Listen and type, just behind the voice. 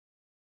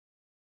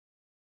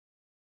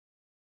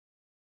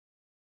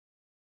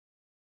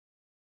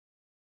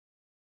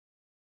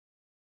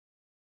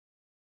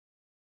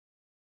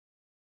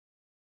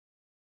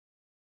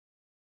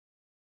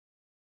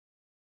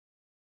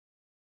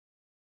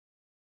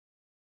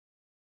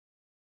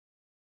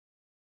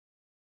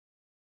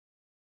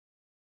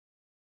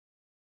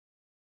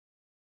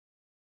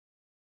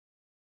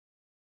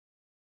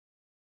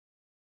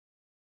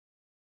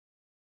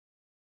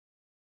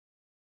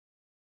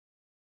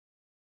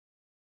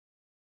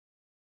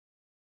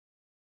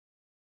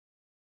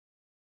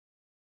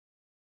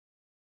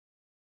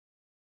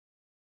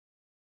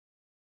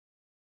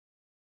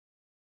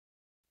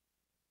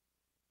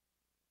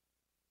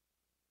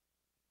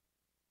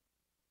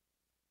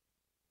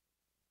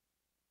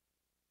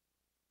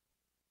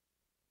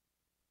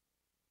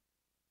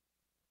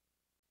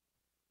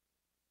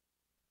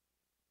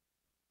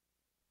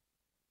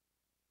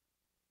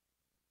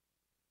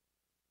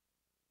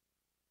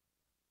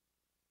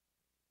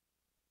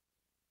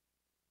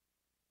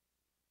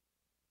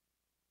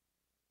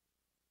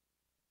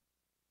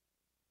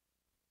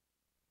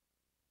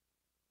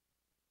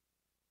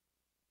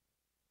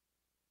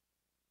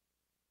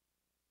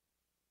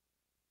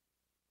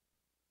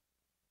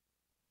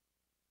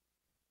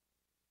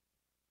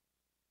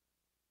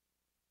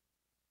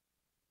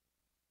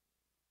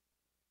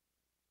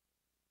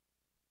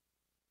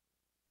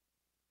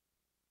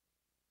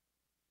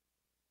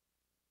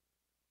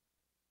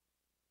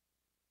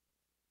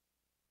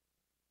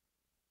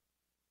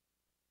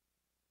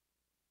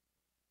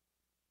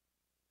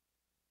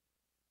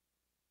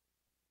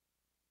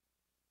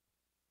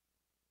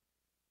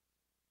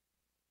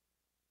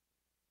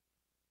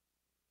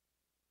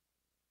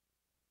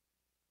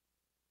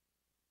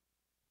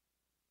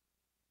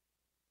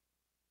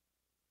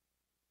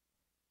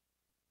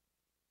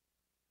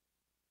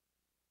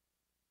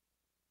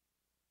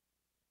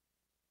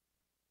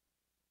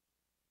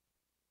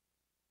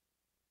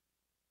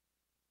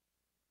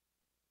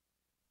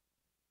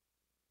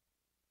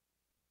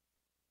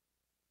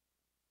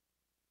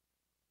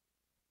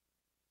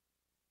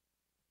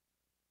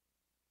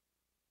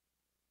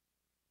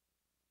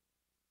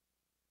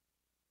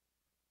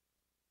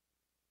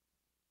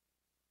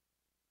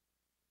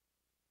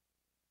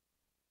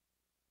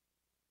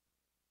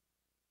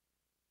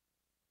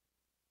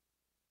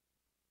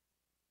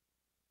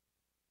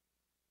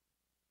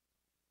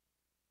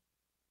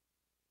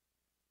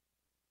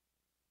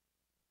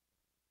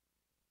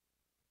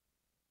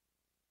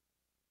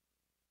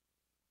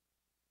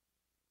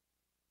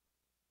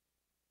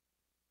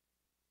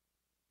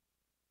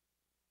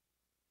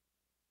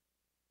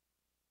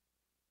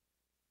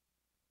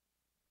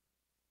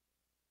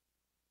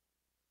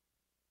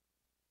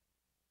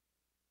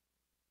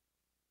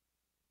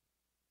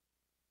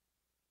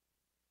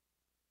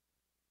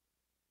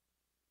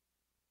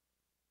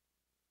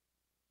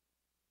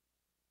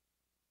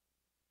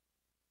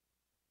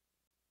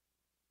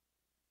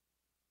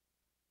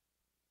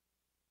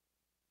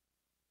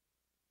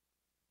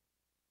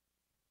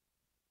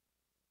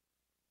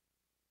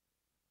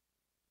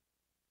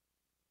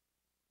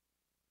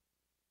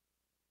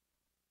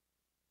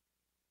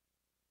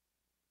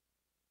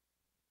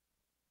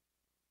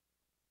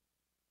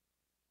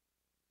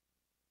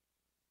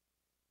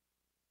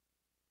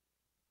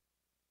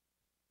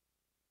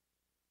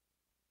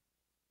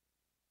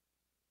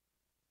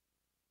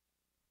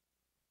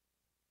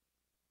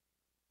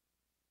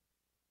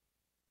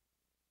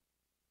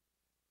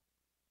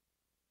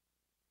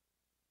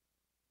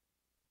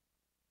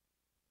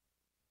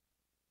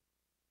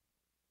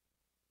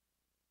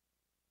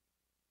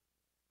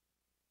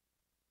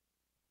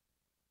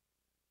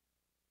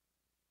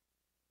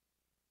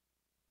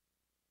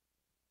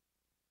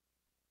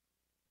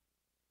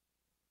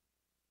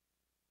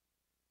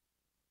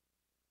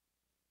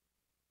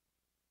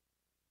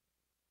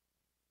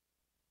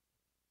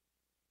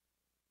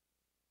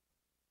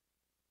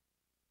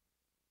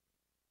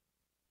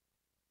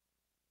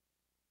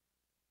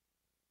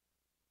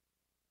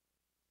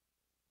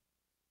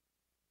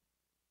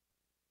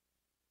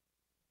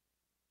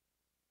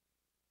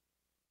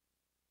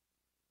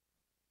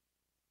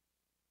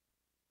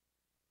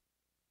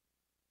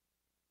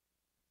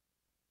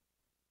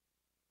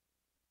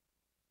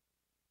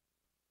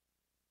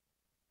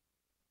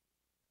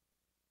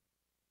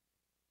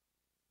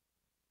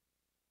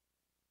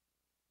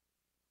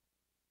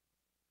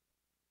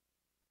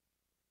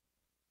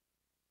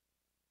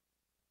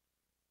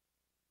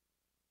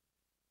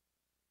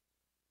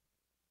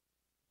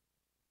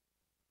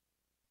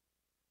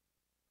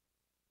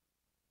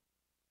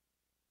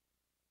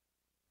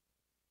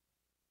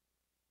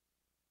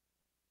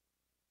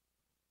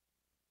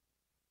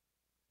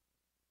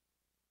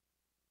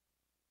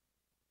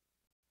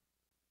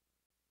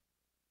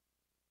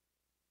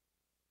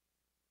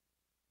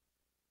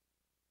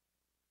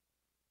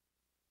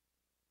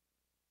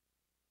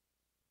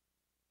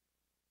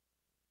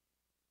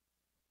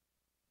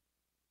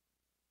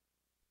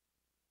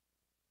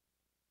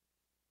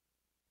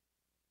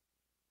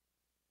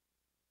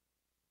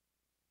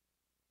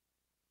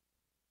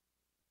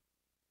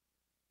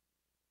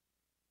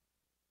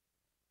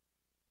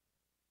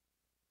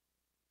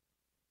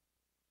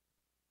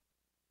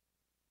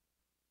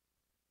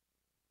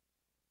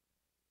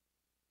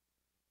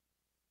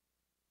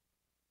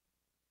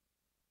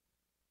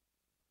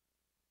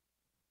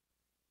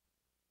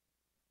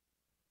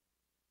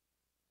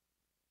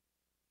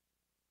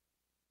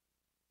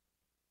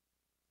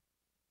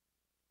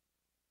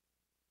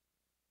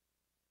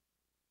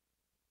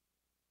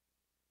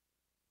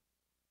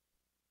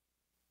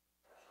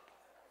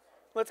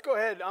Let's go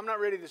ahead. I'm not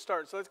ready to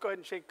start, so let's go ahead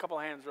and shake a couple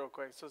hands real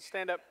quick. So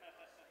stand up.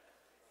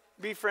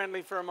 Be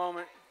friendly for a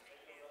moment.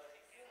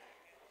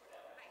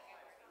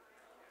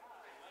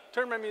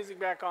 Turn my music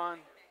back on.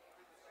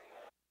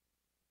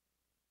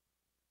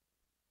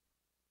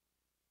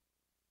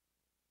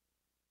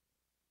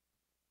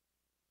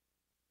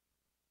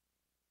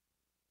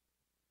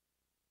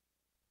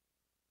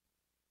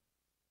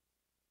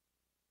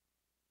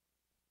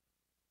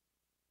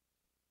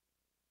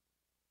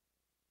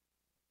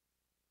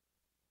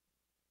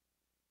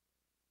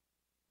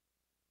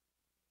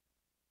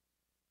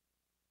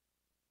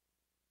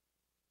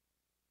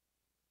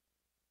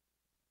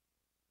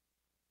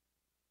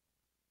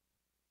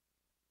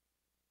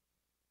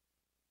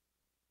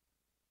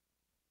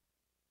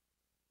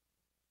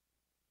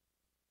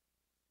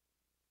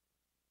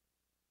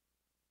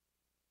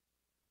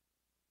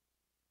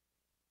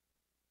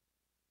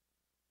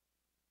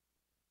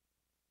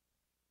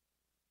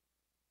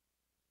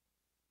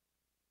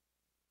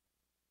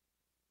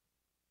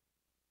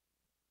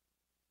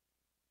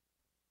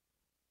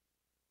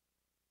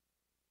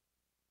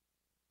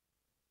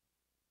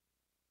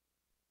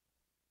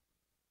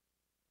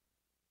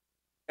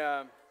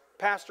 Uh,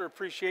 Pastor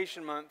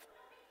Appreciation Month.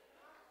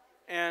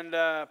 And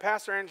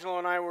Pastor Angelo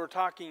and I were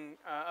talking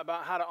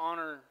about how to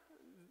honor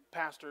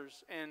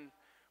pastors. And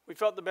we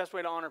felt the best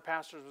way to honor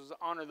pastors was to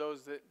honor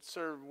those that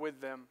serve with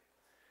them.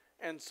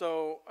 And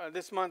so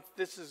this month,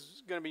 this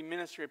is going to be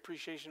Ministry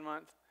Appreciation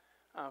Month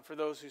for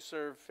those who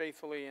serve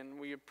faithfully, and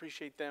we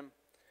appreciate them.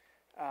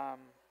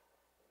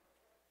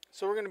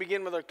 So we're going to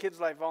begin with our Kids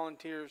Life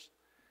volunteers.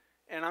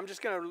 And I'm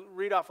just going to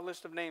read off a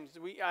list of names.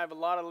 I have a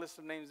lot of list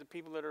of names of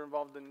people that are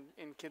involved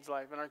in Kids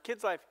Life. And our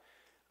Kids Life,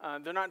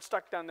 they're not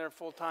stuck down there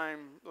full time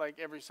like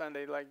every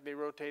Sunday. Like they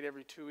rotate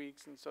every 2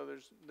 weeks. And so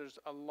there's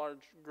a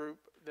large group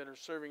that are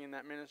serving in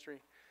that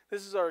ministry.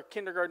 This is our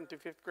kindergarten through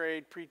 5th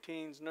grade,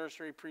 preteens,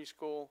 nursery,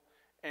 preschool,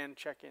 and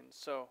check-ins.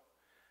 So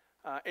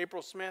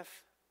April Smith,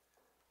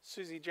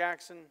 Susie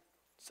Jackson,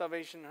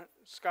 Salvation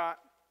Scott.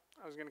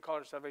 I was going to call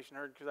her Salvation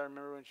Herd because I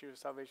remember when she was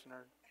Salvation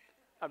Herd.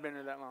 I've been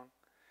here that long.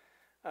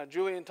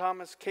 Julian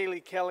Thomas,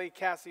 Kaylee Kelly,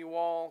 Cassie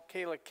Wall,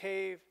 Kayla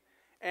Cave,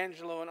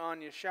 Angelo and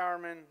Anya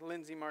Showerman,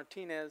 Lindsay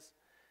Martinez,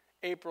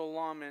 April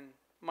Lawman,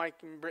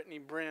 Mike and Brittany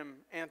Brim,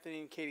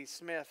 Anthony and Katie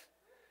Smith,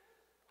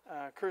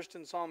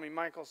 Kirsten Salmi,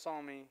 Michael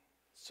Salmi,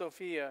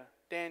 Sophia,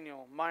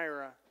 Daniel,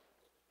 Myra,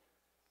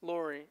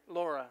 Laura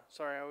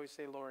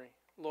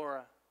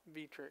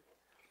Vitrick,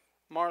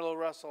 Marlo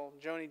Russell,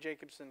 Joni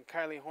Jacobson,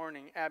 Kylie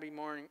Horning, Abby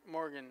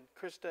Morgan,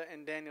 Krista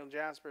and Daniel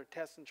Jasper,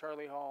 Tess and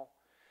Charlie Hall.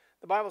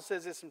 The Bible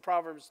says this in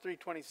Proverbs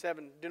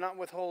 3:27, do not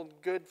withhold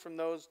good from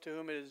those to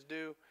whom it is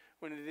due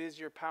when it is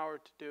your power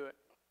to do it.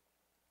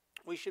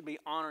 We should be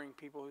honoring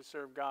people who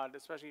serve God,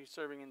 especially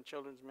serving in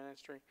children's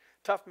ministry.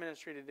 Tough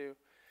ministry to do.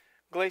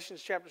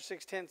 Galatians chapter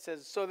 6:10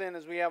 says, so then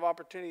as we have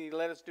opportunity,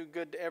 let us do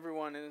good to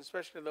everyone, and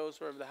especially to those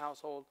who are of the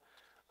household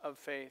of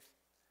faith.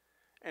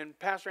 And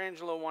Pastor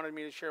Angelo wanted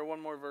me to share one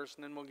more verse,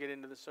 and then we'll get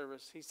into the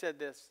service. He said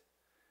this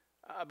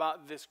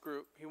about this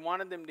group. He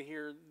wanted them to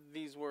hear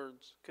these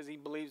words because he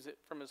believes it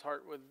from his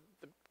heart.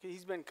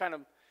 He's been kind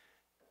of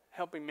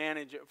helping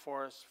manage it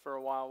for us for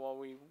a while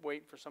we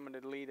wait for someone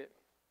to lead it.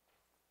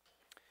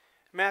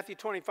 Matthew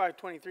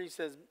 25:23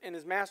 says, and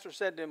his master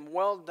said to him,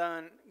 well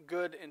done,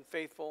 good and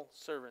faithful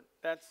servant.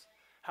 That's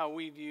how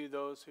we view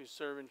those who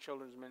serve in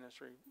children's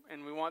ministry.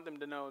 And we want them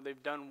to know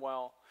they've done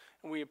well.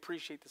 And we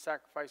appreciate the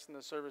sacrifice and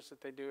the service that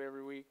they do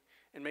every week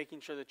and making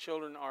sure the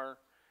children are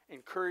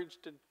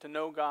encouraged to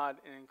know God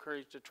and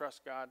encouraged to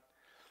trust God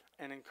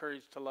and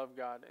encouraged to love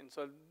God. And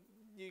so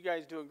you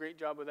guys do a great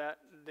job with that.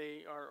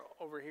 They are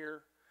over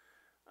here.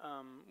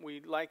 We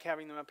like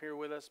having them up here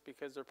with us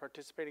because they're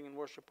participating in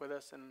worship with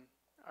us, and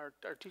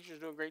our teachers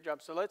do a great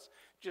job. So let's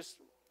just,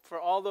 for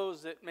all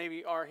those that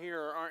maybe are here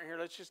or aren't here,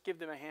 let's just give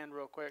them a hand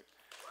real quick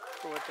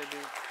for what they do.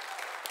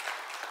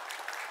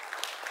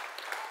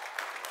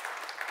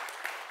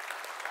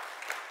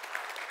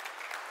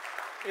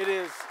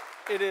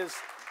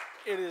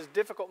 It is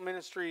difficult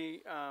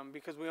ministry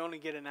because we only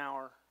get an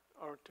hour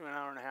or to an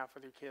hour and a half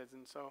with your kids.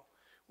 And so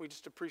we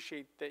just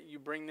appreciate that you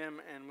bring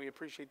them, and we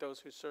appreciate those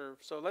who serve.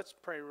 So let's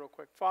pray real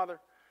quick. Father,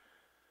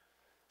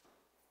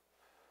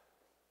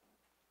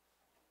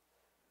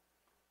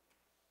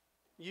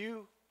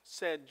 you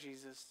said,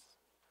 Jesus,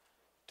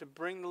 to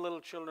bring the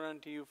little children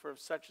unto you, for of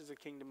such is the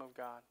kingdom of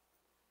God.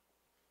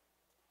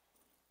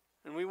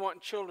 And we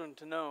want children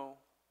to know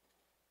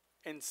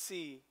and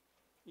see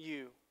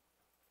you.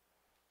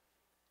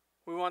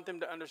 We want them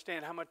to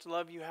understand how much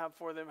love you have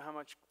for them, how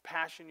much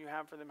passion you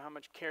have for them, how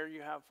much care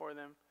you have for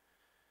them.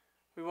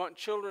 We want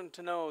children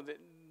to know that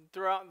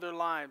throughout their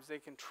lives they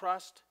can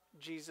trust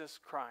Jesus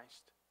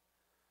Christ.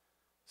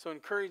 So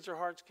encourage their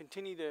hearts,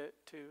 continue to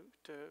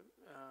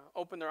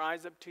open their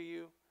eyes up to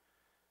you.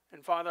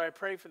 And Father, I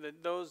pray for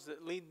those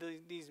that lead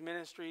these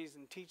ministries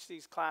and teach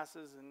these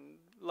classes and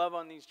love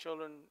on these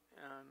children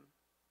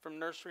from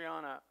nursery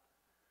on up,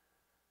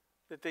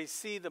 that they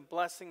see the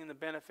blessing and the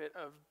benefit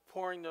of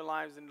pouring their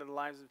lives into the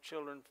lives of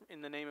children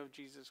in the name of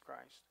Jesus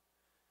Christ.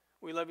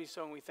 We love you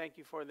so, and we thank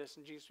you for this.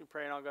 In Jesus we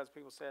pray, and all God's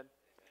people said.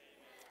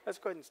 Let's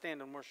go ahead and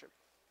stand and worship.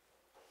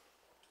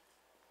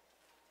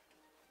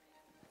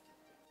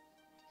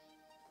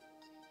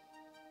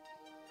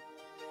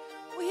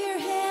 We're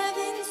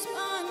heaven's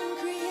spun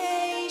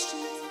creation,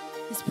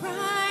 His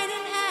pride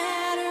and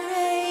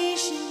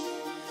adoration,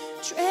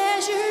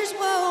 treasures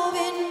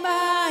woven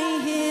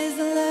by His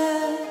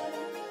love.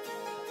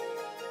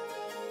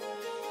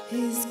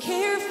 His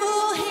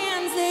careful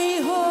hands,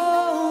 they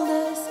hold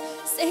us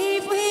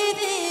safe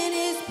within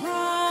His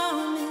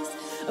promise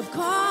of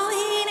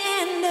calling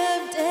and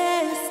of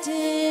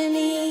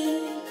destiny.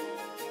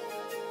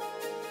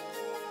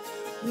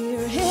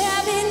 We're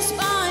heaven's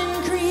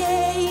spun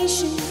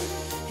creation,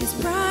 His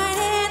pride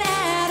and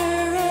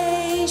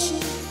adoration,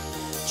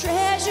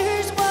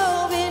 treasures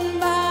woven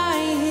by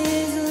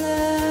His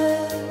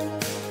love.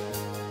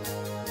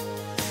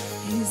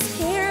 His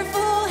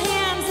careful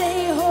hands,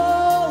 they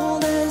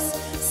hold us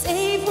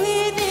safe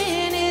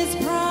within His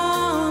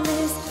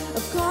promise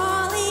of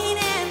calling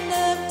and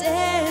of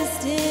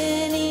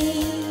destiny.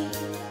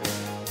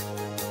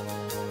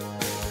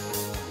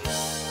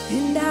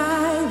 And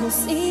I will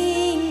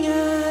sing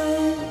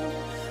of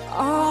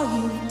all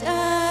You've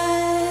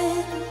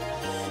done,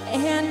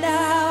 and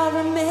I'll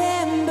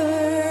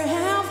remember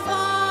how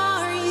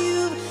far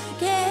You've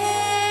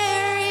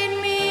carried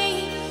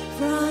me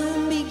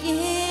from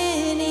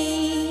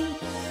beginning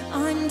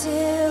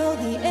until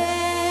the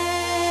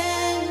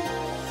end.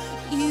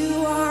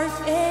 You are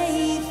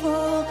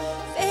faithful,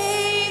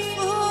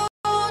 faithful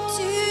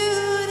to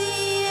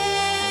the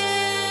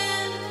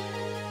end.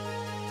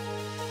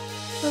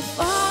 The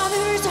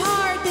Father's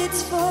heart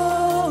that's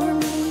for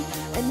me,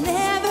 a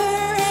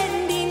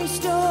never-ending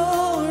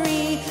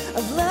story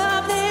of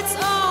love that's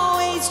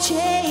always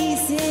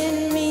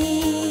chasing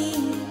me.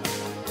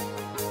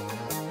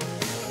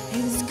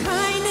 His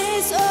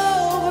kindness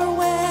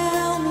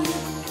overwhelming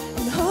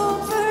and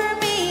hope for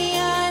me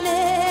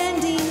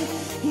unending.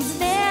 He's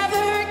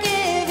never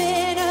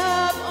given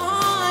up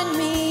on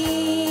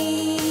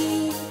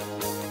me.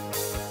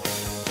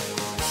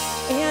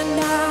 And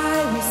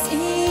I will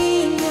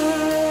sing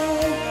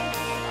of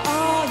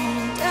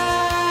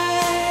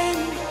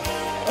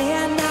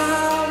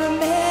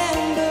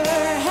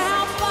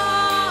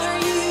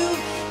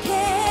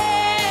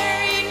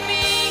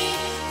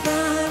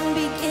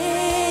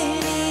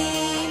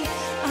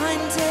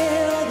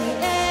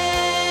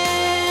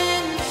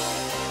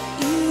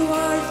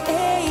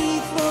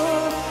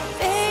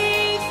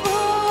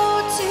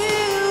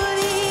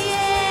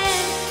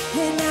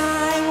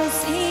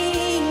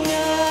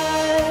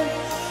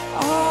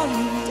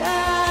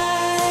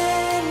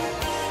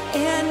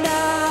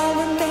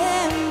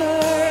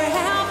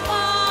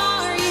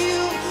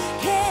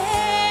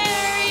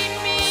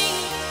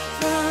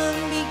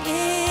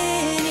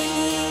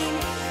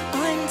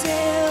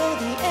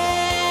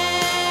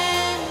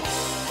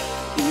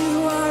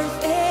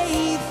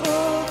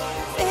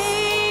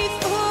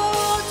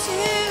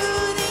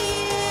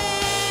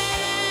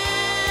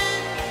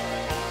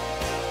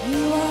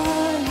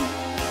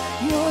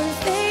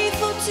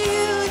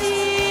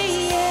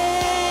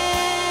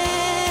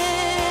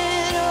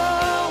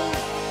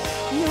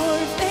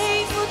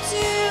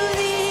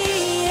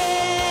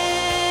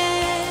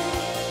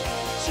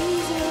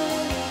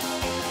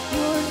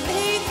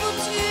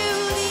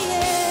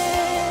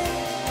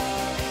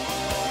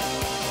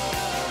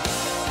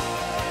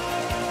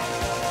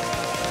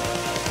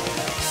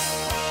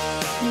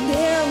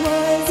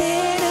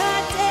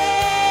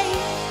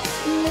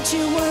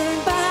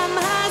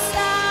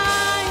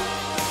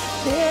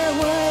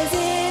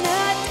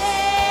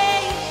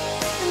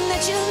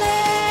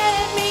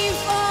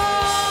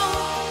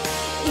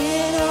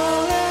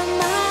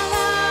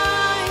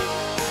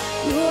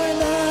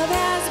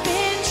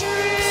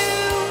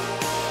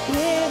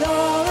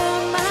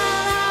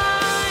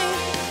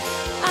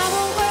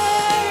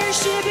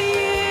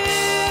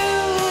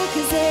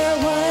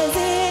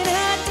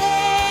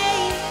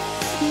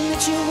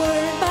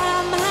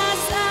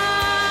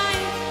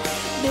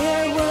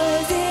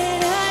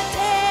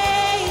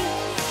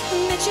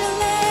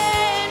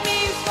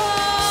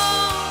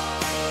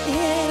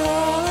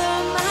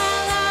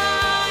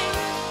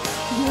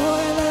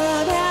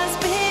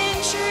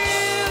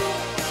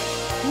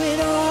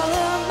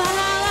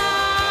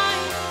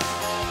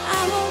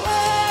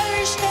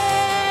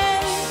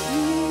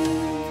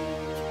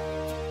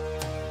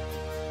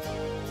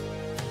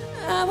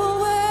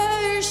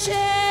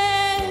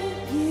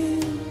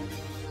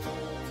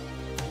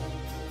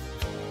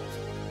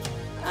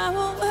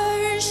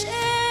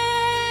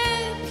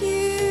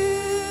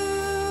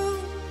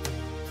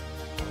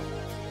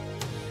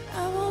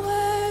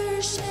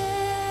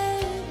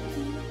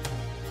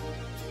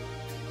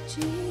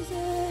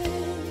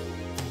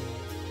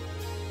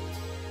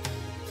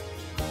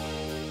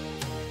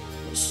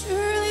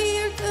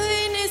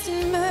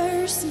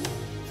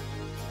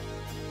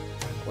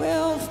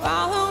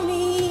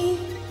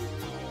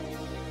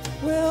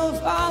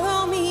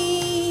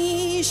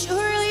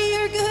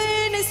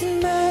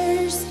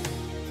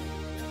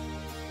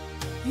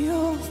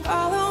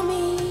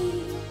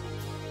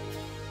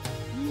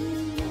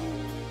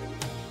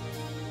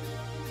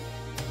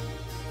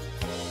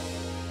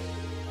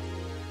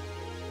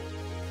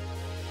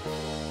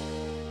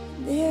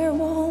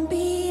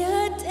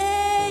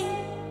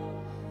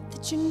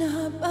that you're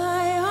not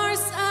by our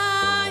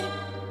side.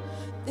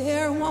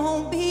 There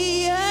won't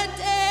be a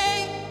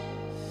day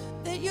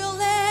that you'll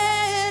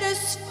let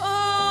us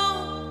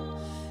fall.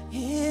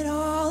 In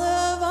all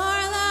of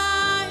our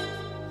life,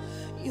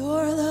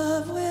 your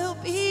love will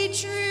be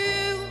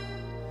true.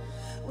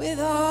 With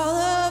all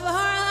of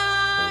our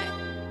life,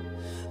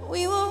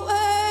 we will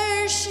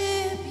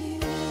worship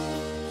you.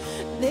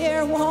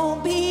 There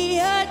won't be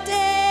a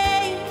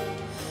day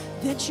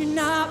that you're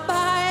not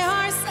by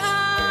our side.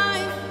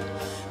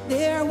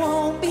 There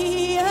won't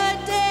be a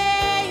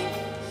day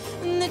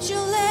that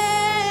you'll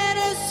let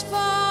us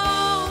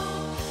fall.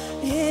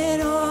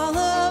 In all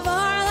of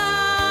our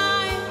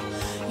life,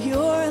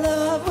 your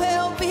love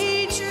will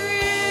be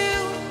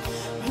true.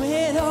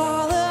 With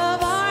all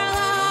of our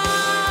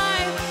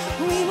life,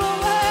 we will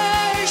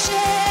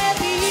worship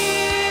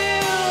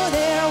you.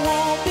 There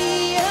won't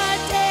be a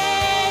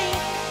day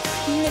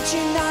that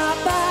you're not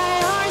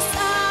by our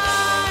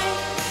side.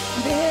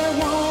 There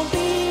won't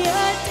be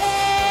a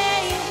day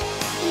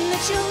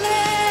that you'll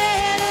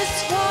let us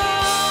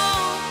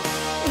fall.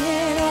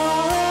 In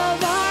all of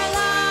our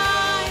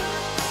life,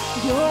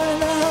 your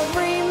love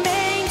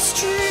remains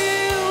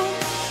true.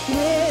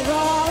 With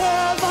all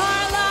of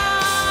our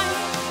life,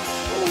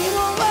 we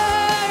will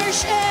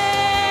worship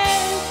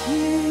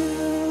you.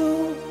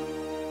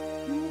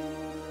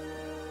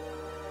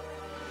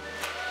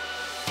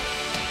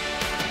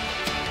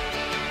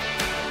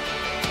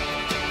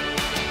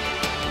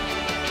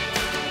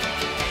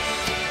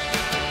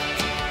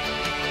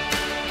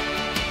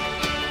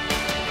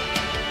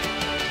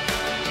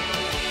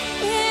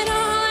 When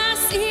all I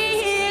see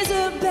is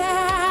a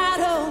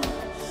battle,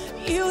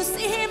 you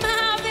see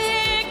my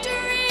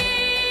victory.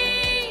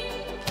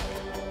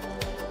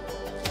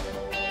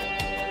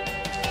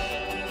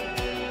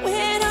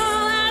 When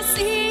all I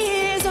see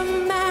is a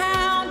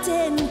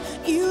mountain,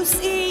 you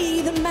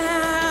see the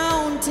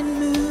mountain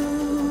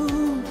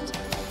moved.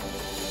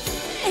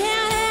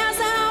 And as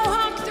I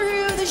walk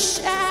through the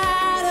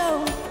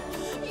shadow,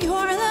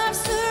 your love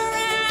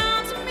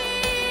surrounds me.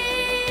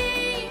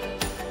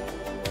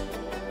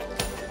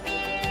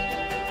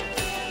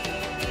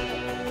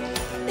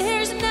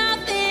 There's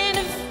nothing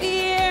to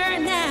fear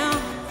now,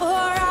 for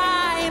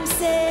I am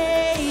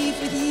safe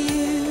with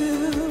you.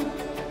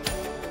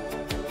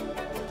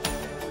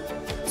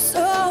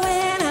 So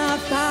when I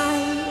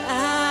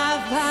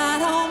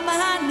fight on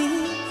my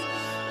knees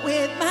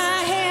with my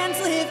hands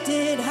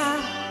lifted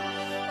high.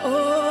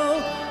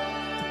 Oh,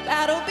 the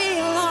battle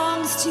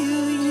belongs to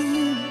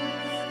you.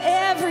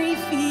 Every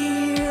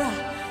fear I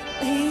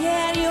lay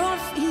at your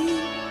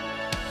feet.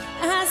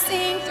 I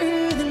sing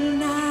through the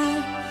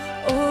night.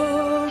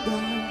 Oh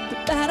God, the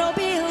battle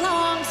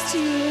belongs to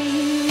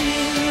you.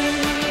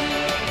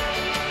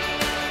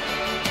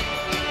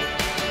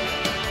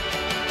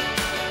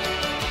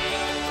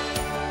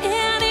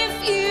 And if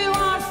you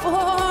are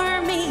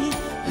for me,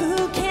 who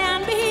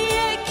can be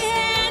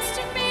against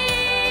me?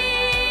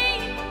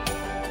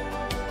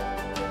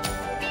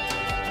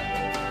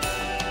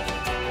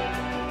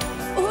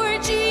 For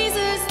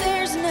Jesus,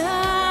 there's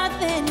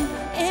nothing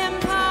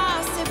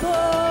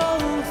impossible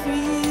for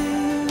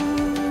you.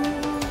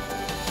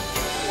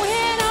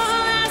 When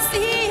all I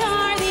see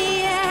are the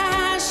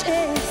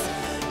ashes,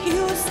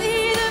 you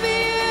see the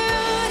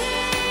beauty.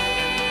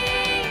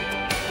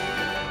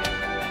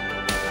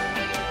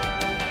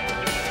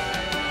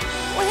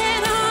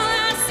 When all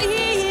I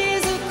see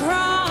is a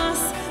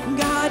cross,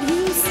 God,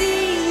 you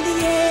see the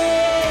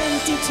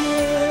empty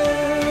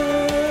tomb.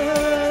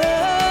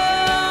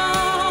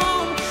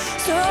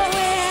 So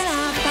when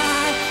I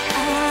fight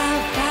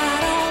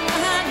on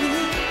my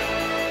knees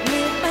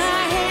with my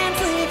hands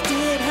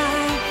lifted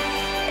high.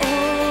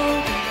 Oh,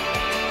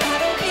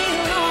 battle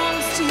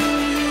belongs to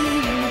you.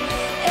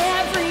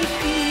 Every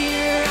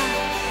fear I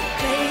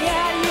lay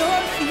at your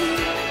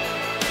feet.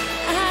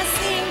 I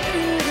sing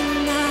through the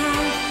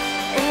night.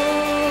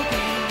 Oh,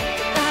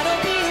 battle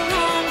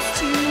belongs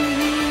to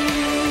you.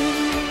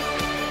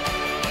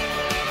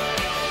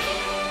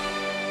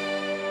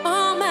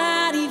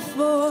 Almighty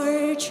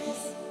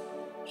fortress,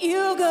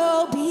 you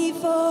go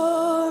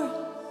before.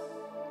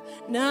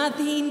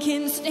 Nothing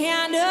can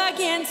stand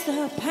against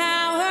the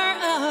power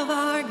of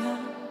our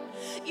God.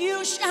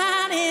 You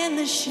shine in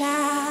the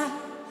shadow.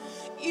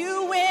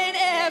 You win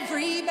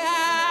every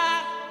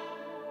battle.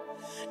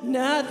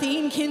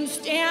 Nothing can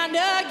stand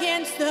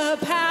against the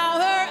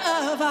power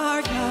of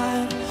our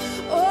God.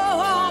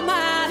 Oh,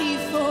 almighty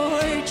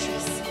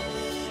fortress,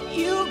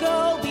 you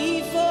go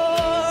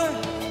before.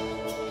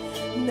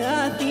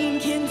 Nothing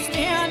can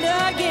stand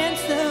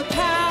against the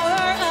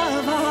power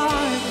of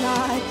our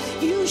God.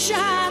 You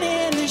shine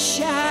in the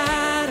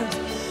shadows.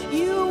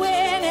 You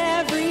win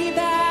every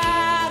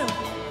battle.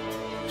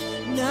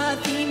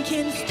 Nothing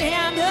can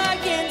stand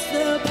against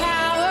the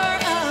power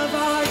of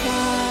our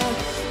God.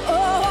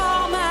 Oh,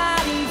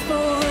 almighty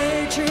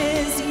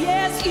fortress,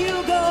 yes,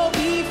 you go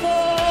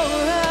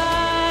before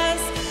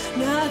us.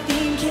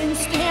 Nothing can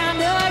stand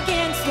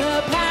against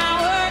the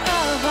power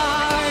of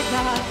our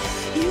God.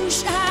 You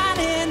shine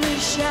in the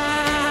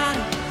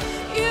shadow.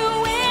 You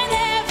win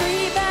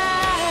every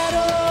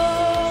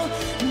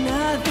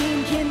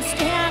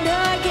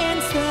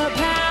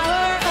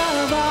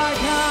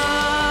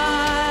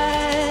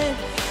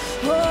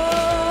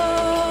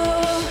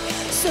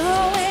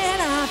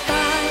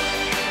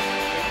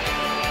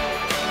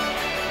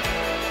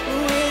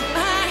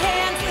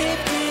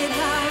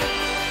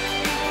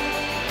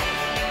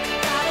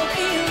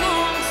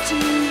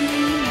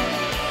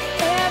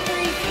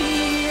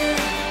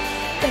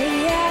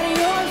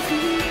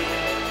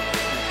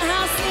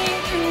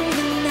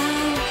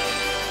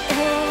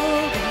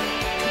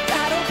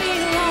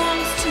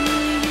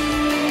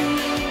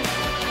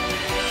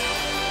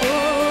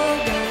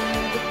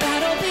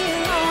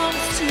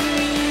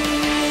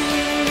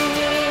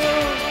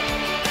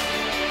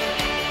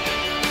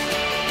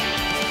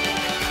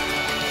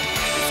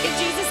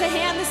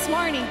this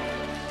morning.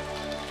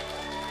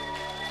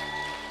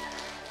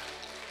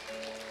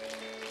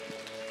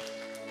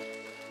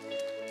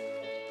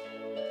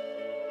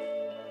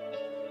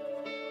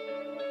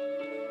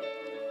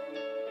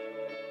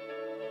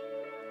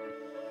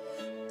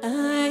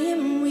 I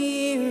am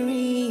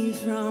weary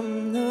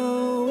from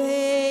the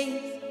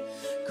waves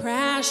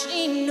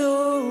crashing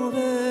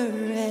over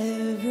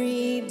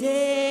every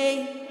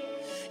day.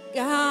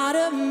 God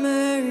of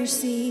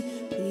mercy,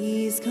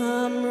 please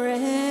come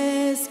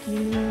rescue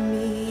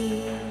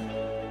me.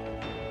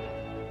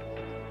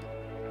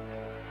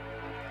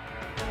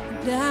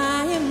 And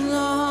I am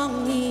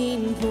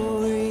longing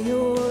for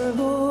your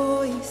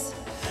voice,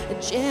 a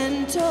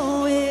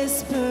gentle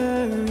whisper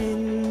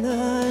in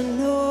the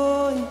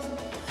noise.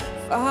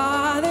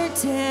 Father,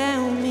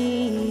 tell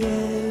me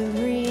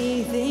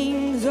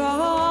everything's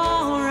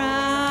all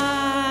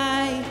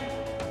right.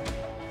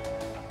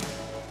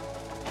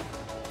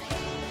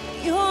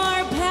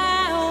 Your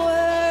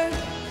power,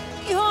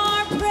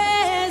 your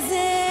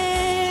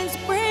presence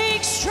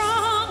breaks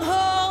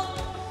strongholds.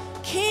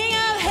 King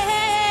of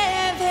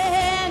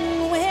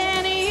heaven,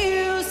 when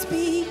you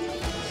speak,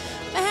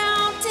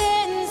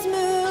 mountains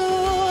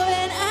move,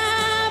 and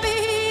I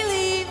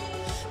believe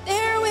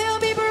there will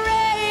be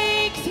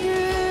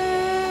breakthrough.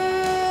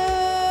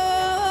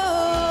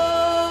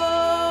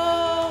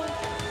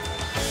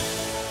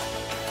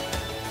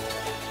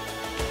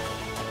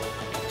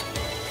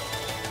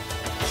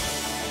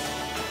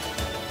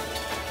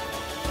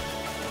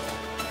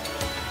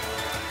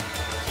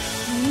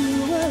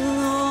 You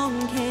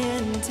alone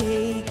can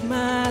take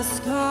my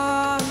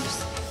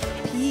scars,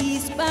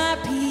 piece by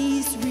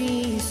piece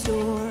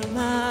restore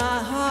my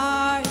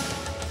heart.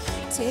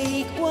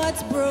 Take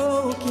what's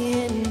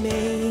broken,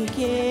 make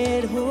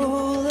it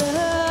whole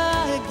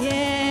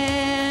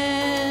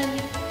again.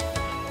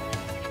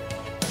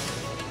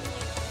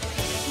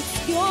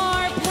 It's your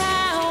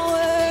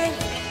power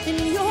and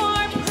your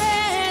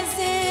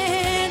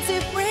presence,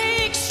 it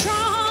breaks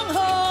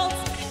strongholds.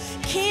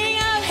 King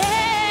of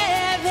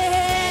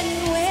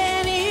heaven,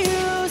 when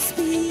you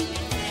speak,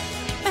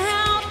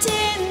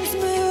 mountains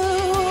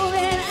move,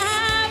 and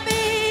I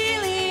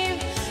believe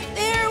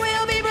there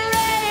will be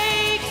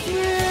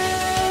breakthrough.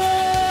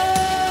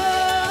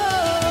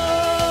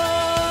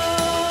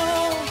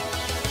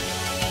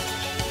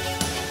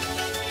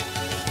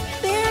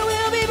 There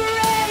will be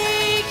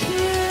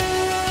breakthrough.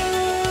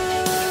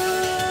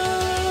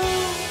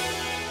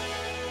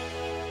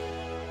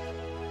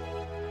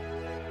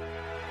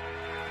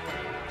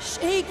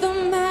 Shake the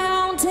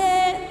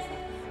mountain,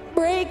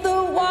 break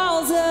the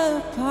walls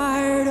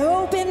apart,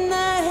 open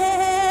the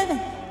heaven.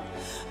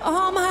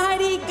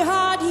 Almighty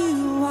God,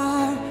 you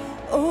are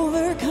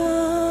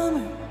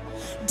overcomer,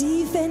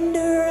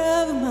 defender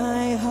of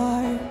my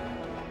heart.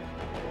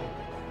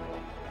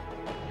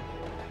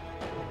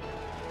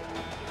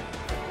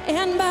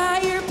 And by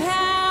your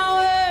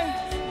power,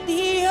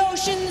 the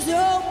oceans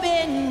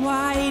open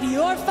wide,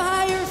 your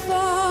fire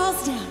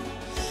falls down,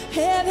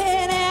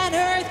 heaven and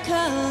earth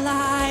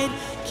collide.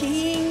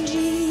 King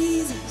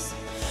Jesus,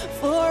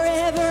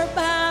 forever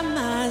by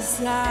my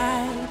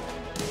side.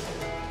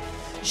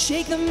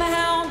 Shake the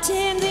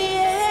mountains,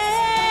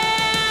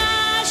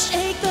 yeah,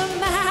 shake the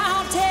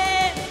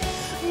mountain,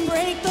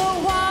 break the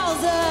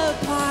walls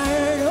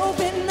apart,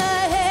 open the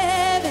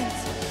heavens.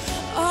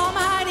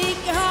 Almighty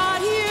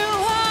God, you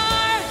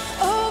are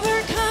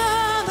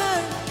overcomer,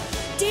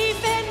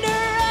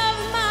 defender of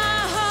my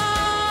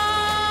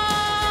heart.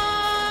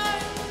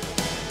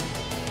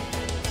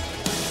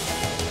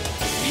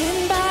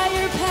 And by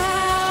your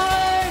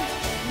power,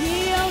 the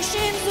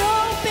oceans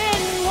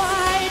open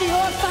wide,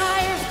 your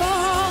fire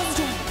falls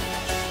down,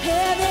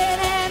 heaven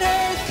and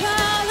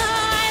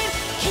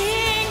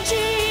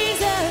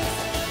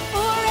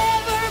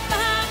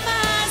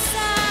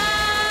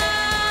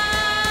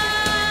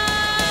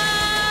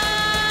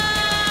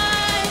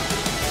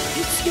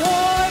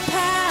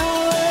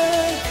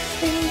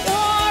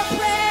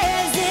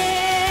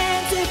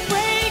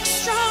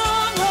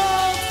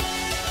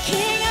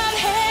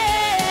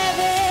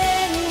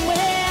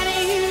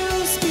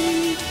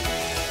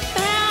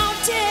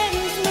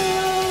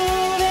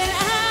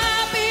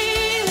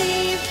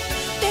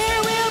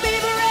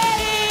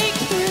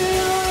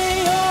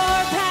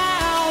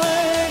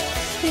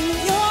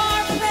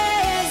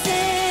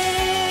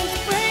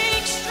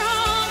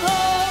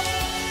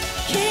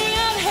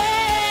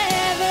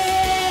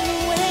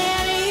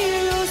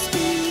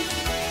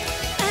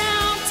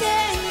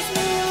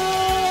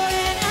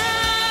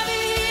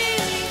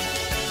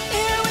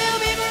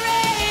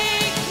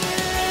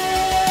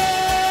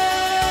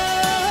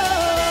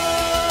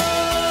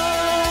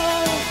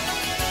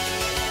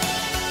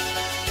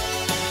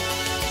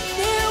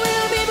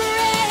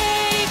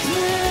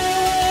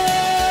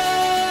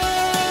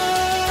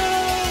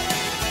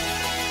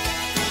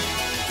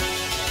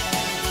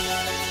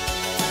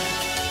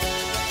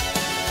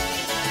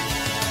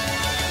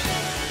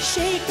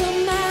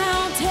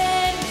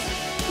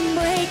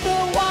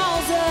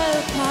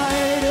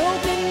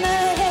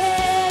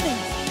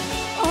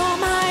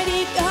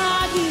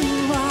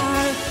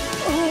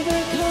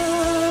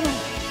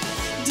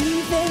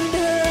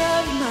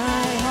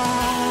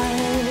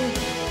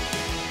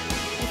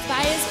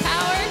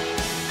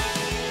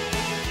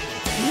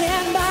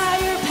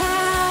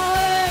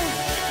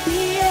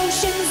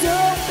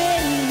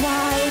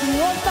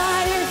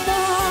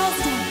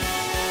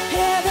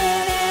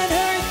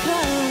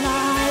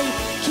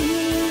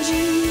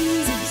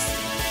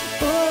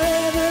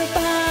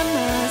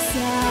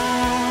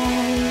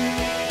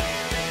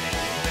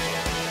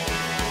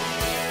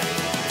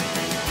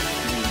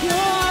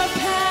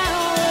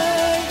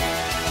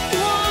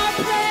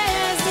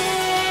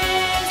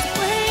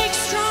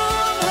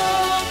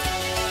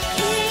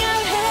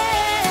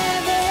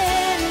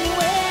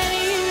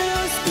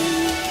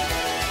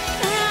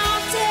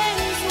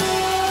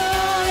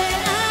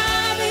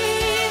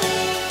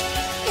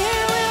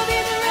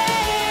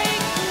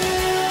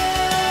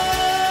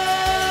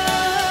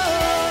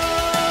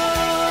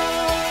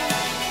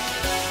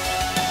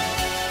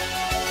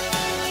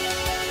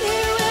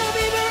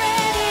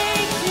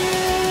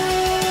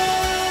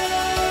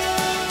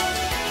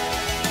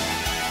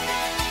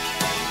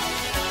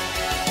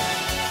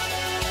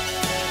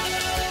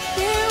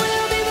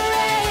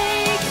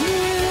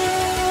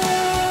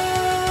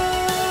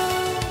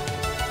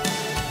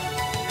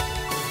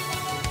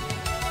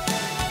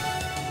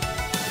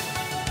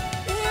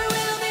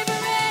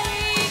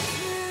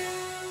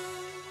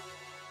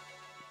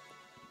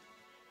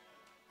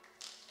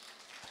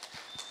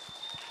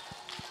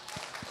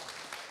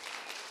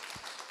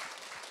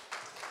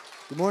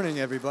Good morning,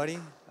 everybody.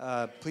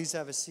 Please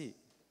have a seat.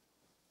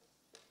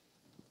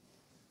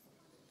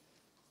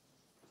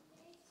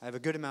 I have a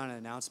good amount of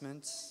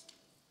announcements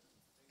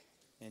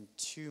and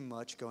too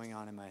much going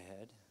on in my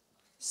head.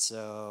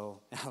 So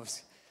I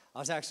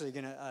was actually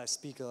going to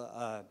speak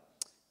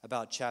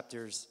about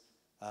chapters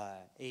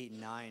 8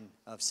 and 9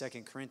 of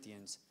 2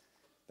 Corinthians.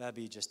 That'd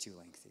be just too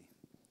lengthy.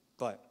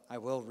 But I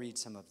will read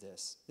some of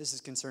this. This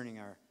is concerning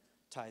our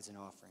tithes and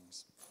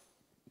offerings.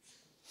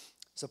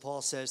 So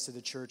Paul says to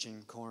the church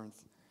in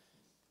Corinth,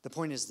 the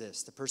point is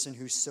this: the person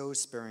who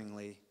sows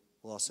sparingly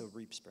will also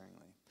reap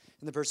sparingly.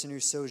 And the person who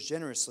sows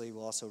generously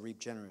will also reap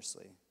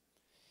generously.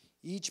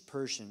 Not each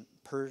Persian,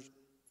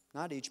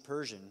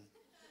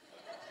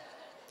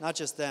 not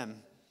just them,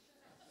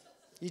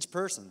 each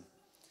person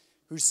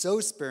who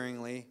sows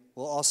sparingly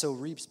will also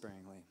reap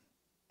sparingly.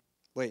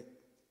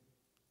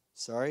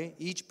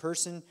 Each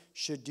person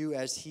should do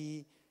as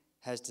he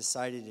has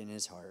decided in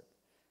his heart,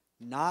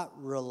 not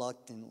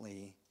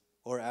reluctantly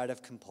or out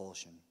of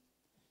compulsion,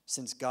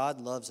 since God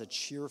loves a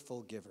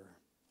cheerful giver.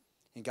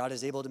 And God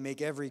is able to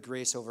make every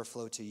grace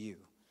overflow to you,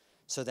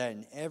 so that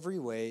in every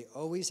way,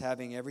 always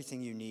having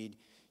everything you need,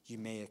 you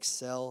may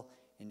excel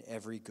in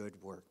every good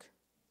work.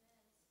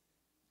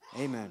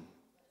 Amen.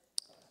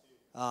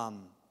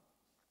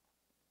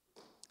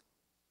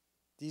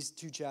 These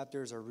two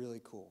chapters are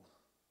really cool.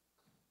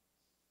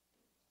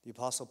 The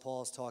Apostle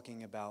Paul is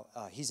talking about,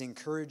 he's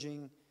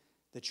encouraging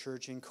the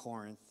church in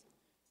Corinth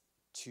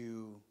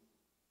to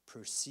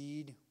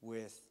proceed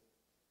with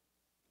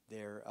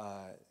their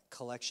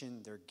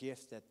collection, their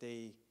gift that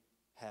they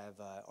have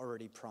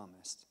already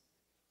promised.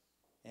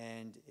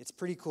 And it's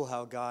pretty cool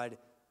how God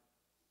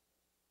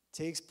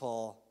takes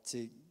Paul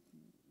to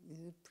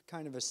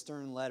kind of a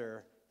stern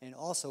letter, and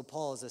also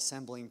Paul is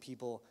assembling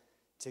people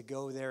to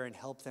go there and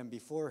help them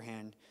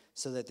beforehand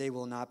so that they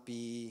will not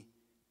be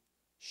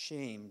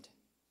shamed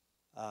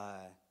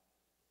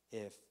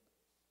if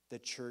the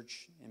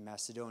church in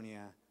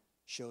Macedonia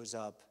shows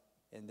up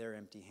and they're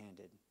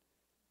empty-handed.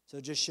 So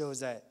it just shows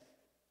that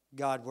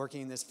God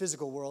working in this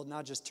physical world,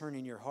 not just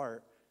turning your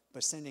heart,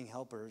 but sending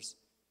helpers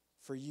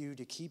for you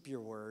to keep your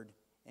word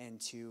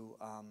and to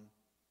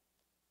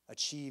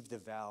achieve the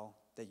vow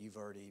that you've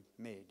already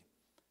made.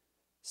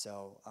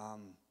 So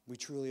we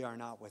truly are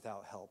not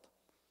without help.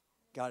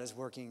 God is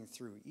working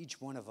through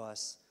each one of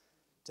us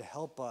to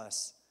help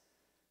us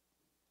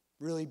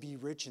really be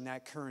rich in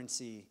that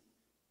currency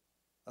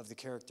of the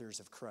characters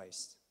of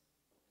Christ,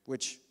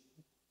 which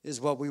is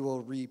what we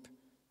will reap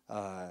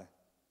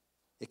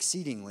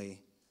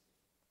exceedingly.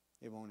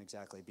 It won't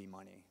exactly be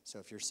money. So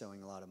if you're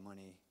sowing a lot of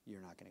money, you're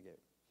not going to get.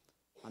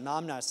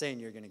 I'm not saying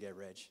you're going to get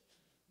rich.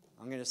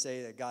 I'm going to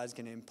say that God's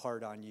going to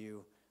impart on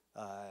you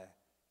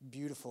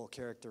beautiful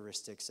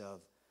characteristics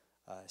of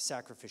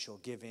sacrificial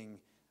giving,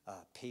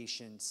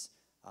 patience,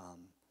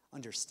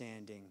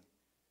 understanding,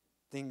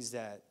 things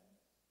that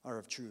are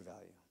of true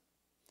value.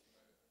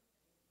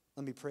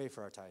 Let me pray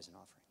for our tithes and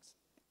offerings.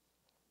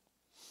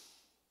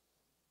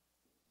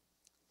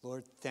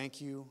 Lord,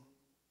 thank you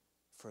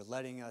for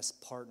letting us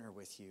partner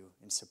with you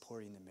in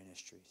supporting the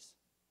ministries.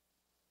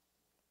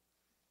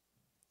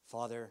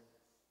 Father,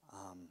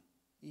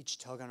 each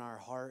tug on our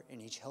heart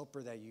and each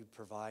helper that you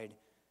provide,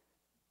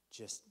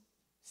 just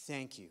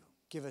thank you.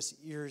 Give us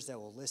ears that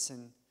will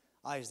listen,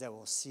 eyes that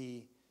will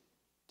see,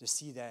 to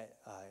see that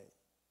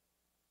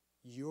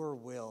your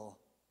will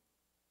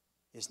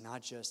is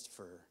not just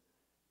for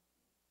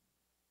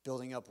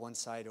building up one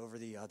side over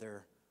the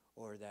other,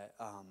 or that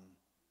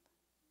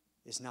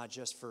is not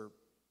just for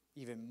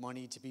even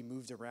money to be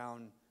moved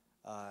around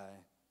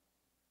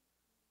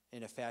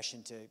in a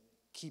fashion to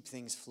keep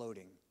things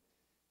floating.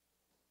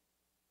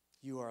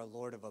 You are a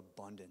Lord of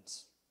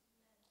abundance.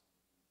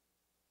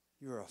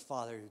 You are a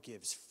Father who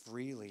gives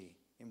freely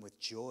and with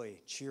joy,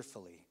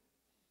 cheerfully.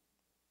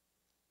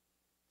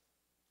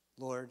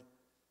 Lord,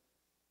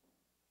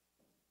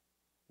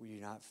 we do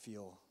not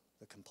feel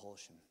the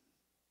compulsion.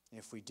 And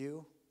if we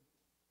do,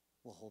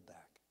 we'll hold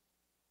back.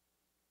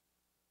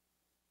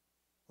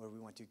 Lord, we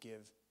want to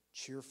give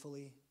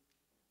cheerfully,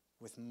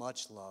 with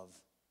much love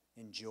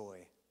and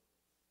joy,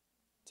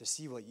 to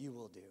see what you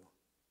will do.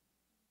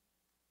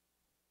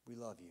 We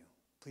love you.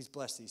 Please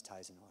bless these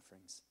tithes and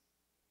offerings.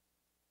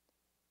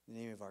 In the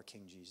name of our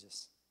King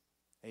Jesus.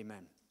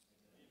 Amen.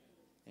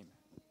 Amen.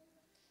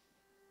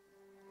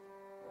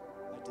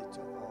 I did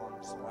too long.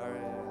 I'm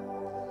sorry.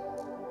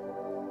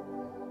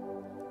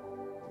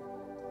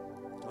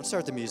 Don't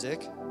start the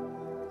music.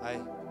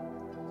 I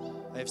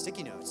have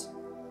sticky notes.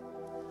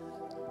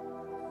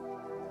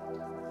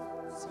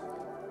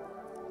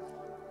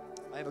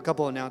 I have a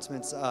couple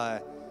announcements. Do I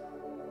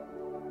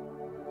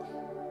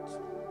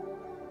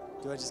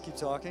just keep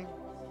talking?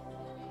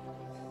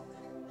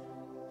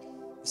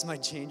 This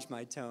might change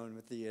my tone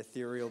with the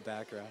ethereal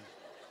background.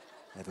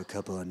 I have a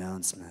couple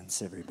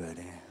announcements,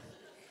 everybody.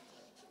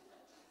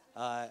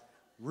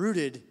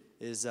 Rooted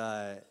is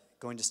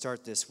going to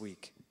start this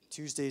week,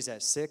 Tuesdays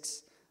at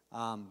 6.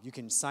 You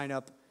can sign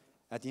up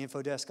at the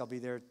info desk. I'll be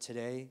there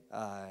today.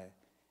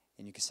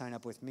 And you can sign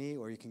up with me,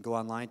 or you can go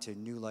online to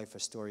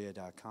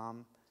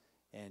newlifeastoria.com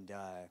and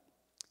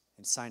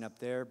sign up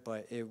there.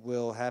 But it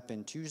will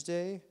happen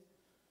Tuesday.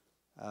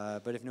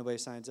 But if nobody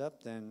signs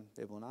up, then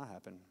it will not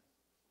happen.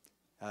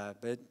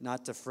 But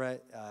not to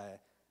fret.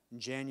 In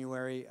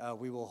January,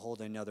 we will hold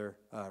another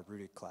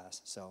Rooted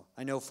class. So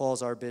I know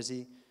falls are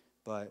busy,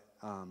 but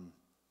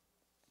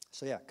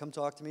so yeah, come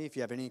talk to me if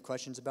you have any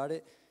questions about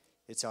it.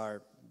 It's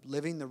our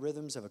Living the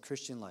Rhythms of a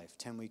Christian Life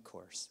 10-week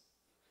course.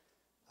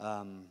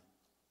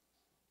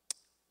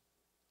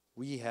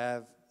 We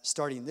have,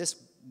 starting this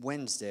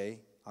Wednesday,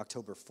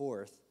 October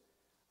 4th,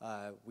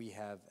 we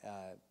have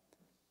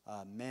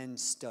a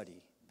men's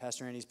study.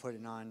 Pastor Andy's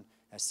putting on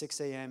at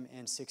 6 a.m.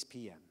 and 6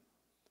 p.m.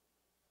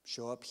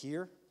 Show up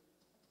here,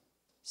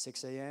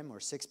 6 a.m. or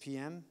 6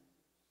 p.m.,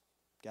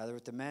 gather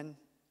with the men,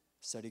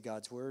 study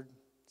God's Word.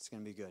 It's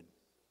going to be good.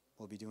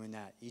 We'll be doing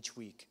that each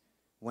week,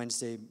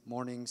 Wednesday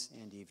mornings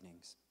and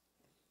evenings.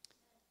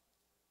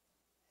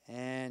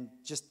 And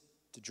just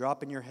to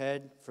drop in your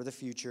head for the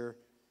future,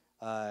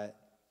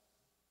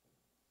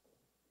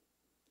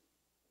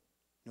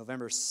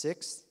 November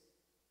 6th,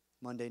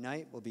 Monday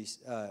night, will be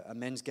a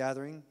men's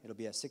gathering. It'll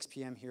be at 6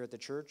 p.m. here at the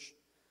church.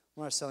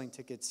 We're not selling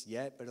tickets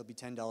yet, but it'll be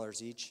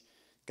 $10 each.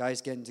 Guys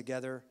getting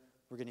together.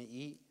 We're going to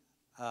eat,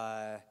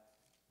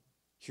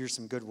 hear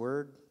some good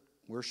word,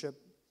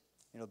 worship.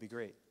 It'll be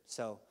great.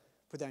 So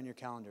put that in your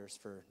calendars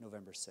for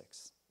November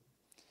 6th.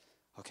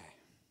 Okay.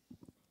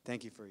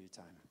 Thank you for your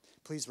time.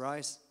 Please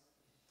rise.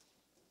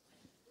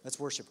 Let's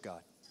worship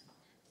God.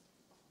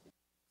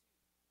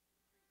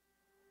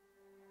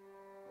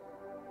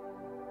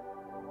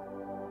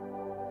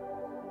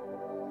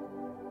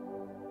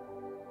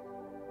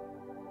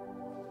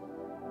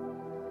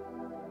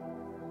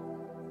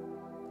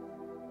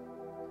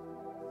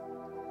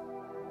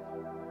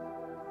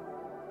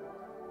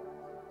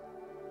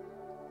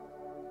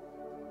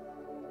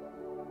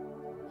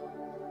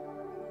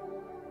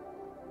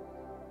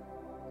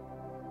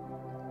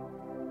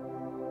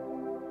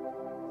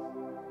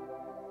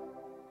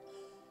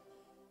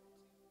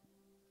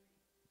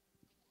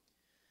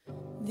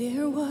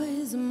 There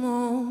was a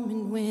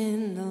moment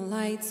when the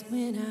lights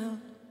went out,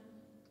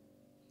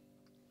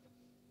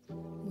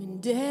 when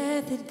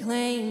death had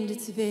claimed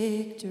its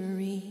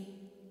victory.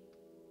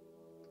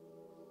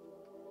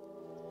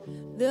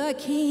 The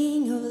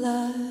King of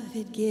Love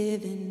had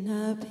given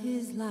up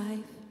his life.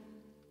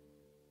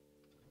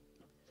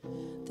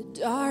 The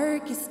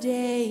darkest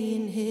day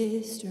in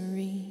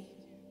history.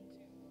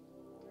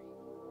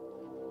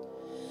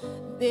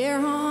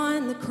 There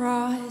on the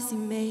cross he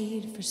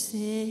made for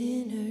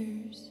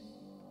sinners.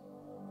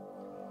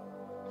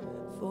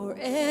 For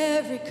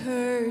every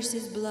curse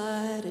his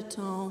blood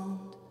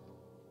atoned.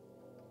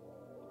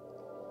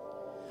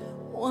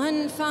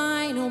 One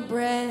final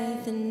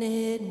breath and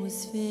it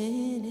was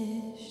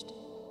finished.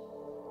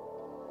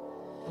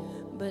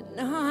 But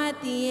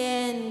not the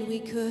end we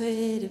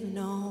could have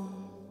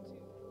known.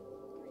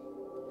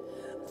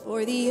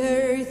 For the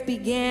earth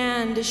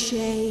began to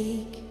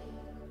shake,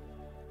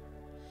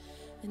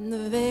 and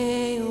the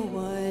veil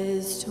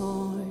was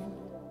torn.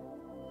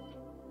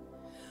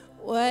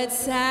 What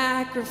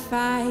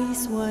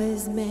sacrifice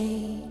was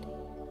made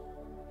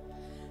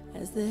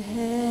as the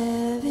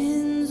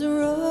heavens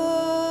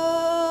roared?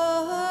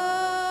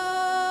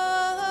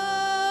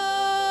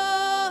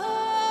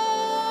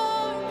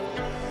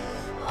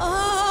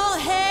 All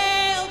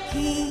hail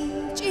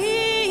King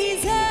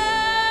Jesus!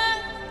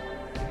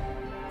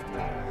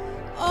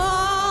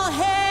 All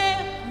hail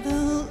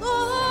the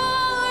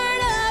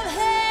Lord of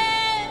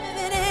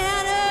heaven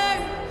and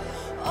earth!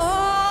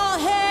 All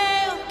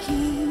hail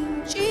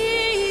King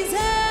Jesus!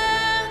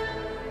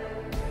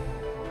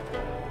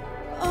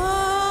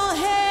 All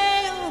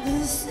hail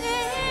the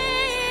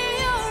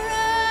Savior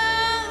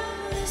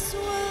of this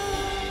world!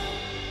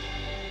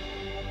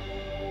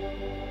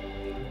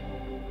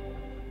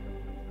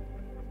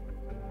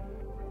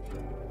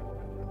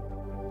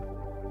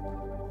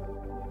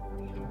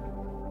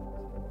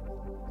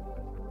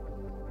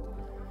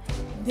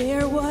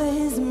 There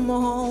was a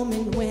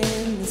moment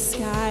when the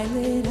sky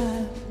lit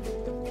up.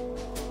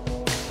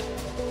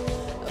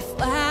 A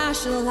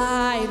flash of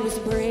light was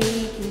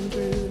breaking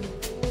through.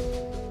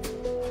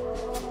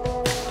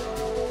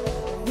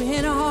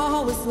 When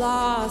all was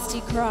lost,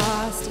 he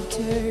crossed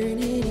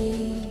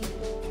eternity.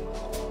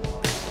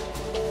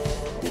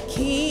 The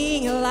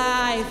King of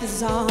Life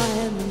is on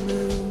the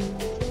move.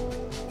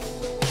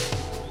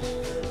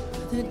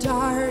 The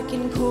dark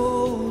and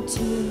cold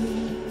tomb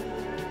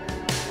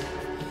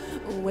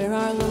where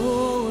our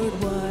Lord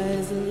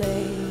was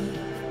laid.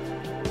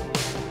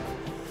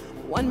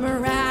 One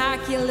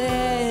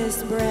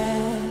miraculous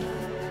breath,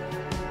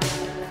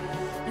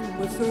 and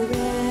we're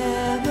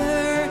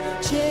forever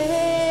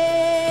changed.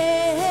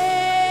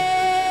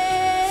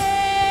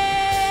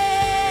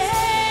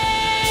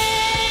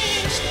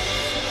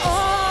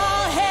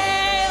 All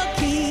hail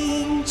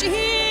King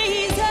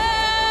Jesus!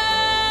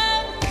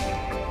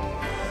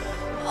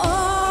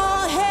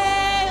 All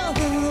hail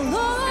the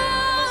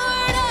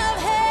Lord of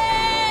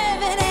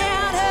heaven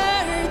and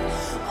earth!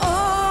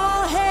 All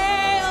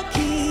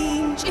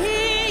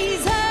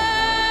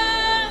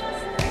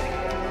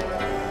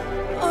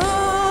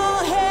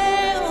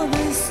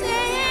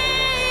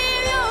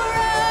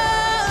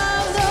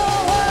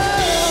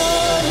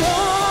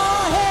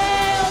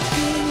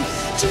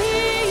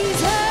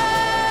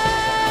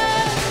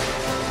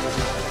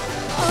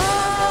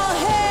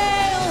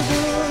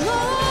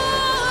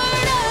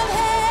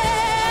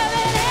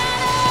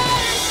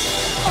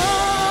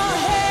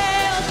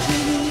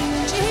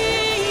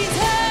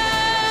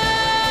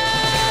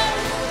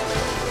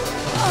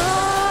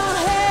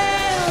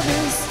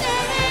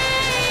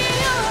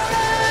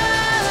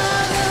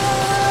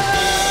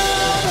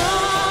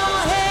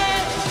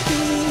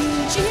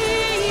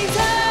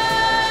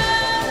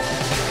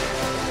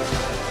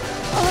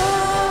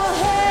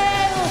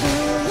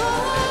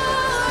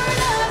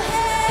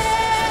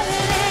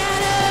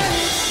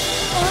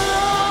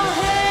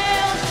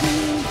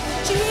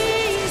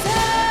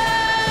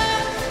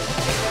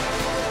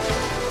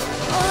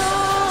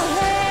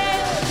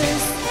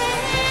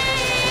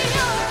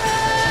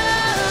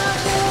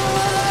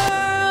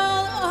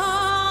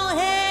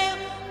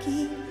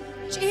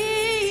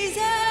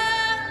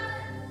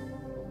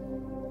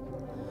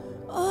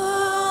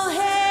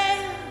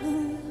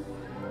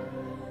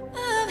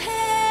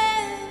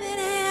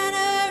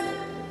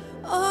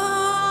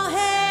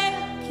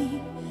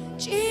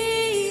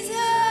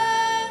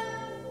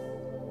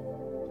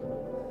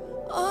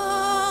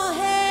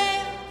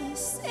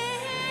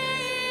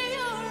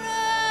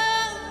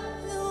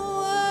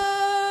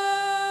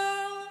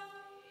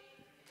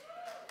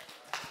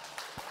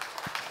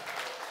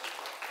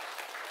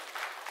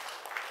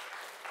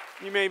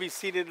You may be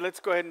seated. Let's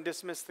go ahead and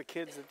dismiss the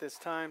kids at this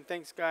time.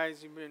 Thanks,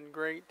 guys. You've been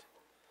great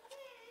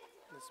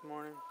this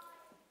morning.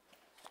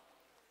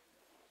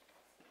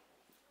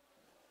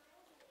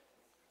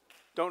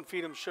 Don't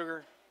feed them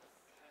sugar.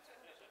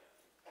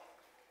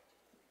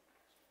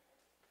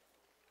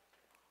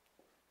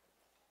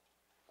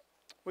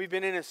 We've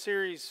been in a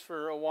series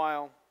for a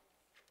while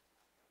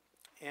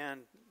and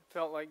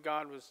felt like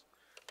God was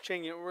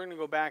changing it. We're going to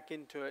go back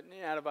into it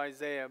out of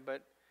Isaiah,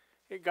 but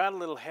it got a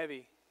little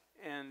heavy.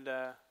 And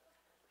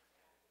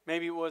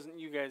maybe it wasn't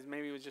you guys.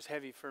 Maybe it was just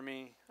heavy for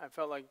me. I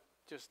felt like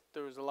just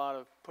there was a lot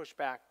of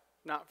pushback,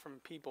 not from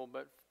people,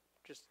 but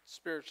just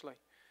spiritually.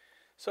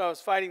 So I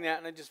was fighting that,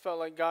 and I just felt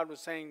like God was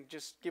saying,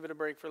 just give it a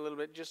break for a little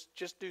bit.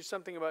 Just do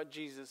something about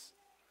Jesus.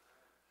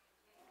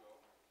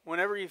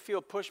 Whenever you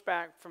feel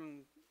pushback from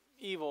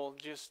evil,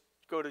 just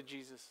go to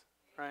Jesus,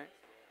 right?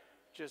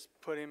 Just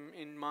put him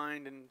in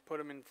mind and put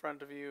him in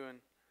front of you. And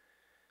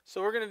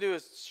so we're going to do a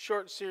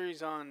short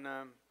series on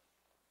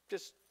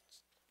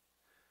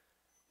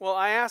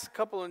I asked a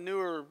couple of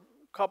newer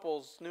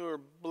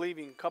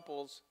believing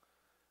couples,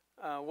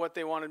 what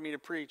they wanted me to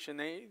preach, and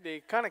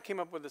they kind of came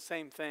up with the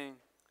same thing.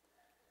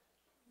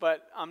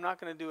 But I'm not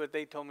going to do what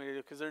they told me to do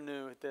because they're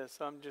new at this,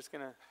 so I'm just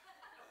going to.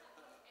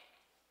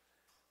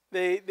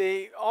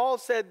 They all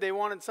said they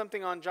wanted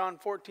something on John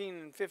 14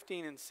 and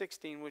 15 and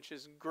 16, which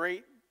is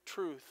great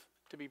truth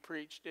to be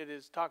preached.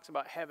 Talks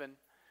about heaven,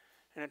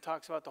 and it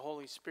talks about the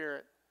Holy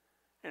Spirit,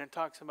 and it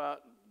talks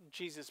about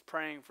Jesus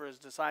praying for his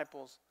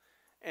disciples.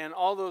 And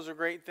all those are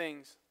great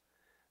things.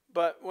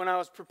 But when I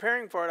was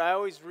preparing for it, I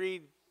always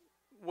read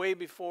way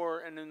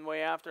before and then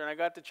way after. And I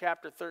got to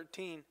chapter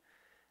 13,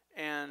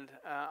 and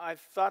I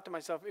thought to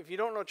myself, if you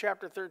don't know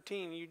chapter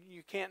 13,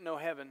 you can't know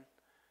heaven.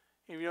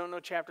 If you don't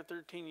know chapter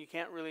 13, you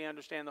can't really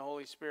understand the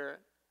Holy Spirit.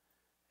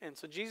 And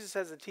so Jesus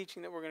has a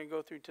teaching that we're going to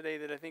go through today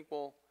that I think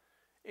will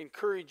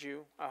encourage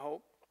you, I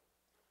hope.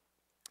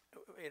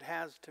 It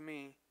has to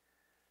me.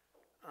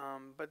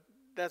 But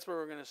that's where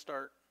we're going to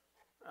start.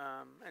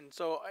 And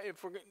so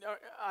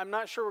I'm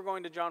not sure we're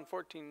going to John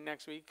 14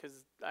 next week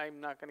because I'm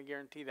not going to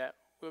guarantee that.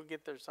 We'll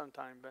get there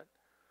sometime, but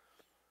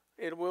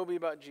it will be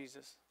about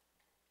Jesus.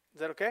 Is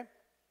that okay?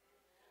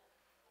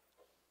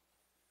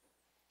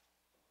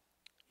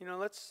 You know,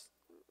 let's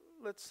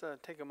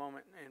take a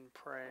moment and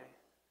pray.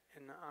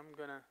 And I'm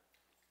going to...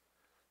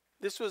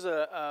 This was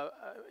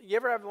you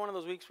ever have one of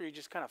those weeks where you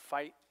just kind of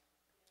fight?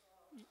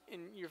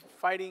 And you're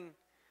fighting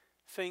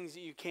things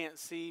that you can't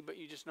see, but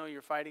you just know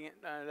you're fighting it.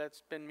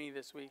 That's been me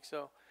this week,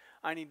 so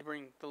I need to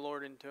bring the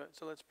Lord into it.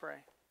 So let's pray.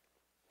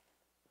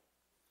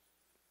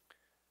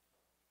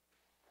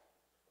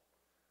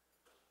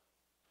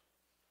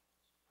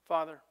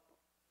 Father,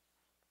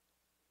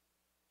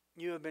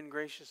 you have been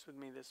gracious with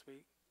me this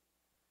week.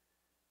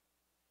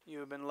 You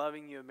have been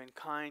loving, you have been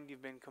kind,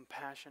 you've been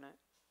compassionate.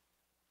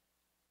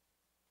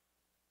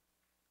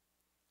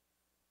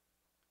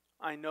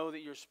 I know that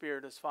your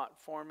Spirit has fought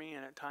for me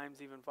and at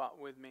times even fought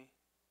with me.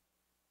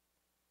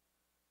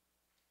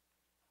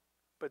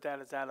 But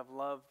that is out of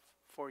love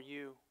for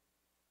you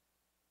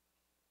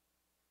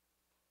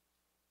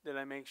that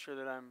I make sure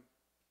that I'm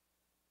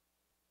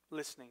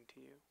listening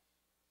to you.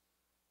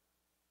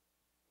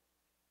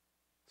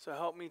 So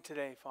help me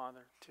today,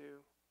 Father, to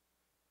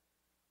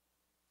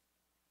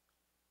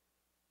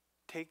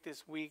take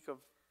this week of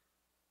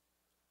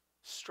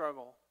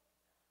struggle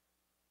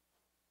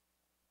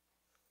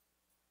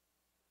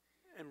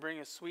and bring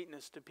a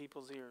sweetness to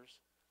people's ears.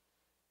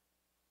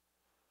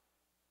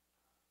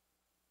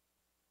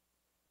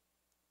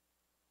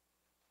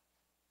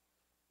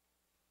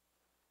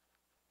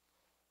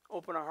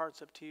 Open our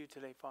hearts up to you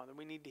today, Father.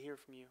 We need to hear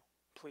from you,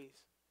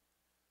 please.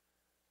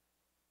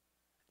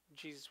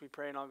 Jesus, we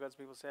pray, and all God's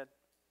people said.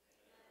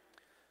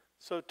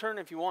 So turn,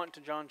 if you want,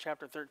 to John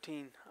chapter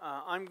 13.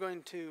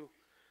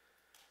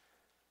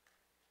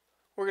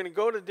 We're going to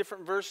go to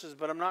different verses,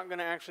 but I'm not going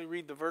to actually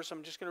read the verse.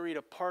 I'm just going to read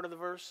a part of the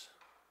verse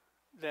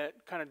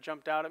that kind of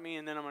jumped out at me,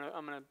 and then I'm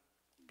going to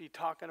be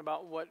talking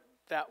about what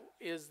that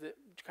is that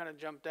kind of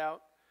jumped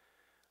out.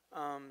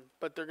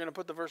 But they're going to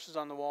put the verses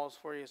on the walls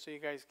for you so you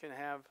guys can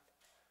have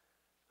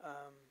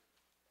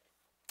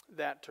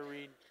that to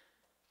read.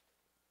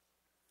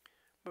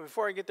 But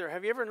before I get there,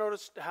 have you ever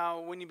noticed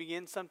how when you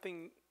begin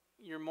something,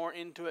 you're more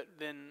into it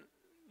than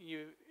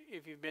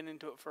if you've been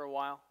into it for a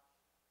while?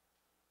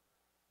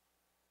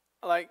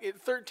 Like at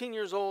 13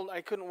 years old,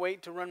 I couldn't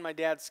wait to run my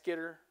dad's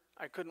skidder.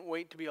 I couldn't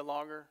wait to be a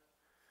logger.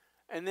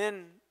 And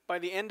then by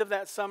the end of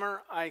that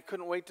summer, I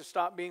couldn't wait to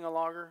stop being a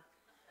logger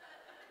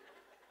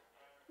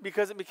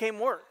because it became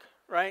work,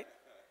 right?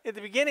 At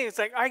the beginning, it's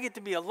like, I get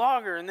to be a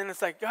logger. And then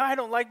it's like, I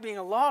don't like being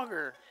a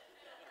logger.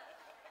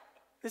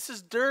 This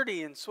is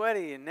dirty and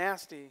sweaty and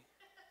nasty.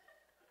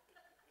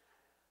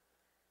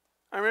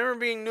 I remember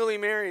being newly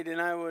married,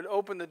 and I would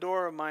open the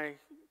door of my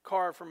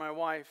car for my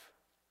wife.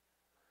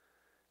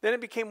 Then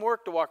it became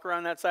work to walk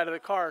around that side of the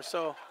car,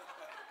 so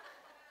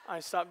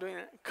I stopped doing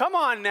it. Come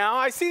on now.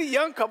 I see the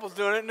young couples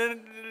doing it,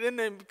 and then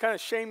they kind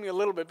of shame me a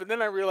little bit. But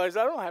then I realized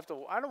I don't want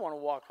to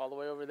walk all the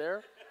way over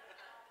there.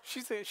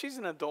 She's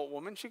an adult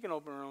woman. She can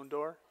open her own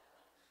door.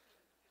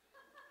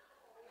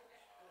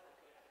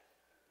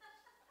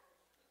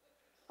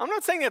 I'm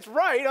not saying that's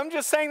right. I'm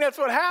just saying that's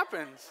what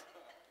happens.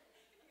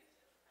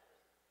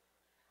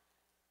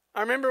 I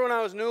remember when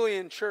I was newly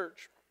in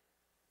church,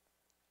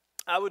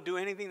 I would do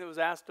anything that was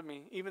asked of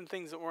me, even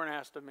things that weren't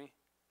asked of me.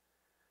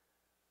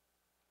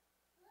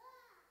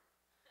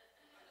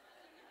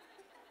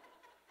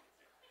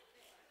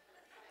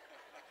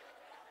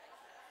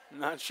 I'm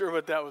not sure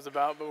what that was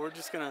about, but we're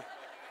just gonna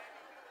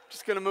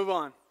move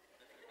on.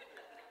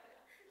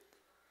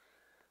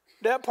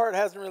 That part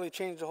hasn't really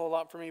changed a whole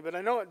lot for me, but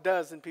I know it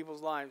does in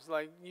people's lives.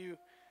 Like, you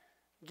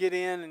get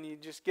in and you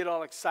just get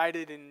all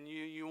excited and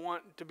you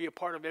want to be a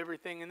part of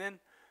everything, and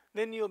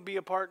then you'll be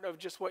a part of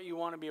just what you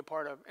want to be a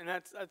part of. And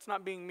that's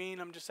not being mean.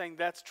 I'm just saying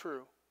that's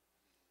true.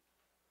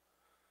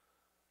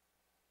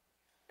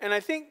 And I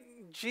think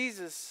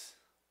Jesus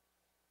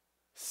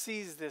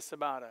sees this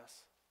about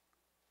us.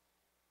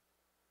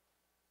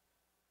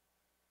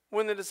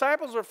 When the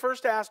disciples were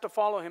first asked to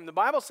follow him, the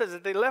Bible says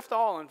that they left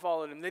all and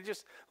followed him. They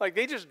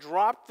just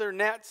dropped their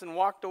nets and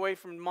walked away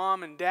from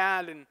mom and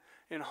dad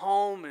and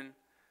home and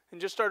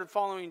just started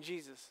following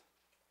Jesus.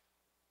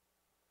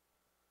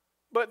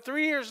 But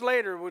 3 years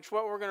later, which is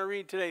what we're going to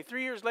read today,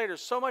 3 years later,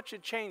 so much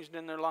had changed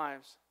in their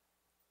lives.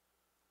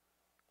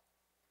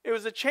 It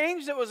was a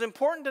change that was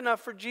important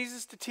enough for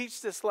Jesus to teach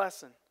this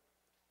lesson.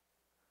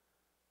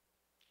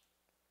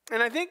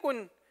 And I think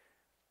when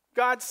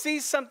God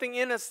sees something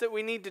in us that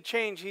we need to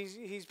change,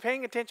 He's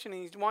paying attention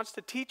and He wants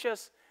to teach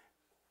us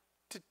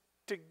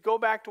to go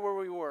back to where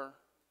we were.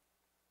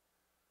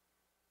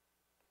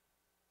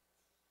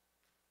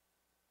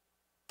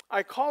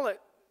 I call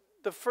it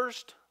the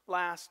first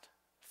last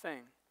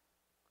thing.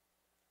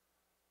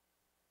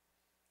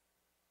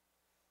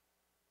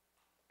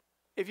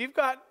 If you've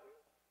got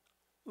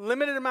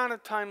limited amount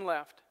of time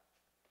left,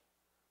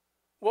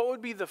 what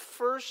would be the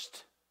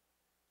first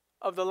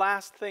of the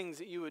last things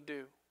that you would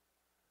do?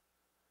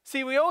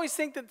 See, we always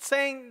think that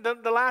saying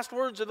the last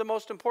words are the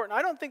most important.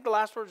 I don't think the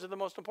last words are the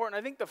most important.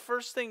 I think the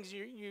first things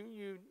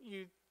you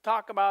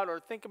talk about or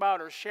think about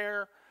or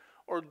share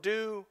or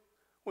do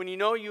when you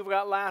know you've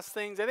got last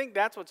things, I think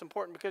that's what's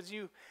important, because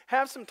you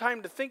have some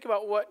time to think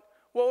about what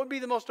would be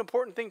the most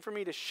important thing for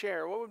me to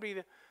share? What would be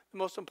the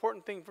most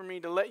important thing for me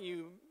to let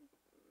you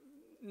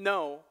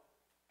know?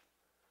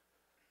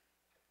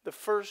 The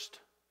first,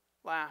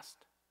 last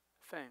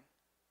thing.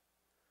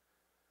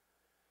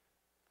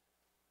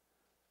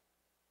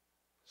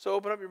 So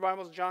open up your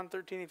Bibles, John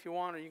 13 if you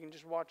want, or you can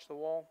just watch the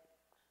wall.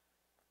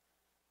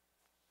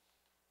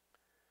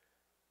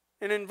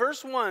 And in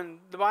verse 1,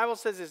 the Bible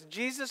says this: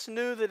 Jesus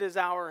knew that his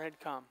hour had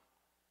come.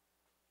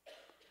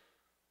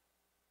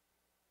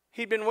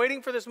 He'd been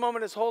waiting for this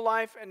moment his whole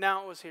life, and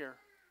now it was here.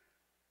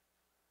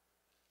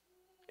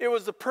 It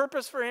was the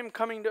purpose for him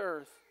coming to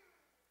earth.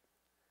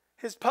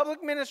 His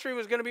public ministry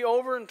was going to be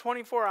over in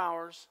 24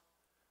 hours,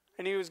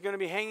 and he was going to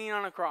be hanging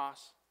on a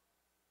cross.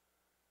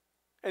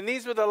 And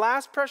these were the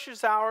last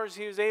precious hours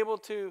he was able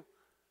to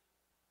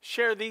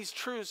share these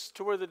truths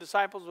to where the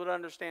disciples would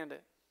understand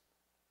it.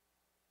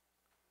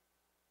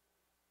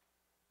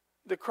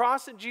 The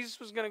cross that Jesus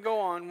was going to go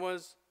on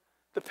was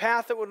the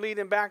path that would lead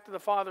him back to the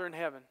Father in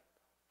heaven.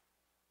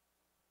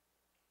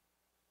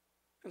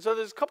 And so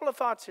there's a couple of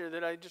thoughts here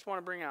that I just want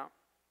to bring out.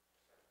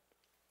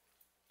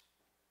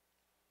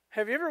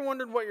 Have you ever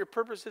wondered what your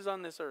purpose is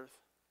on this earth?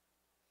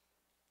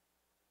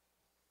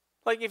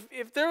 Like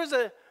if there was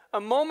a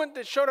moment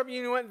that showed up and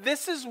you went,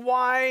 this is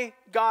why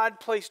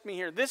God placed me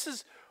here. This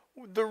is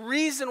the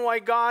reason why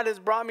God has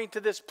brought me to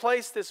this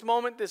place, this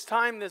moment, this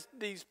time,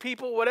 these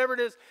people, whatever it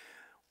is.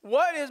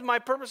 What is my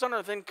purpose on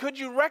earth? And could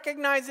you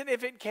recognize it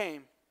if it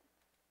came?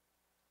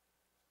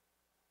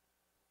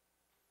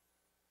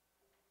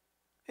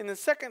 And the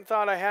second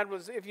thought I had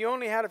was, if you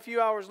only had a few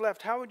hours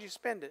left, how would you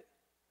spend it?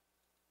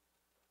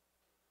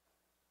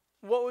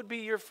 What would be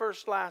your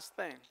first, last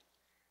thing?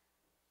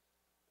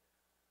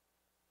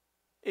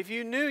 If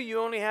you knew you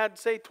only had,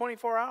 say,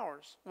 24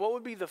 hours, what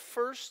would be the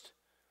first,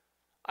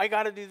 I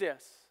got to do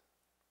this,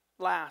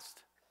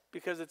 last,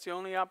 because it's the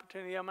only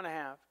opportunity I'm going to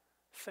have,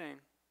 thing?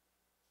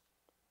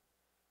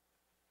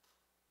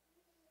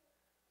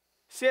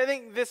 See, I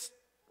think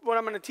what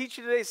I'm going to teach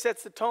you today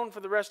sets the tone for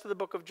the rest of the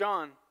book of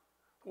John.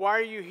 Why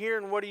are you here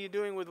and what are you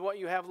doing with what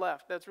you have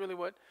left? That's really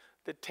what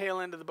the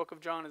tail end of the book of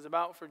John is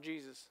about for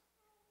Jesus.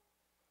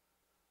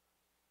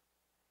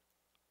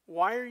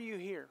 Why are you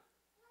here?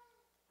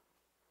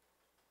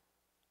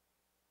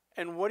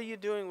 And what are you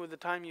doing with the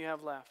time you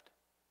have left?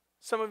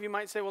 Some of you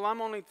might say, well,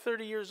 I'm only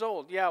 30 years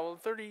old. Yeah, well,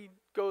 30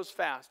 goes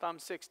fast. I'm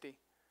 60.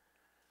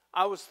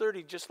 I was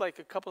 30 just like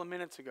a couple of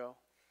minutes ago.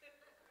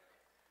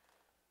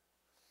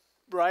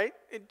 Right?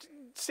 It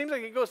seems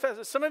like it goes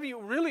fast. Some of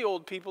you really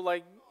old people,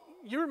 like,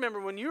 you remember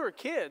when you were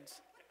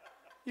kids.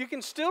 You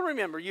can still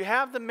remember. You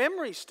have the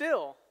memory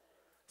still.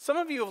 Some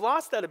of you have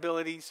lost that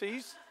ability, so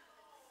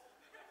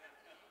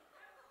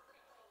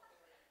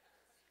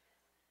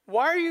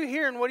why are you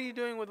here and what are you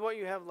doing with what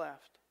you have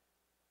left?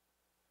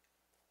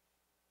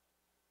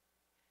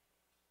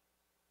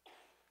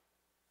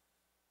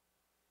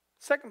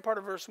 Second part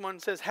of verse 1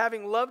 says,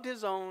 having loved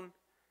his own,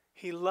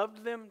 he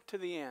loved them to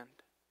the end.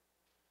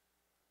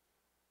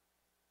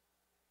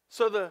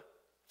 So the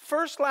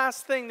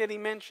last thing that he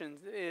mentions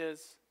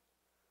is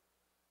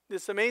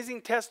this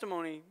amazing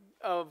testimony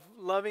of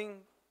loving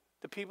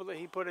the people that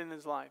he put in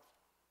his life,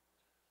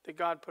 that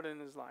God put in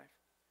his life.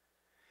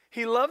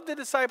 He loved the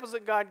disciples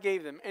that God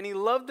gave them, and he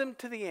loved them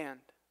to the end.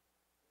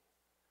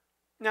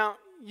 Now,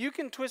 you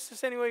can twist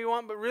this any way you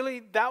want, but really,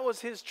 that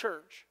was his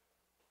church.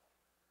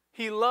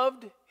 He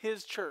loved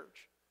his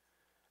church.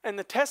 And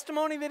the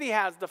testimony that he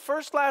has, the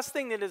last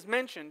thing that is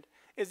mentioned,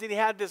 is that he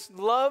had this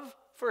love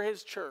for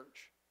his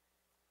church.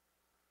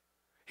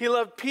 He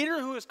loved Peter,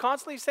 who was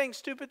constantly saying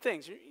stupid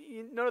things.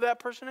 You know that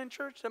person in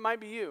church? That might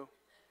be you.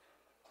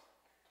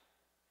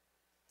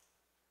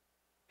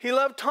 He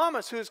loved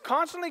Thomas, who is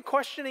constantly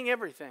questioning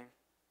everything.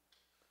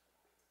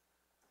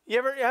 You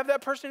ever have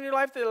that person in your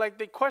life that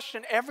they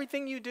question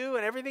everything you do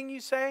and everything you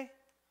say?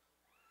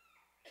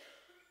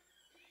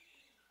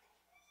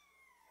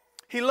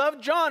 He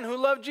loved John, who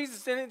loved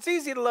Jesus, and it's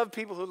easy to love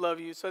people who love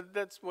you, so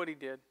that's what he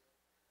did.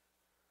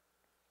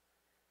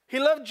 He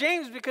loved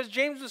James because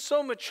James was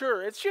so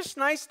mature. It's just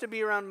nice to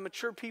be around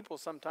mature people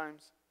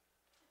sometimes.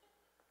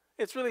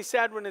 It's really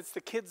sad when it's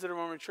the kids that are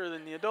more mature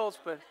than the adults,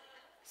 but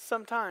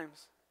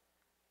sometimes.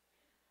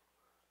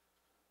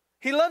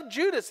 He loved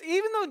Judas.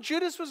 Even though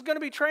Judas was going to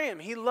betray him,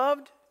 he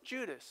loved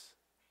Judas.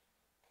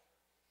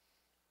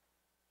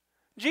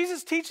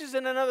 Jesus teaches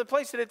in another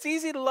place that it's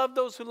easy to love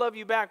those who love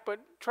you back, but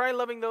try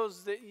loving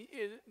those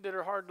that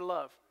are hard to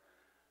love.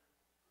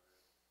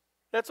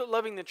 That's what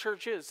loving the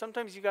church is.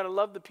 Sometimes you got to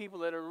love the people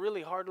that are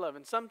really hard to love,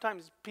 and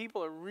sometimes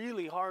people are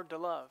really hard to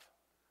love,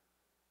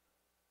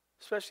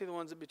 especially the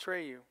ones that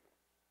betray you.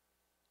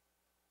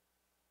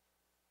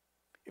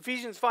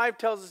 Ephesians 5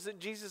 tells us that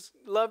Jesus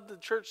loved the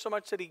church so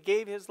much that he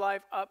gave his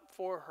life up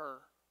for her.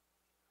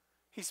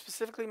 He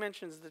specifically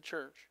mentions the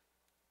church.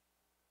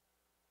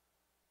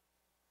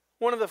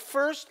 One of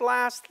the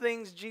last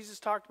things Jesus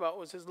talked about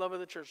was his love of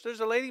the church.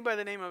 There's a lady by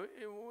the name of,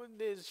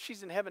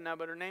 she's in heaven now,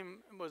 but her name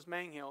was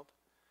Manghild.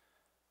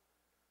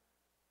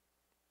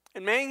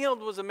 And Manghild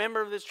was a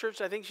member of this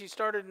church. I think she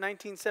started in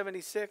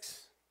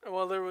 1976.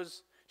 Well,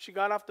 she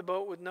got off the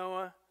boat with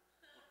Noah.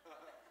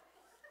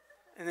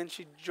 And then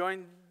she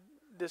joined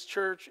this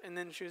church, and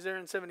then she was there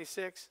in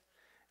 76.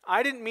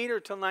 I didn't meet her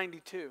till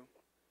 92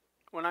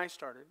 when I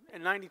started.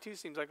 And 92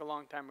 seems like a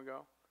long time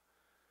ago.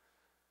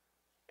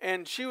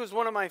 And she was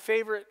one of my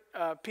favorite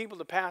people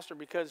to pastor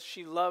because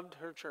she loved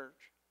her church.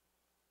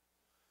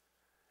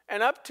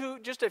 And up to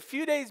just a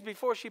few days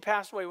before she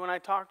passed away, when I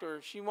talked to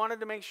her, she wanted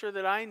to make sure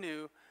that I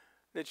knew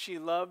that she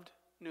loved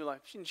New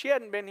Life. She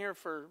hadn't been here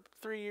for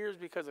 3 years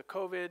because of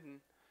COVID,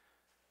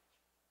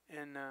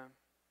 and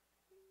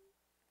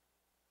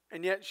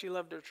yet she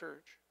loved her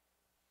church.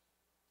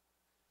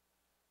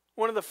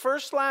 One of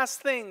the last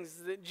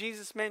things that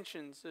Jesus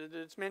mentions,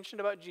 that's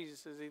mentioned about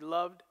Jesus, is he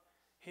loved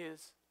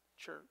his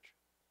church.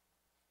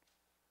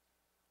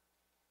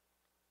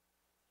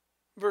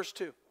 Verse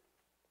 2.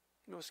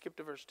 We'll skip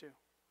to verse 2.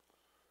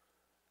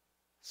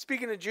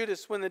 Speaking of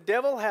Judas, when the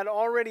devil had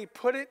already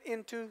put it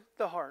into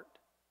the heart.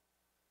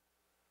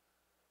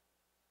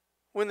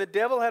 When the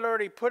devil had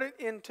already put it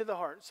into the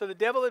heart. So the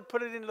devil had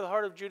put it into the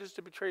heart of Judas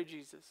to betray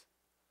Jesus.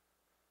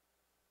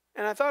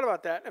 And I thought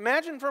about that.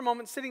 Imagine for a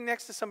moment sitting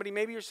next to somebody.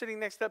 Maybe you're sitting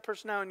next to that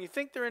person now and you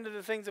think they're into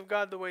the things of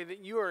God the way that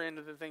you are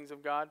into the things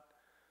of God.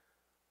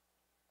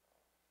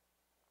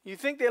 You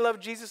think they love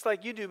Jesus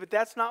like you do, but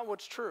that's not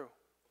what's true.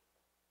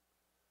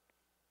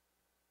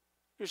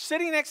 You're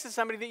sitting next to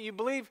somebody that you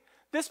believe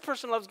this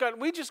person loves God.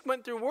 We just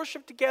went through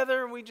worship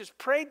together and we just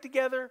prayed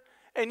together.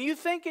 And you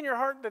think in your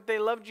heart that they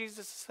love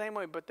Jesus the same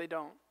way, but they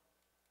don't.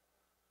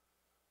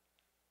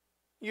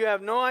 You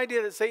have no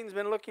idea that Satan's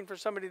been looking for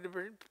somebody to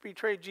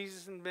betray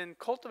Jesus and been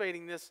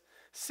cultivating this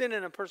sin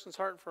in a person's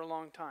heart for a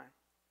long time.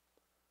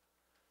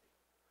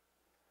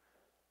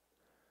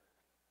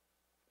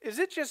 Is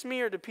it just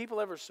me, or do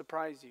people ever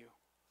surprise you?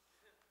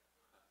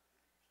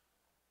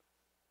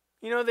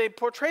 You know, they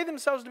portray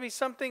themselves to be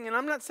something, and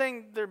I'm not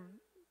saying they're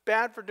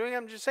bad for doing it.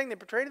 I'm just saying they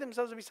portray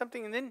themselves to be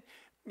something, and then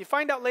you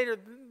find out later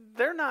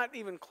they're not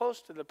even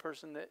close to the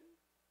person that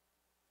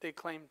they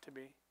claim to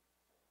be.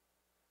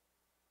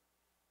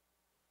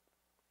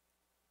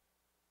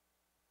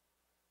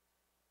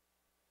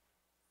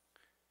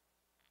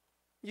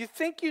 You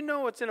think you know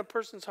what's in a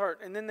person's heart,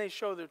 and then they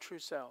show their true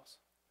selves.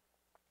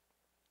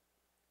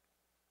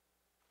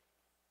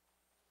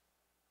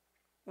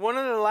 One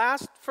of the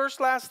last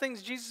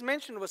things Jesus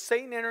mentioned was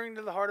Satan entering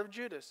into the heart of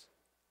Judas.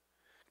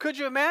 Could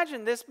you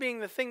imagine this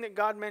being the thing that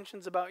God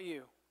mentions about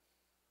you?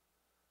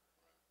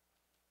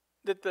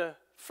 That the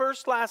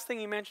last thing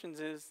he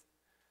mentions is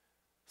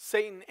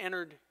Satan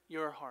entered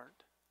your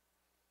heart.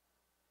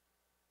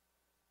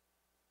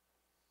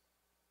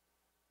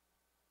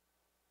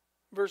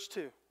 Verse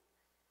 2.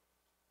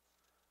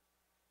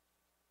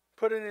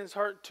 Put it in his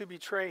heart to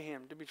betray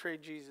him, to betray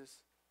Jesus.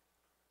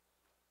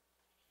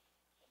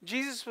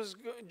 Judas was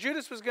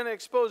going to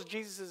expose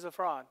Jesus as a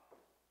fraud.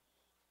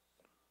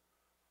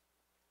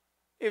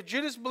 If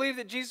Judas believed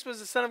that Jesus was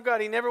the Son of God,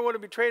 he never would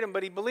have betrayed him,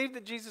 but he believed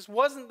that Jesus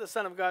wasn't the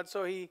Son of God,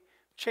 so he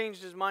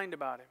changed his mind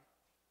about him.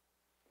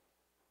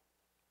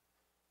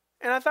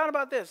 And I thought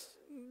about this.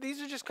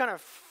 These are just kind of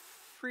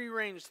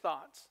free-range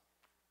thoughts.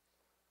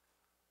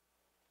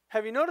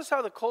 Have you noticed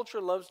how the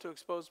culture loves to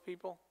expose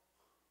people?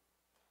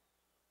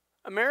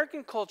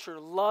 American culture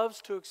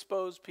loves to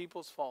expose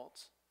people's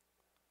faults.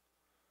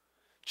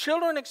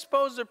 Children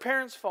expose their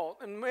parents' fault,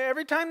 and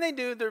every time they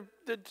do,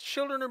 the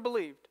children are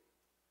believed.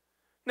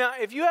 Now,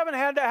 if you haven't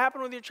had that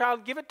happen with your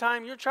child, give it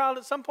time. Your child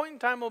at some point in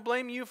time will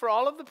blame you for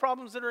all of the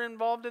problems that are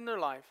involved in their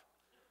life.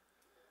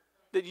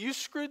 That you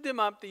screwed them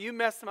up, that you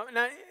messed them up.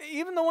 Now,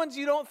 even the ones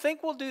you don't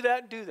think will do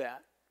that, do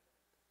that.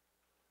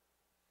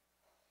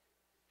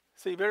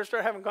 So you better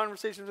start having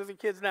conversations with your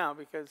kids now,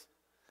 because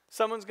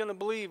someone's going to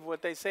believe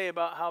what they say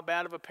about how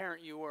bad of a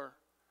parent you were.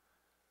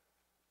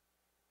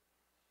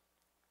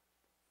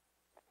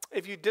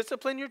 If you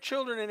discipline your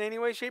children in any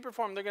way, shape, or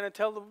form, they're going to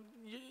tell them,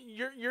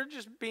 you're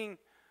just being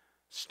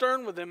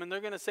stern with them, and they're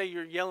going to say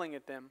you're yelling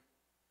at them.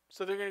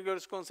 So they're going to go to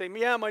school and say,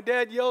 yeah, my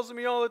dad yells at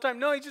me all the time.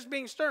 No, he's just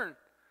being stern.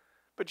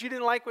 But you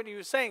didn't like what he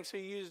was saying, so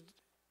you used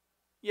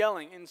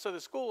yelling. And so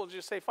the school will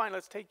just say, fine,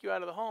 let's take you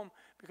out of the home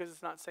because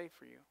it's not safe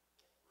for you.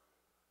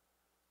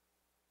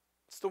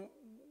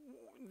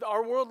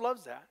 Our world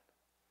loves that.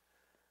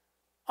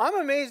 I'm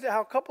amazed at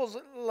how couples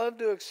love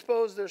to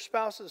expose their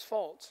spouse's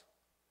faults,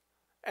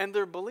 and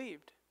they're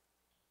believed.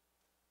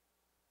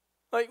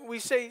 Like we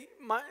say,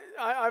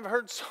 I've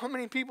heard so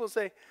many people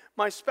say,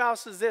 my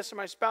spouse is this or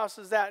my spouse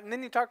is that. And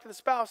then you talk to the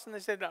spouse and they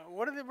say, no,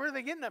 where are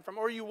they getting that from?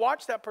 Or you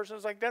watch that person,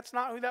 it's like, that's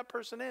not who that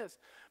person is.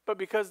 But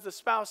because the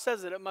spouse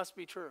says it, it must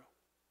be true.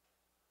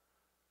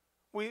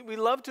 We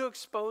love to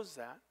expose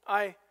that.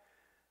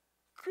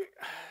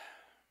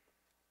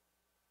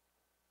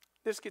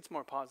 This gets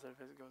more positive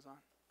as it goes on.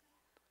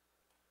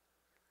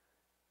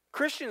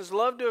 Christians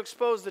love to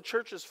expose the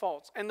church's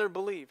faults, and they're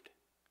believed.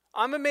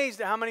 I'm amazed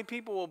at how many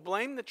people will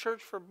blame the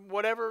church for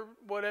whatever,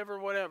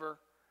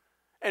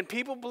 and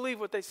people believe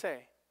what they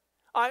say.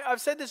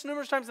 I've said this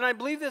numerous times, and I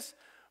believe this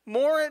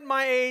more at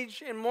my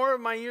age and more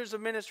of my years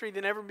of ministry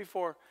than ever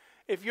before.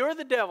 If you're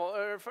the devil,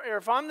 or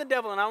if I'm the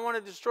devil and I want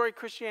to destroy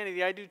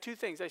Christianity, I do two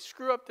things. I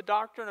screw up the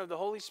doctrine of the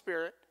Holy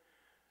Spirit,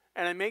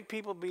 and I make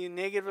people be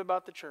negative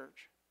about the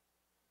church.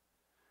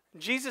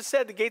 Jesus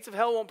said the gates of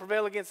hell won't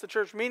prevail against the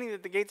church, meaning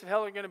that the gates of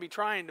hell are going to be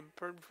trying to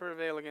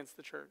prevail against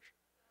the church.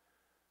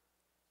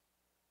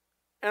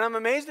 And I'm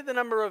amazed at the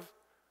number of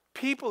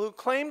people who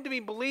claim to be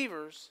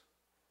believers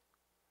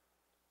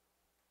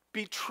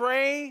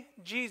betray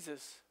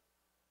Jesus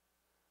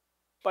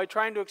by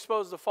trying to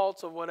expose the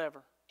faults of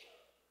whatever.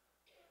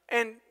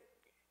 And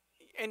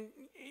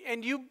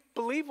you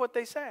believe what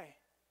they say.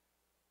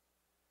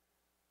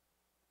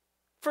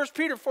 1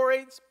 Peter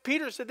 4:8,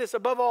 Peter said this,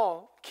 above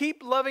all,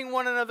 keep loving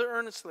one another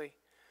earnestly,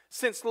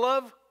 since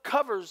love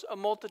covers a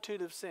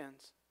multitude of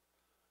sins.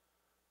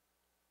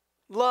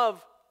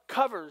 Love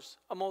covers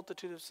a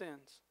multitude of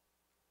sins.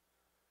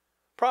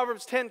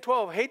 Proverbs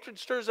 10:12, hatred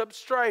stirs up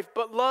strife,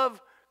 but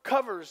love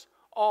covers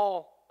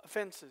all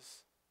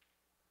offenses.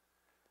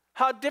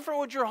 How different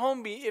would your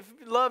home be if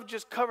love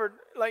just covered,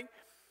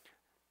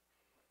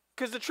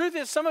 because the truth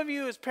is, some of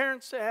you as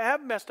parents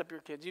have messed up your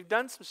kids. You've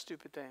done some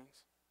stupid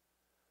things.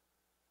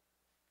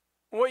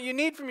 What you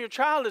need from your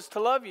child is to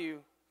love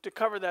you to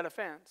cover that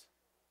offense.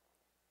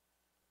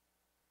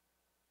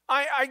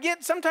 I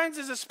get sometimes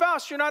as a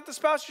spouse, you're not the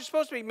spouse you're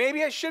supposed to be.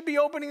 Maybe I should be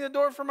opening the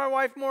door for my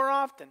wife more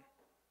often.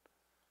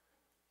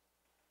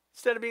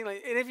 Instead of being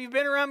like, and if you've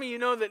been around me, you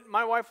know that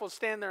my wife will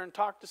stand there and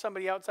talk to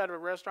somebody outside of a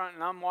restaurant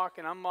and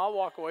I'll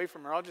walk away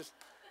from her.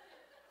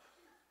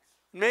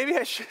 Maybe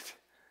I should.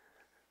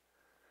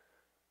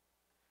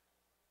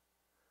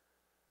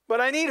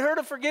 But I need her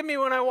to forgive me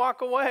when I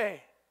walk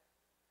away.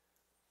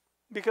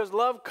 Because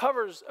love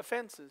covers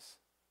offenses.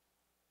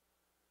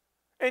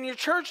 And your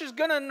church is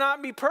going to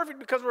not be perfect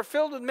because we're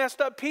filled with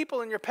messed up people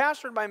and you're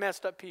pastored by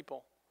messed up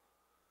people.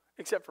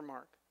 Except for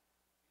Mark.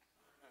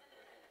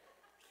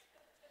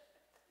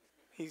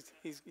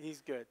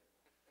 He's good.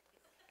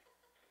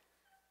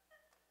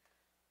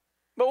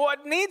 But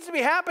what needs to be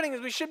happening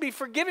is we should be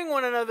forgiving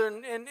one another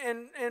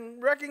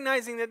and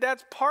recognizing that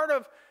that's part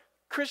of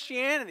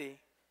Christianity.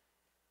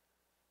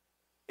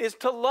 Is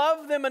to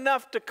love them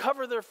enough to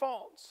cover their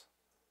faults.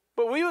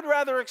 But we would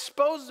rather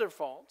expose their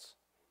faults.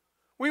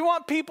 We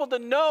want people to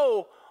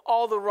know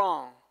all the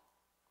wrong.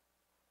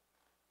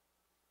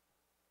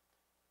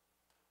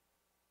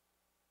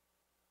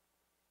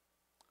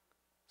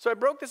 So I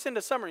broke this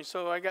into summaries.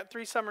 So I got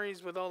 3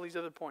 summaries with all these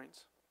other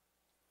points.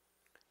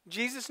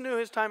 Jesus knew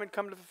his time had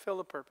come to fulfill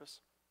the purpose.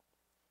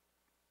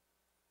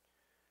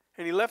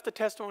 And he left the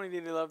testimony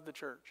that he loved the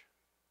church.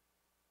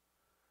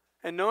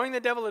 And knowing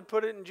the devil had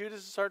put it in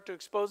Judas' heart to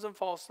expose them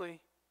falsely,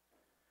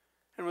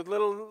 and with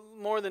little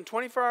more than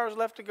 24 hours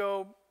left to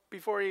go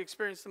before he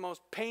experienced the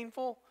most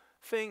painful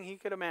thing he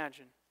could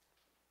imagine,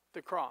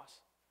 the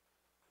cross,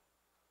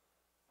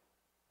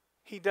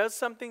 he does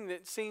something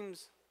that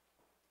seems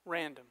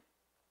random.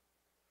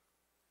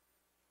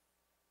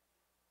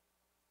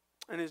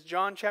 And it's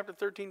John chapter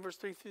 13, verse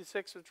 3 through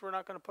 6, which we're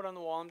not going to put on the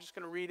wall. I'm just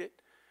going to read it.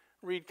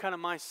 Read kind of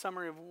my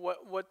summary of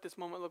what this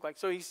moment looked like.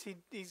 So he's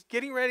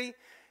getting ready.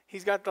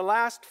 He's got the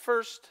last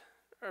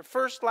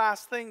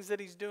things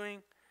that he's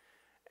doing.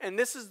 And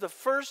this is the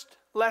first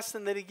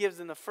lesson that he gives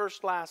in the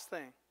first last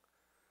thing.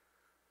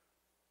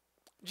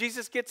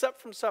 Jesus gets up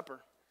from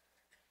supper.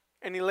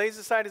 And he lays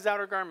aside his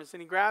outer garments.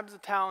 And he grabs a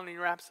towel and he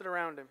wraps it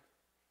around him.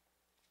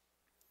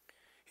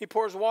 He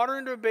pours water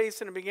into a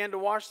basin and began to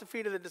wash the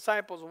feet of the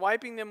disciples,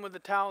 wiping them with the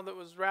towel that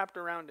was wrapped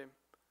around him.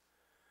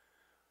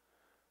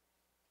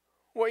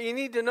 What you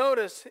need to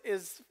notice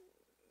is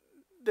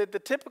that the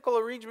typical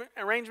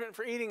arrangement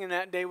for eating in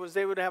that day was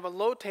they would have a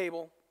low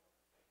table.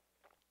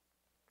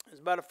 It was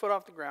about a foot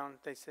off the ground,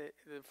 they say,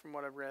 from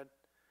what I've read.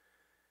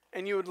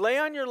 And you would lay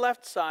on your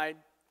left side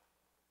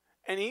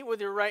and eat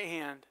with your right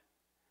hand.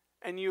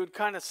 And you would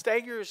kind of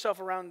stagger yourself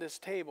around this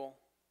table.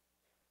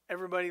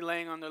 Everybody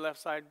laying on their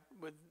left side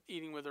with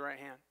eating with the right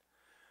hand.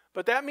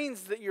 But that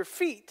means that your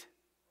feet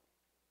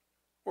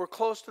were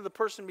close to the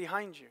person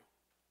behind you.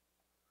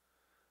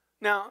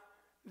 Now,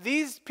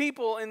 these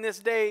people in this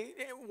day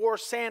wore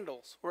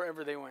sandals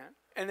wherever they went.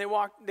 And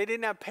they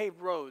didn't have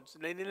paved roads.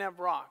 They didn't have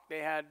rock. They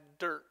had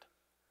dirt.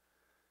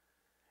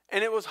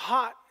 And it was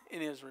hot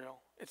in Israel.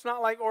 It's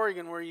not like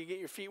Oregon where you get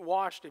your feet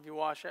washed if you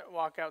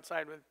walk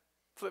outside with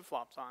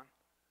flip-flops on.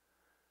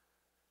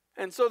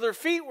 And so their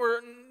feet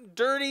were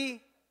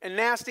dirty and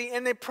nasty,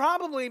 and they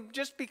probably,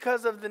 just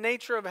because of the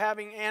nature of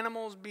having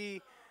animals be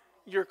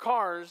your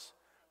cars,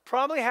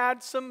 probably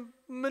had some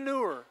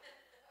manure.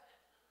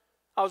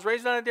 I was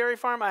raised on a dairy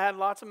farm. I had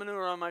lots of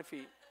manure on my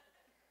feet.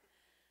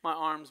 My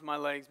arms, my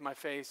legs, my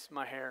face,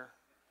 my hair.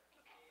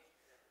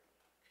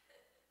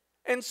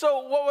 And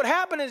so what would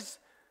happen is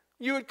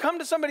you would come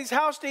to somebody's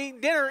house to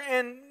eat dinner,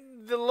 and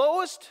the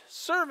lowest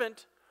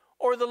servant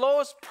or the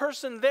lowest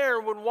person there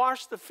would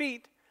wash the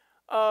feet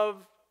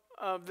of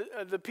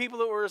the people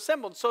that were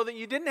assembled, so that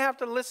you didn't have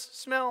to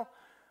smell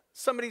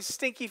somebody's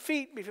stinky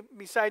feet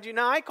beside you.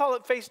 Now, I call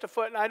it face to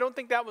foot, and I don't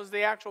think that was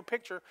the actual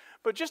picture,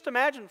 but just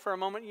imagine for a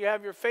moment you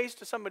have your face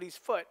to somebody's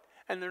foot,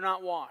 and they're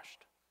not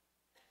washed.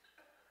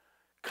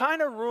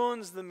 Kind of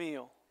ruins the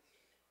meal.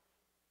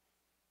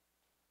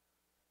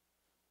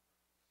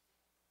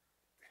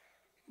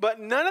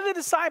 But none of the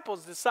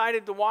disciples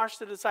decided to wash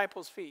the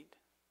disciples' feet.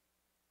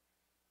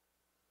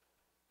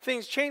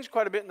 Things changed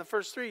quite a bit in the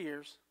first 3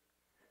 years.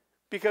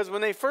 Because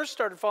when they first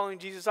started following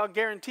Jesus, I'll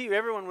guarantee you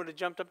everyone would have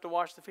jumped up to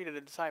wash the feet of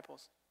the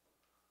disciples.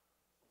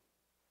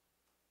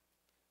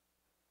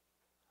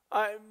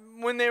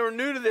 When they were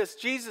new to this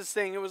Jesus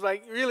thing, it was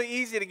like really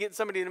easy to get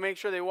somebody to make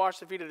sure they wash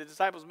the feet of the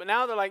disciples. But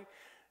now they're like,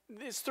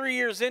 it's 3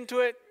 years into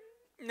it.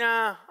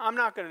 Nah, I'm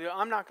not going to do it.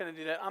 I'm not going to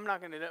do that. I'm not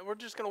going to do that. We're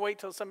just going to wait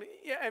till somebody.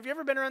 Yeah, have you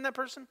ever been around that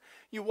person?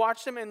 You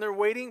watch them and they're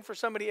waiting for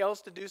somebody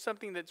else to do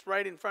something that's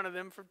right in front of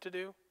them to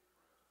do.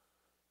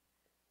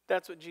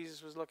 That's what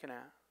Jesus was looking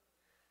at.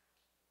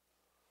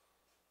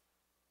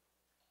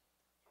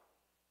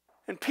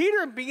 And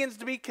Peter begins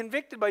to be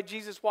convicted by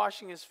Jesus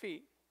washing his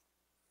feet.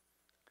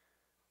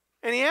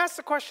 And he asks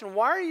the question,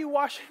 why are you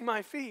washing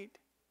my feet?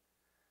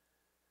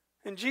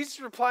 And Jesus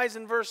replies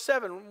in verse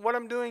 7, what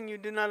I'm doing you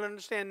do not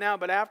understand now,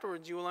 but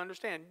afterwards you will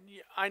understand.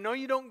 I know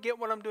you don't get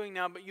what I'm doing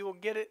now, but you will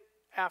get it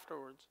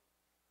afterwards.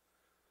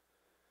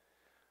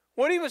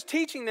 What he was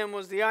teaching them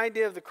was the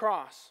idea of the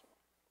cross.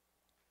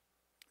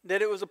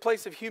 That it was a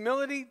place of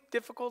humility,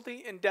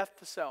 difficulty, and death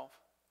to self.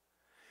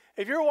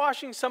 If you're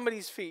washing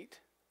somebody's feet,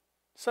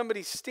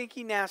 somebody's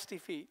stinky, nasty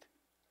feet,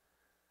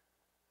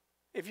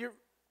 and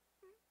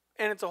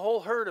it's a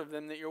whole herd of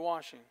them that you're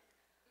washing,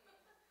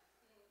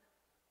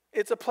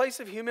 it's a place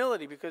of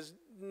humility because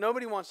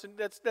nobody wants to,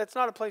 that's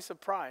not a place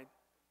of pride.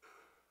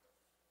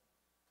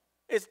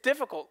 It's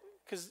difficult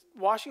because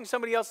washing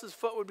somebody else's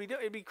foot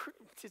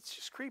it's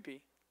just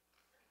creepy.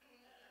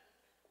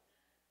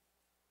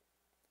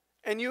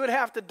 And you would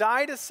have to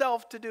die to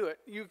self to do it.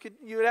 You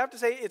would have to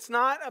say, it's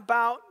not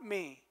about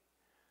me.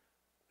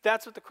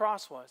 That's what the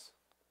cross was.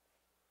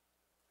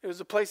 It was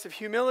a place of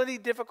humility,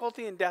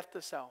 difficulty, and death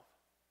to self.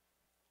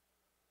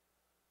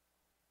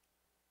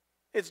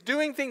 It's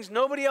doing things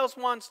nobody else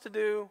wants to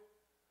do.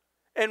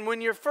 And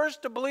when you're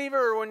first a believer,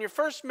 or when you're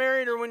first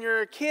married, or when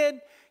you're a kid,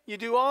 you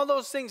do all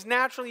those things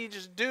naturally. You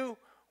just do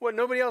what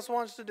nobody else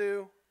wants to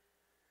do.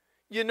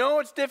 You know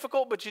it's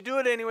difficult, but you do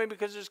it anyway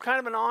because there's kind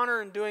of an honor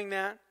in doing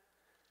that.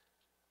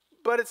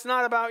 But it's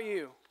not about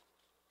you.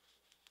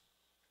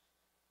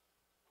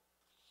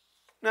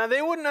 Now,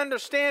 they wouldn't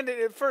understand it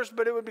at first,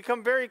 but it would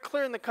become very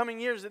clear in the coming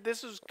years that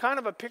this was kind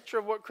of a picture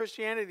of what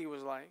Christianity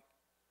was like.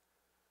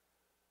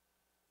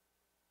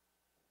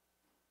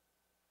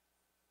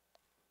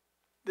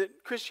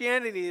 That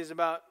Christianity is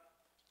about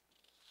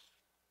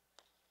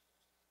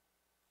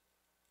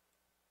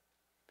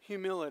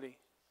humility,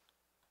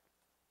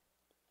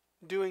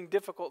 doing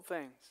difficult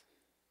things,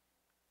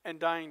 and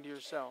dying to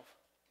yourself.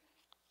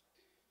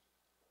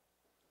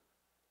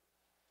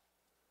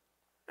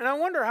 And I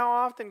wonder how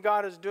often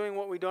God is doing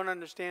what we don't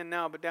understand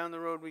now, but down the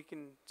road we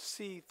can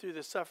see through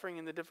the suffering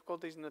and the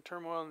difficulties and the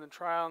turmoil and the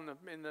trial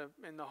and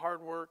the hard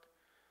work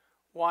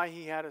why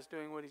he had us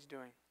doing what he's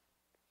doing.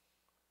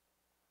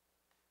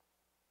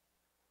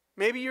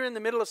 Maybe you're in the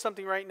middle of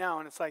something right now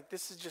and it's like,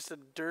 this is just a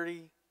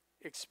dirty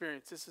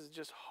experience. This is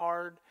just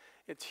hard.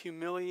 It's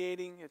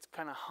humiliating. It's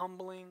kind of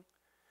humbling.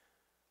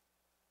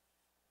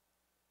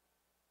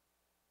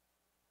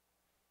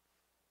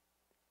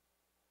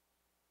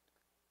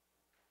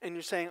 And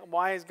you're saying,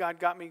 why has God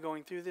got me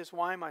going through this?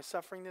 Why am I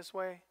suffering this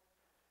way?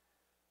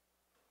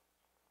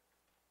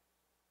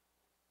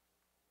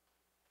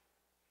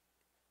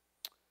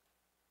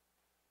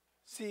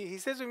 See, he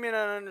says we may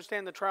not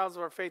understand the trials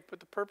of our faith, but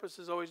the purpose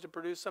is always to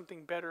produce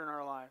something better in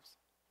our lives.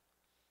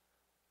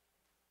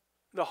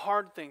 The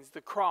hard things,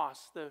 the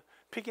cross, the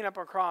picking up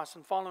our cross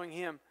and following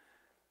him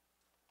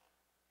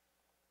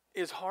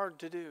is hard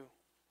to do.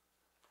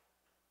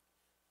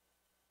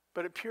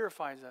 But it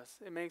purifies us.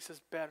 It makes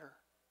us better.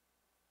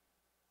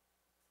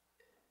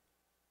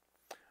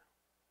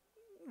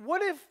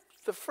 What if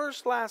the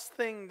first last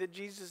thing that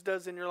Jesus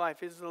does in your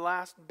life is the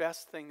last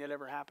best thing that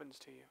ever happens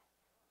to you?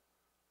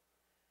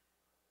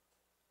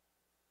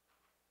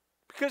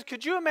 Because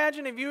could you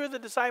imagine if you were the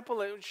disciple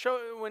that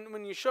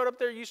when you showed up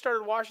there, you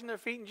started washing their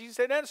feet, and Jesus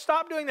said,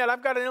 stop doing that.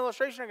 I've got an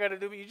illustration I got to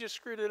do, but you just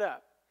screwed it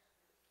up.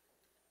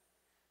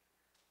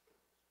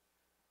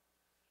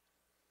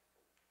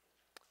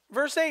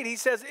 Verse 8, he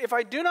says, if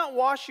I do not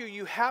wash you,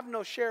 you have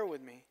no share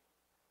with me.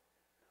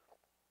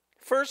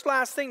 First,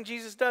 last thing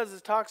Jesus does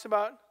is talks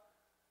about,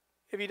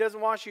 if he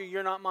doesn't wash you,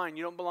 you're not mine.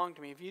 You don't belong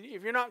to me.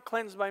 If you're not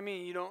cleansed by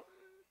me, you don't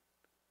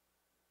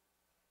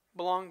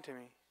belong to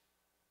me.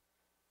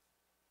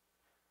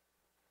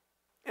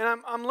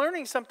 And I'm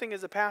learning something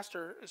as a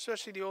pastor,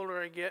 especially the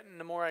older I get and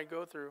the more I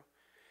go through.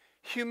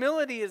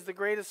 Humility is the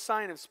greatest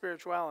sign of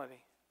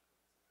spirituality.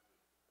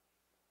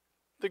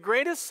 The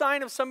greatest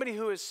sign of somebody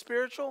who is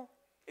spiritual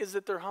is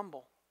that they're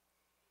humble.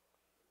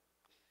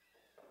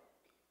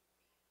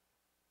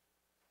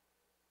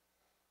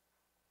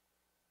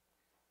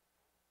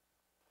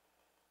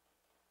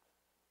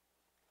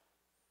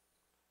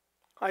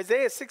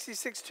 Isaiah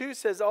 66:2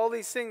 says, all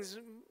these things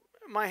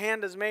my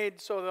hand has made,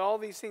 so that all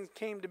these things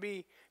came to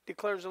be,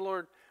 declares the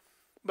Lord.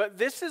 But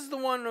this is the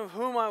one of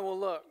whom I will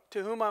look,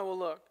 to whom I will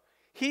look.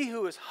 He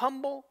who is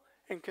humble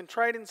and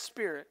contrite in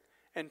spirit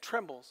and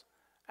trembles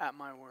at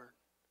my word.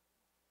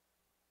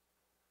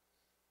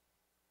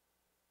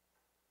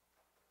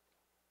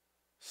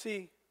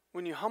 See,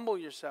 when you humble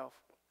yourself,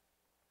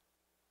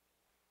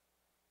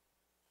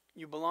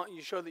 you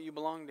show that you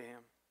belong to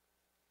him.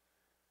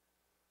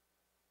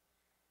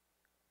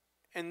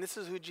 And this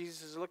is who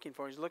Jesus is looking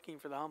for. He's looking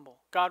for the humble.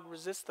 God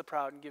resists the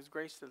proud and gives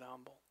grace to the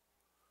humble.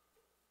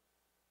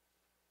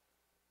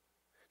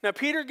 Now,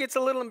 Peter gets a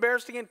little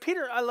embarrassed again.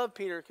 I love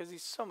Peter because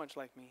he's so much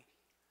like me.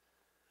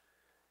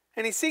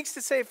 And he seeks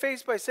to save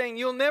face by saying,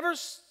 you'll never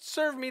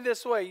serve me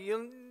this way.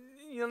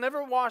 You'll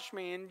never wash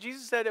me. And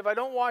Jesus said, if I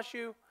don't wash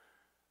you,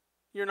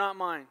 you're not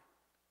mine.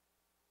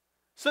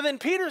 So then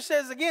Peter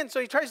says again,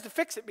 so he tries to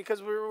fix it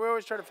because we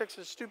always try to fix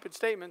his stupid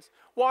statements.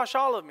 Wash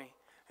all of me.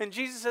 And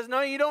Jesus says,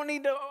 no, you don't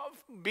need to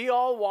be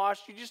all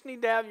washed. You just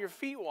need to have your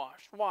feet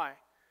washed. Why?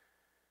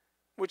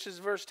 Which is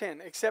verse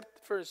 10,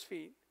 except for his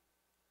feet.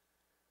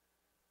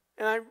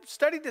 And I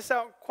studied this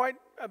out quite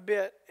a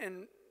bit.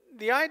 And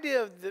the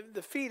idea of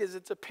the feet is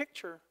it's a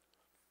picture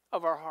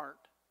of our heart.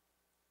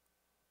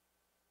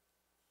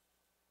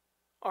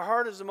 Our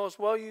heart is the most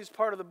well-used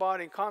part of the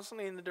body,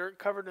 constantly in the dirt,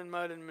 covered in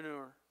mud and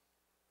manure.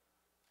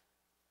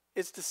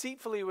 It's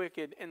deceitfully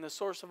wicked and the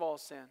source of all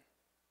sin.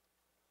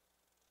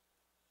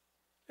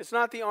 It's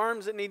not the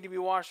arms that need to be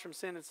washed from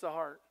sin, it's the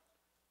heart.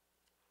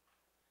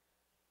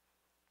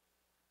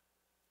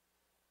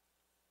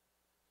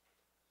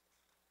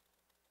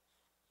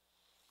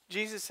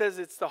 Jesus says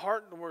it's the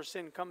heart where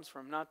sin comes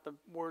from, not the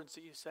words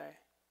that you say.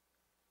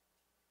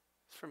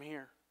 It's from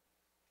here.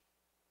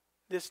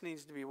 This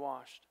needs to be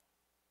washed.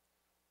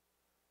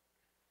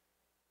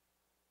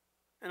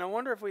 And I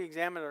wonder if we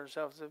examined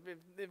ourselves,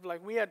 if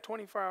like we had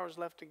 24 hours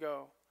left to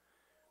go,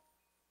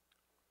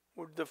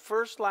 would the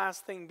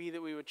last thing be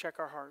that we would check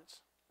our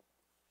hearts?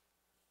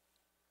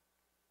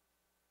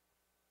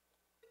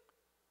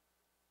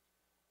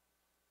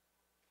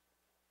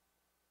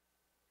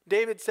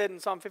 David said in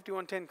Psalm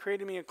 51:10,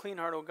 create in me a clean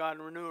heart, O God,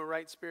 and renew a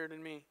right spirit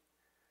in me.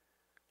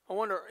 I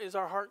wonder, is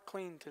our heart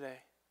clean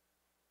today?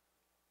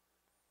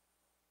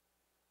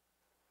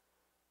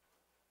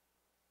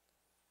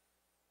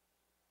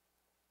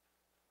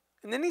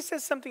 And then he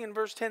says something in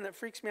verse 10 that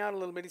freaks me out a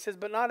little bit. He says,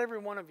 but not every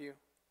one of you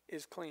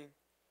is clean.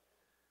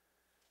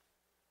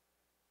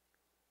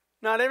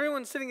 Not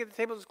everyone sitting at the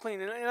table is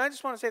clean. And I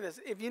just want to say this.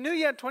 If you knew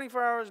you had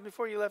 24 hours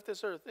before you left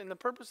this earth, and the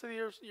purpose of the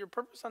earth, your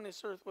purpose on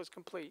this earth was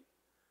complete,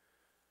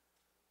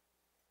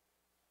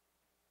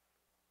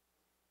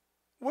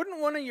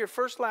 wouldn't one of your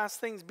last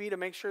things be to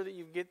make sure that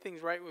you get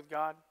things right with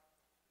God?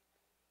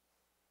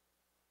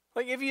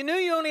 Like if you knew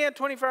you only had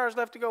 24 hours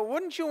left to go,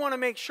 wouldn't you want to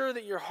make sure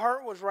that your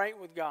heart was right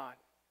with God?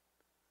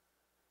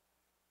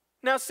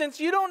 Now, since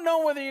you don't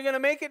know whether you're going to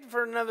make it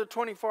for another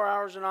 24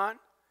 hours or not,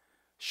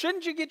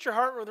 shouldn't you get your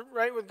heart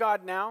right with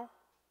God now?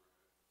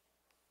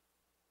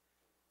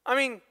 I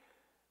mean,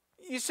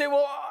 You say,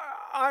 well,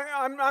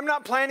 I'm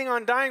not planning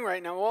on dying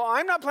right now. Well,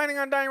 I'm not planning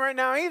on dying right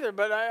now either,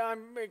 but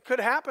it could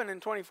happen in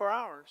 24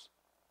 hours.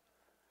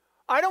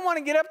 I don't want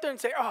to get up there and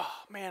say, oh,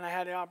 man, I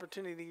had the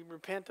opportunity to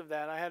repent of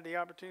that. I had the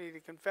opportunity to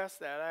confess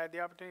that. I had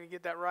the opportunity to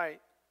get that right.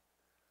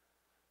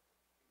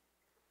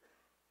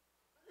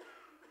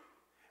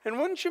 And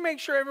wouldn't you make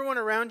sure everyone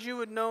around you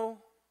would know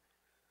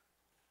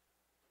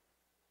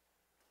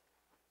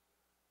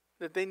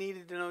that they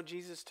needed to know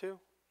Jesus too?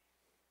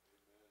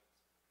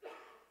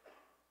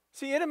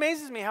 See, it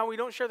amazes me how we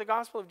don't share the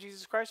gospel of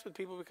Jesus Christ with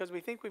people because we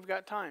think we've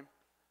got time.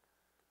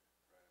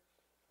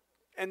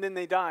 And then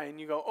they die and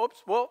you go,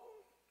 oops, well,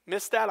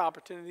 missed that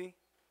opportunity.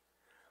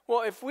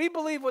 Well, if we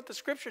believe what the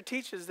scripture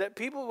teaches, that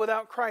people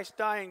without Christ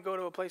die and go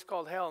to a place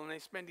called hell and they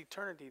spend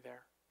eternity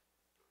there.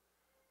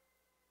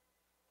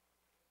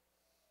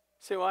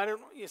 Say, well,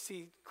 you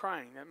see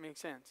crying, that makes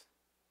sense.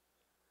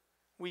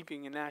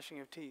 Weeping and gnashing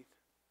of teeth.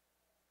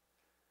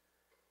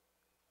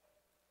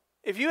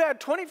 If you had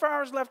 24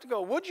 hours left to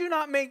go, would you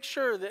not make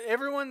sure that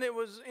everyone that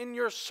was in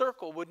your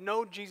circle would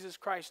know Jesus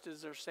Christ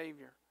as their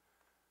Savior?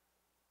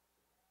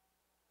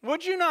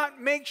 Would you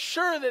not make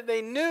sure that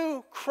they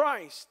knew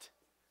Christ?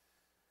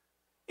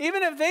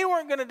 Even if they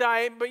weren't going to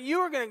die, but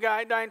you were going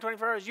to die in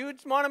 24 hours, you would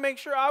want to make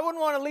sure. I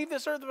wouldn't want to leave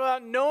this earth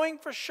without knowing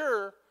for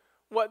sure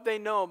what they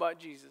know about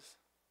Jesus.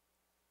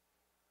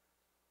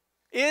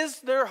 Is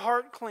their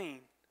heart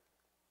clean?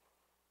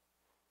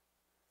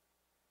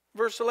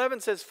 Verse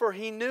 11 says, for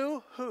he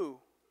knew who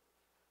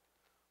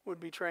would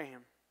betray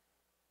him.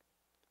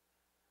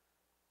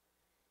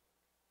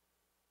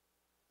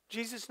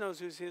 Jesus knows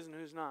who's his and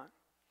who's not.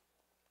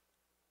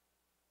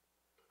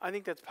 I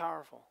think that's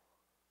powerful.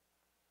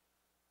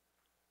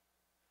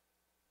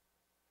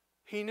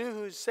 He knew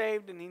who's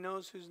saved and he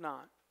knows who's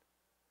not.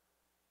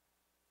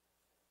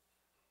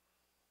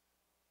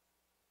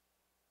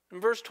 In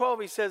verse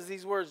 12 he says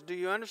these words, do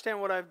you understand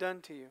what I've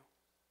done to you?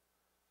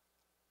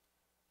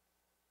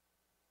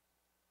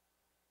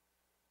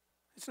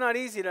 It's not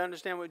easy to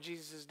understand what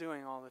Jesus is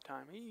doing all the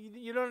time.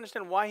 You don't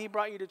understand why he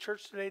brought you to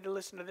church today to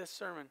listen to this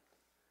sermon.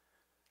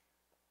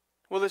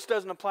 Well, this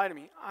doesn't apply to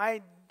me.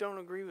 I don't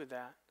agree with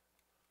that.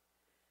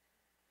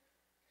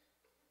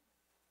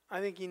 I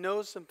think he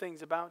knows some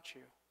things about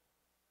you.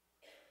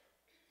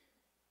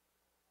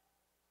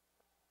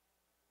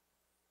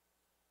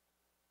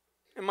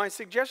 And my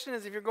suggestion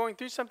is if you're going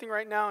through something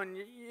right now and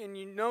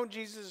you know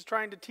Jesus is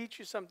trying to teach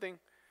you something,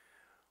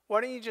 why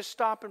don't you just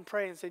stop and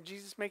pray and say,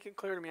 Jesus, make it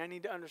clear to me. I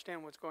need to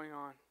understand what's going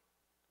on.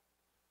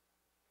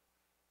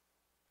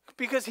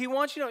 Because he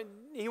wants you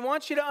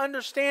to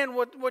understand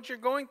what you're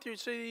going through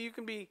so that you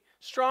can be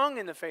strong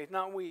in the faith,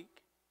 not weak.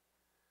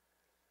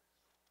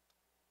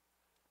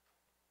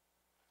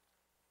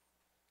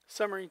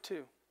 Summary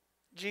 2.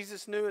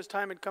 Jesus knew his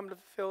time had come to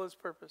fulfill his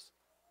purpose.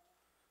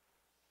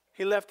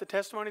 He left the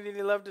testimony that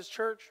he loved his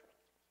church.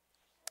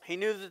 He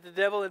knew that the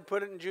devil had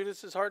put it in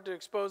Judas' heart to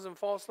expose him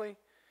falsely.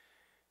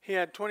 He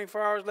had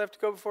 24 hours left to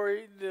go before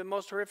the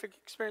most horrific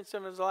experience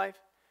of his life.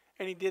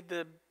 And he did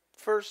the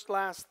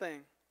last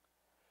thing.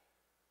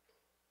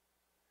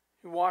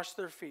 He washed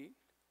their feet.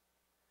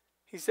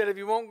 He said if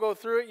you won't go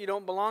through it, you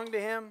don't belong to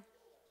him.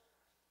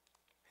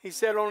 He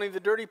said only the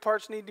dirty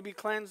parts need to be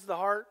cleansed, the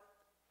heart.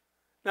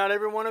 Not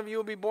every one of you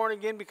will be born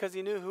again because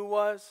he knew who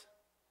was.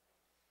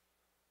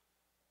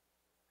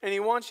 And he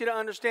wants you to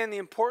understand the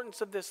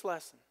importance of this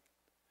lesson.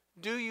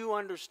 Do you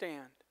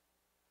understand?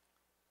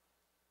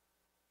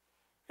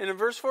 And in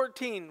verse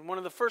 14, one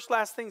of the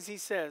last things he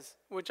says,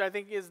 which I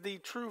think is the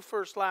true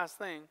last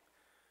thing,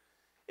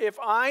 if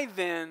I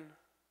then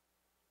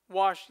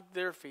wash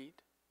their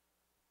feet,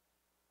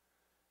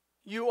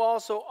 you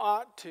also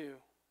ought to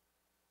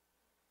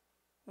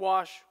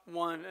wash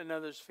one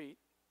another's feet.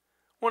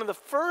 One of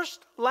the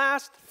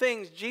last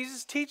things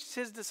Jesus teaches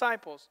his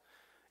disciples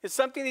is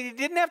something that he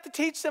didn't have to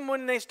teach them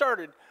when they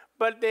started,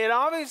 but they had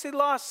obviously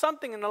lost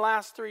something in the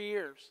last 3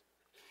 years.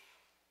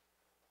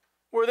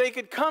 Where they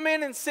could come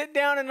in and sit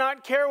down and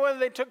not care whether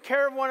they took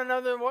care of one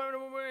another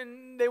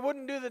and they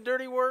wouldn't do the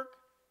dirty work.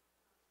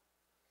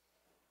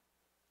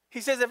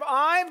 He says, if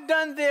I've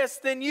done this,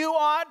 then you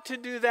ought to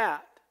do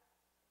that.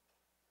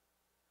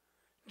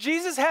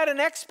 Jesus had an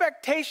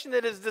expectation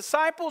that his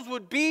disciples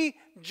would be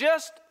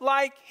just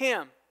like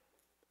him.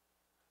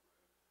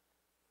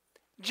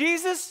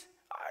 Jesus,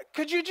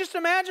 could you just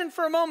imagine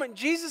for a moment,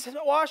 Jesus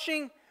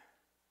washing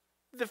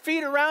the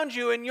feet around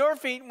you and your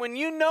feet when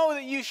you know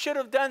that you should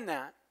have done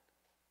that?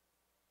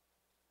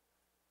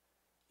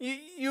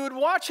 You would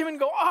watch him and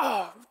go,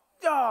 oh,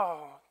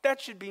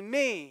 that should be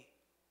me.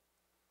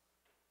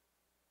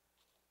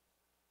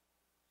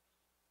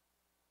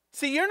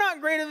 See, you're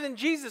not greater than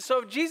Jesus,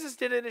 so if Jesus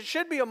did it, it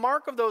should be a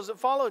mark of those that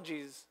follow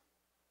Jesus.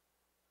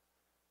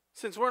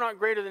 Since we're not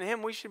greater than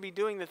him, we should be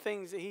doing the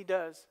things that he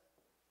does.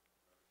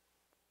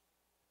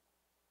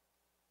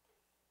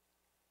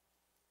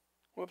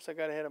 Whoops, I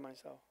got ahead of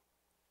myself.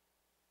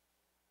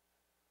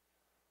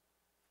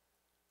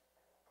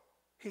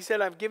 He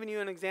said, I've given you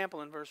an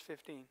example in verse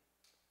 15.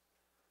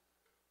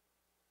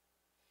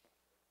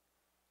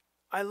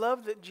 I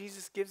love that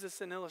Jesus gives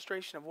us an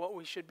illustration of what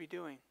we should be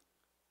doing.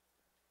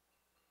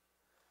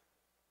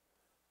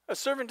 A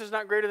servant is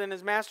not greater than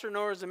his master,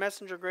 nor is a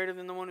messenger greater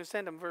than the one who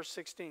sent him. Verse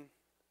 16.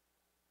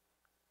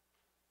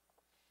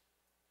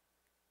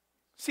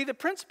 See, the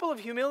principle of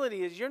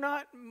humility is you're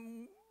not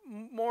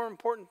more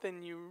important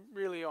than you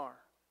really are.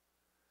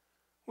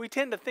 We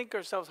tend to think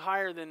ourselves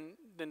higher than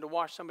to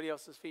wash somebody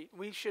else's feet.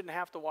 We shouldn't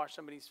have to wash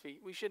somebody's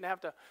feet. We shouldn't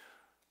have to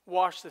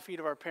wash the feet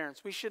of our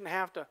parents. We shouldn't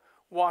have to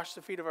wash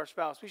the feet of our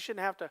spouse. We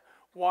shouldn't have to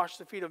wash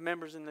the feet of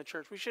members in the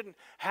church. We shouldn't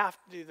have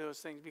to do those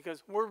things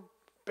because we're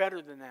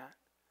better than that.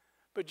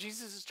 But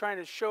Jesus is trying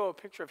to show a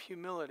picture of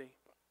humility.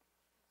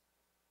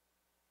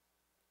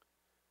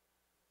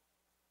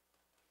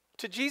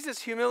 To Jesus,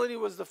 humility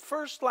was the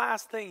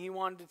last thing he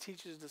wanted to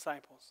teach his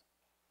disciples.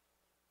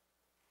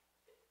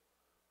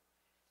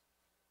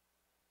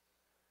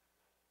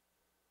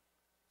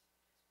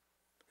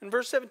 And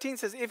verse 17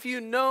 says, if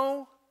you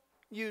know,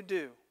 you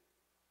do.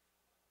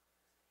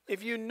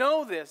 If you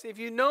know this, if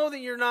you know that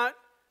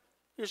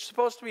you're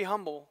supposed to be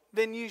humble,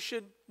 then you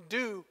should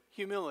do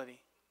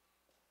humility.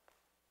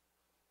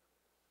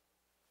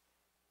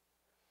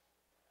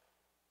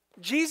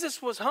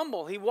 Jesus was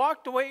humble. He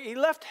walked away. He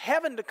left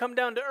heaven to come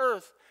down to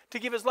earth to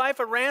give his life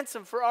a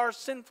ransom for our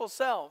sinful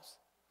selves.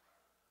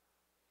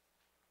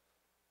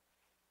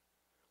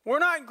 We're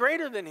not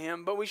greater than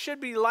him, but we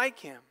should be like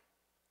him.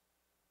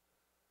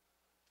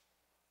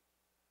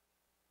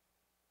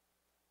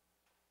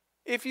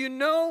 If you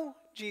know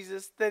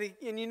Jesus,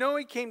 and you know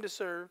he came to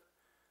serve,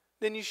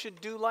 then you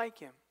should do like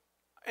him.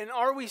 And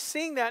are we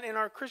seeing that in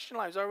our Christian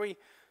lives? Are we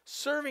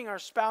serving our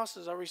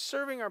spouses? Are we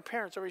serving our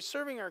parents? Are we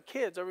serving our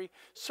kids? Are we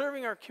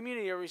serving our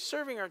community? Are we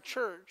serving our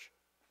church?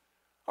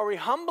 Are we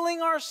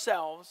humbling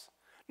ourselves,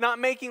 not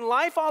making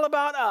life all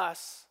about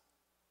us,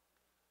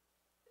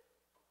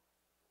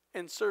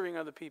 and serving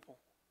other people?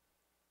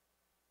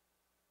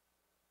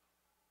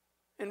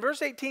 In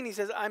verse 18 he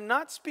says, I'm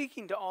not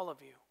speaking to all of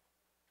you.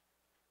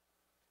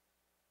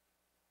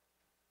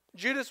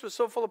 Judas was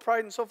so full of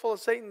pride and so full of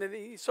Satan that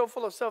he's so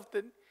full of self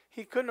that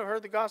he couldn't have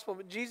heard the gospel,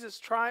 but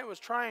Jesus was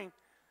trying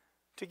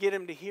to get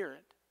him to hear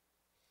it.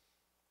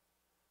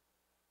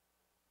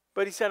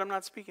 But he said, I'm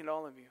not speaking to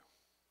all of you.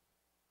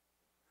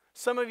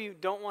 Some of you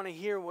don't want to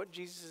hear what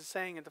Jesus is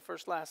saying at the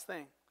last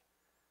thing.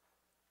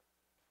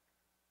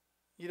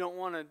 You don't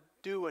want to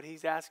do what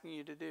he's asking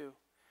you to do.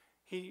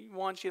 He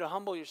wants you to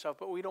humble yourself,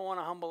 but we don't want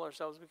to humble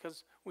ourselves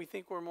because we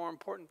think we're more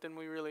important than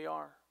we really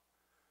are.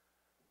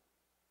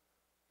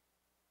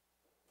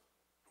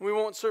 We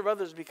won't serve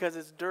others because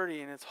it's dirty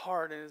and it's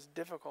hard and it's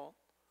difficult.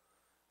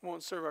 We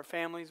won't serve our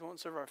families, we won't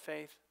serve our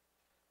faith.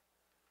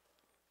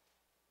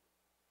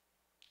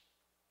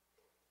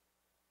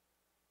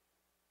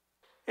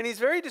 And he's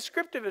very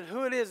descriptive of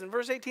who it is. In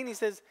verse 18 he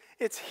says,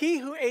 it's he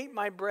who ate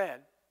my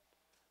bread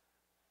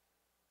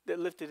that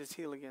lifted his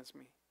heel against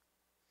me.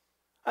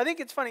 I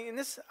think it's funny, and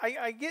this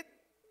I get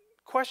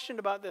questioned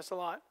about this a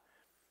lot.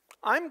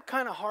 I'm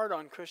kind of hard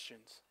on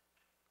Christians.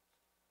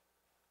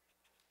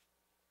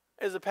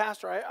 As a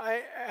pastor,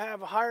 I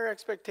have higher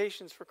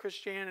expectations for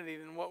Christianity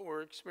than what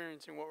we're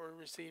experiencing, what we're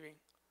receiving.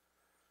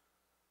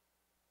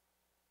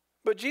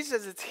 But Jesus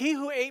says, it's he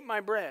who ate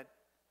my bread.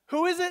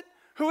 Who is it?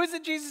 Who is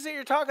it, Jesus, that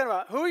you're talking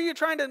about? Who are you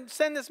trying to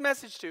send this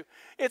message to?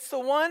 It's the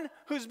one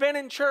who's been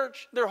in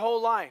church their whole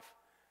life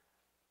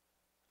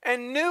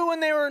and knew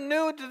when they were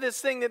new to this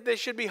thing that they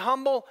should be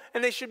humble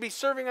and they should be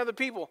serving other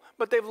people.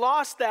 But they've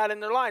lost that in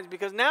their lives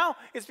because now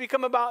it's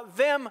become about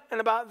them and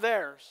about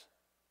theirs.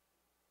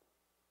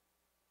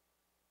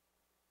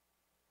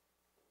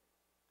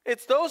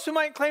 It's those who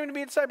might claim to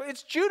be a disciple.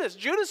 It's Judas.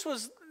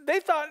 They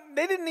thought,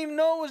 they didn't even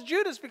know it was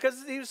Judas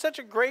because he was such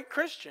a great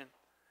Christian.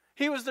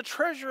 He was the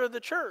treasurer of the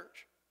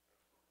church.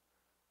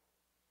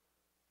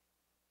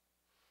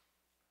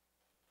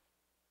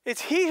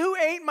 It's he who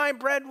ate my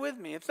bread with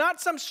me. It's not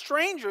some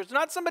stranger. It's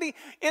not somebody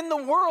in the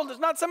world. It's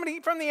not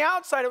somebody from the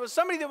outside. It was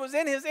somebody that was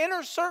in his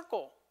inner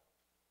circle,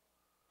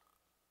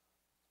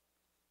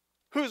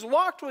 who's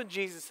walked with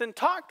Jesus and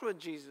talked with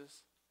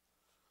Jesus.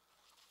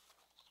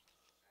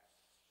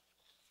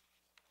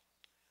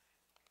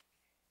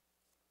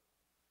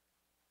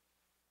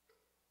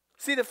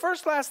 See, the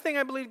last thing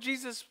I believe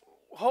Jesus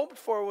hoped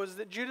for was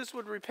that Judas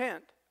would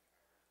repent.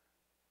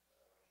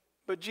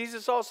 But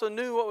Jesus also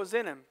knew what was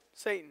in him,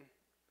 Satan.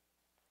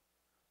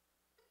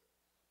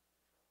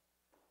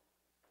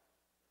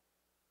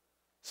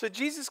 So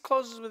Jesus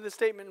closes with a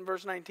statement in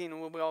verse 19,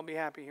 and we'll all be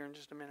happy here in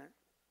just a minute.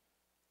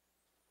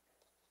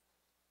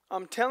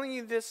 I'm telling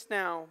you this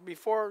now,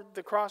 before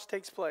the cross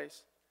takes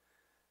place,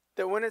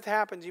 that when it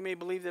happens, you may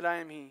believe that I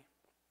am he.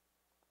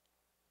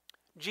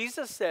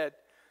 Jesus said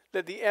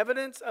that the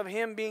evidence of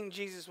him being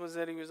Jesus was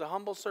that he was a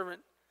humble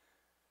servant,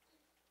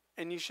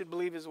 and you should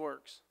believe his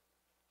works.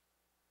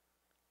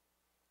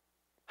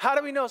 How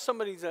do we know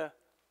somebody's a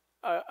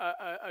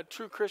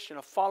true Christian,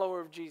 a follower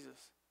of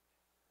Jesus?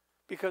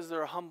 Because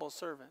they're a humble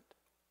servant.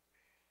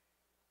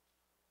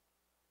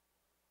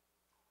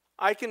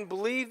 I can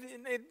believe,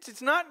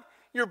 it's not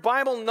your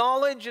Bible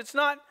knowledge, it's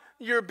not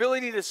your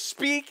ability to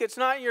speak, it's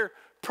not your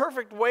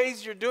perfect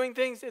ways you're doing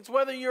things. It's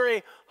whether you're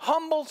a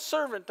humble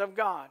servant of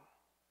God.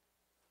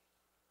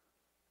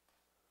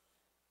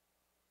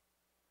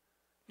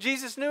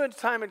 Jesus knew at the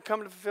time had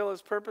come to fulfill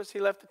his purpose. He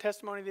left the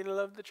testimony that he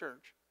loved the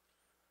church.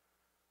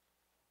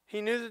 He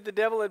knew that the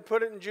devil had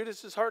put it in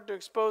Judas's heart to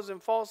expose him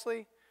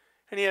falsely,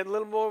 and he had a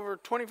little over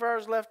 24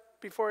 hours left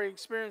before he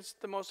experienced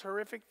the most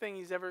horrific thing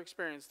he's ever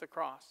experienced, the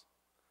cross.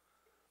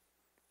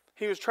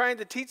 He was trying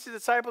to teach the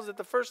disciples that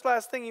the first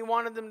last thing he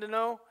wanted them to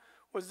know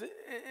was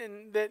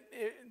that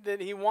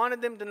he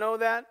wanted them to know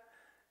that.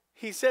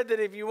 He said that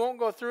if you won't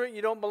go through it,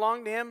 you don't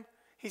belong to him.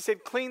 He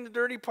said, clean the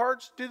dirty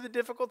parts, do the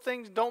difficult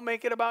things, don't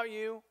make it about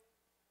you.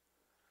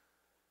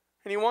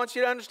 And he wants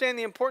you to understand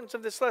the importance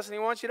of this lesson. He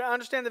wants you to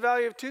understand the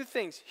value of two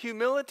things,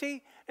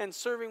 humility and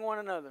serving one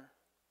another.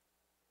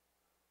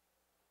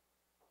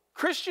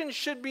 Christians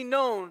should be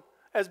known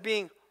as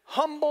being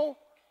humble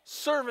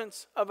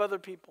servants of other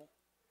people.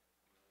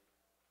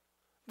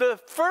 The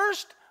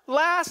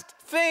last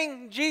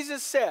thing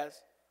Jesus says,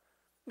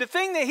 the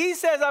thing that he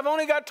says, I've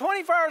only got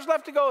 24 hours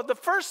left to go, the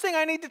first thing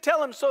I need to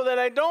tell him so that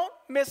I don't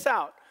miss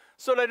out,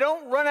 so that I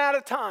don't run out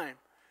of time,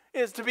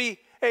 is to be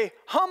a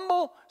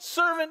humble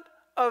servant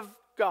of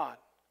God.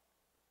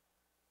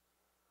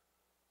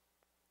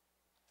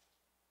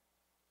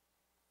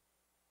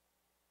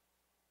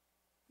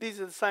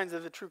 These are the signs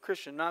of the true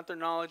Christian, not their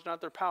knowledge,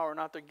 not their power,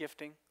 not their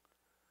gifting.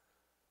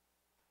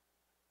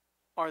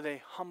 Are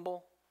they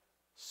humble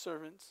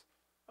servants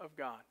of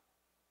God?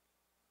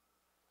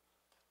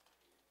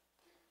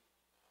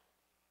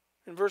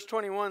 In verse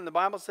 21, the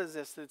Bible says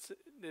this,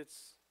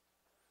 it's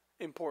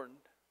important.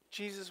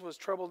 Jesus was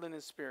troubled in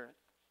his spirit.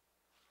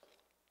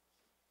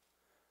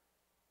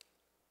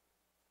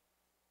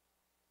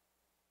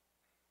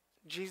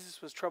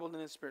 Jesus was troubled in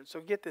his spirit.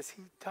 So get this,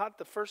 he taught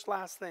the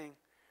last thing.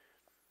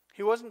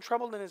 He wasn't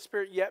troubled in his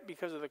spirit yet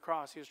because of the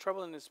cross. He was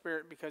troubled in his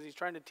spirit because he's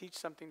trying to teach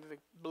something to the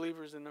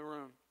believers in the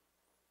room.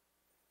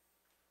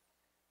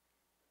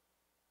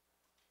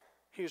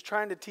 He was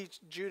trying to teach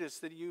Judas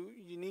that you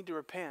need to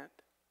repent.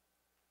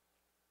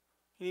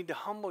 You need to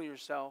humble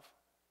yourself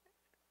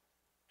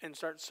and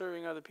start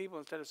serving other people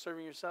instead of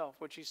serving yourself,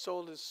 which he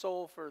sold his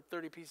soul for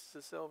 30 pieces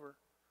of silver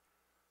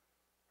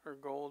or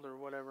gold or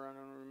whatever. I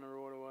don't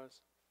remember what it was.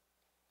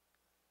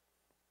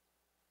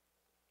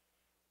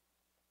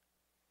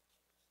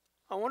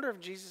 I wonder if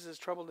Jesus is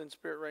troubled in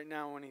spirit right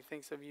now when he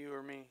thinks of you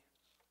or me.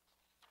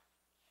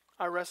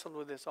 I wrestled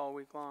with this all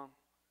week long.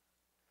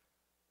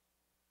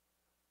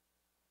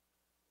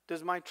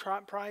 Does my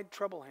pride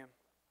trouble him?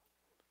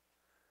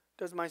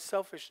 Does my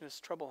selfishness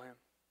trouble him?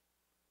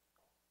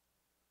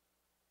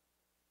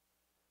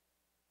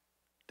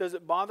 Does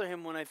it bother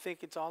him when I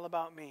think it's all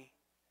about me?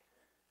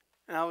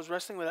 And I was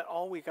wrestling with that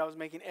all week. I was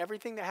making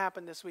everything that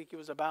happened this week, it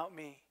was about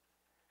me.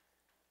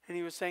 And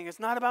he was saying, it's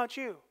not about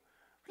you.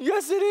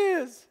 Yes, it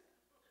is.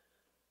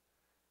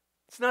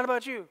 It's not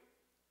about you.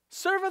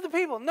 Serve other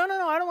people. No,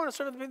 I don't want to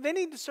serve other people. They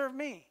need to serve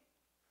me.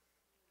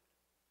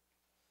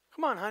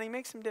 Come on, honey,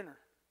 make some dinner.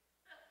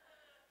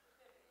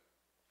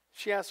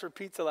 She asked for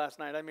pizza last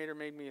night. I made her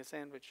make me a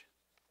sandwich.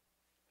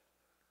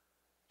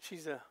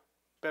 She's a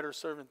better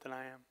servant than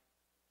I am.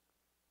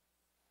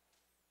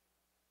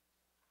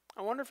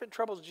 I wonder if it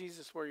troubles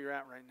Jesus where you're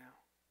at right now.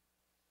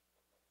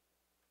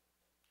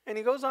 And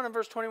he goes on in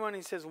verse 21,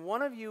 he says,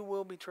 one of you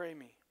will betray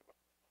me.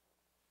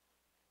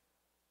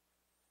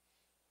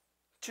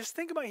 Just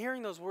think about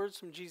hearing those words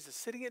from Jesus,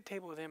 sitting at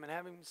table with him and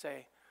having him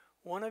say,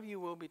 one of you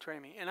will betray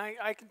me. And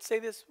I can say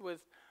this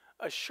with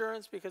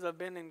assurance because I've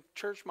been in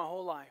church my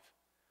whole life.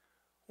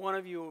 One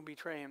of you will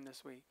betray him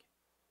this week.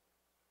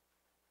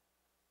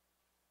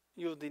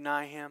 You'll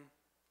deny him.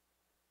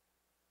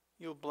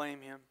 You'll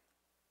blame him.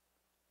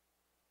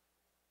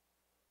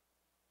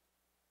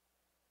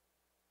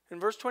 In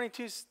verse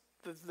 22,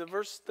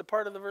 the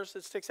part of the verse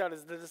that sticks out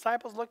is the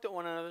disciples looked at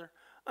one another,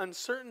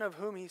 uncertain of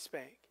whom he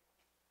spake.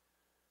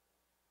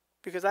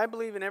 Because I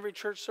believe in every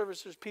church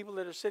service there's people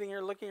that are sitting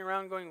here looking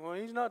around going, well,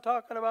 he's not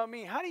talking about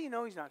me. How do you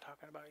know he's not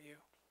talking about you?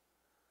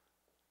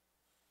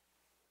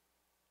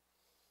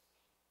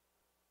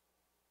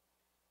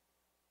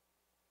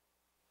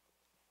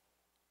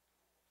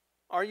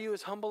 Are you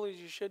as humble as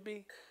you should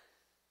be?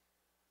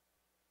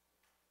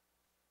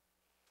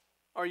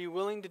 Are you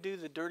willing to do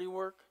the dirty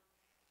work?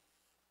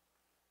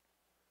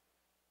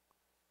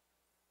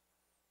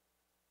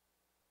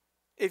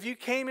 If you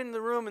came in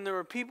the room and there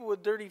were people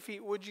with dirty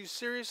feet, would you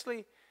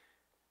seriously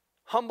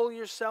humble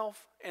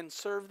yourself and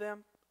serve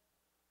them?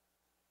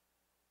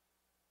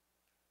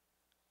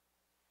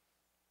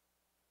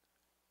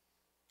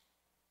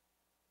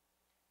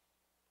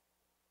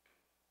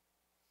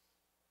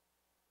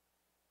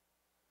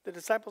 The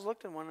disciples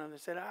looked at one another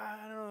and said,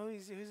 I don't know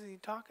who's he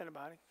talking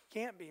about. It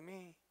can't be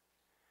me.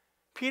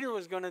 Peter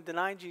was going to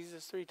deny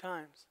Jesus 3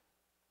 times.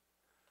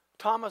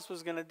 Thomas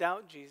was going to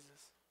doubt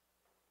Jesus.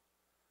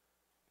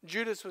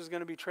 Judas was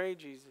going to betray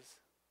Jesus.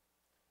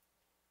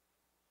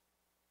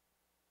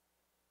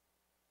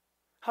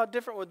 How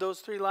different would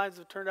those 3 lives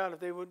have turned out if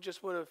they would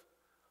have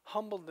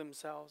humbled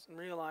themselves and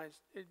realized?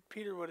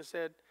 Peter would have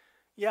said,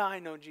 yeah, I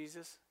know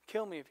Jesus.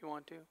 Kill me if you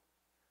want to.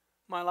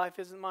 My life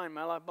isn't mine.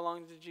 My life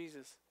belongs to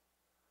Jesus.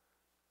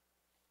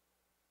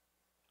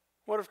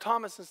 What if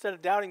Thomas, instead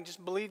of doubting,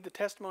 just believed the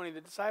testimony of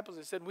the disciples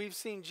and said, we've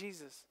seen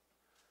Jesus?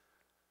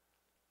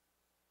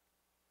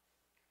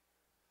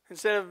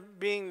 Instead of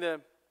being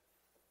the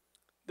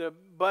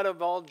butt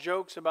of all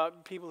jokes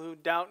about people who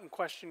doubt and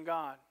question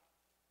God.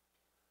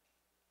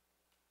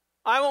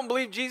 I won't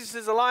believe Jesus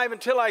is alive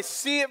until I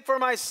see it for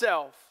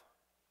myself.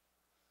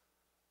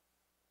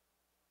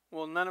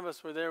 Well, none of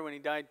us were there when he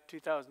died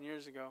 2,000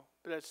 years ago.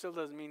 But that still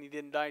doesn't mean he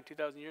didn't die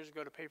 2,000 years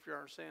ago to pay for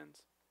our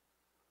sins.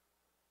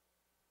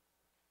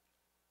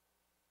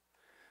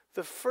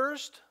 The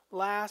first,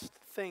 last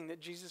thing that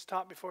Jesus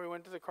taught before he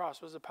went to the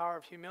cross was the power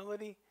of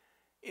humility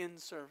in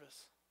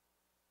service.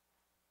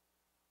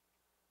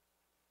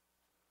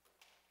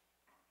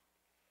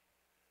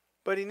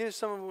 But he knew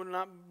someone would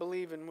not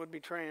believe and would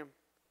betray him,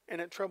 and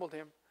it troubled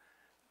him.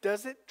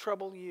 Does it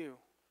trouble you?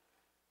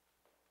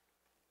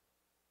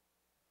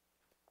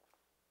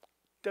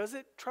 Does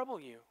it trouble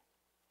you?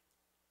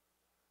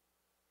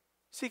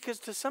 See, because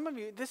to some of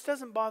you, this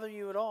doesn't bother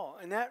you at all,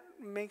 and that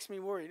makes me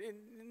worried.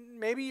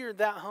 Maybe you're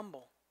that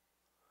humble.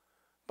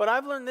 But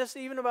I've learned this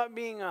even about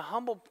being a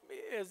humble,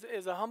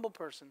 as a humble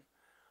person.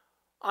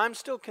 I'm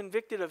still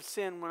convicted of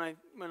sin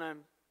when I'm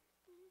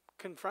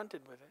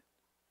confronted with it.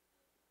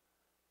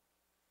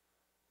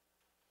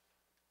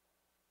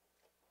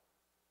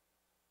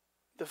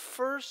 The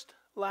first,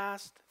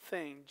 last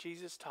thing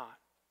Jesus taught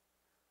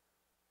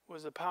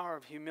was the power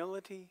of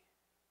humility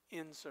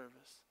in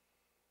service.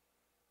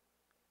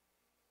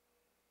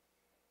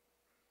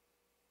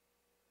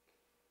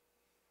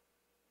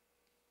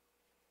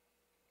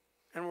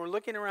 And we're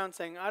looking around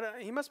saying,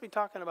 he must be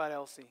talking about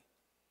Elsie.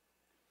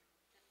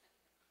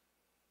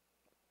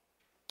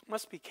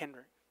 Must be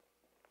Kendrick.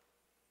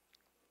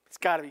 It's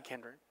got to be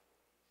Kendrick.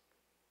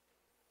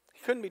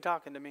 He couldn't be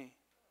talking to me.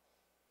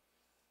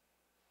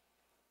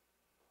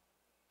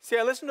 See,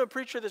 I listened to a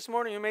preacher this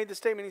morning who made the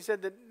statement. He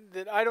said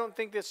that I don't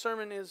think this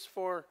sermon is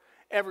for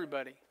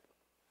everybody.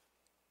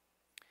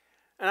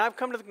 And I've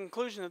come to the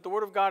conclusion that the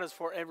Word of God is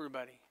for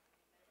everybody.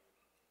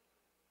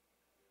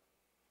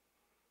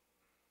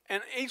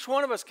 And each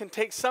one of us can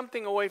take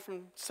something away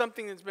from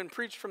something that's been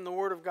preached from the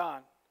Word of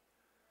God.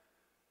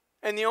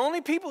 And the only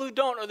people who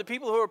don't are the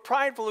people who are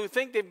prideful, who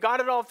think they've got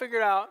it all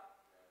figured out,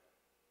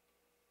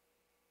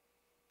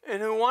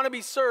 and who want to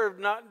be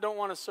served, don't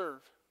want to serve.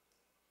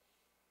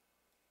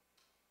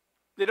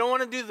 They don't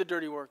want to do the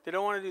dirty work. They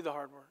don't want to do the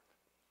hard work.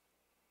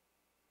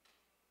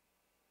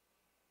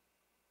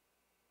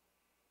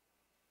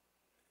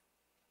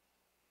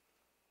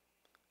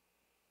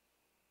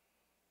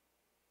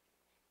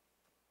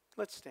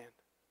 Let's stand.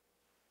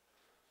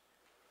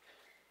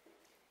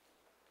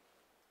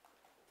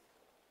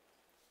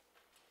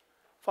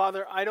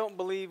 Father, I don't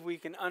believe we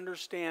can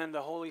understand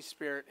the Holy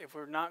Spirit if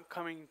we're not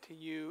coming to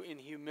you in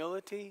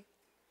humility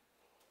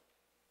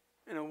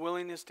and a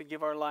willingness to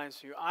give our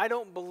lives to you. I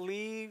don't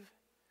believe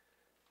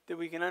that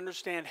we can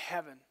understand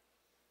heaven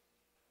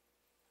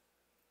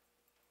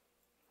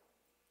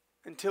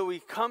until we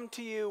come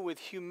to you with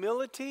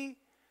humility,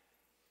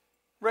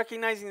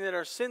 recognizing that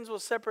our sins will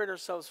separate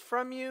ourselves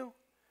from you,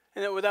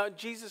 and that without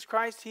Jesus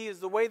Christ, He is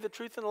the way, the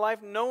truth, and the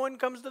life. No one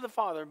comes to the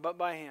Father but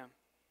by Him.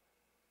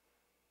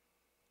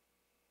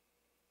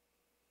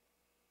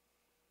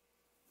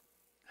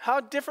 How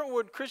different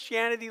would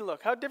Christianity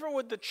look? How different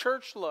would the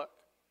church look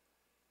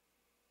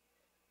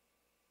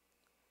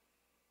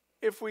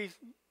if we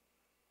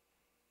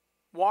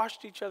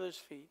washed each other's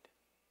feet?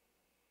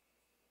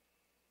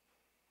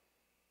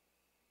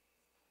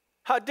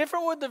 How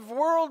different would the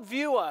world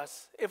view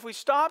us if we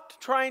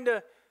stopped trying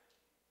to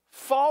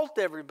fault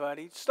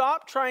everybody,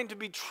 stopped trying to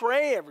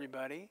betray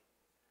everybody,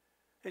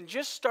 and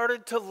just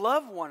started to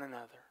love one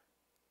another?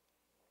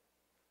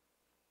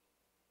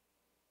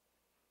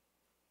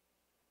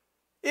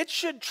 It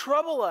should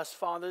trouble us,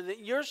 Father, that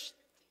you're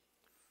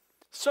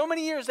so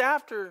many years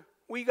after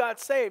we got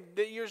saved,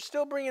 that you're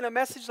still bringing a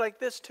message like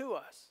this to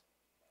us.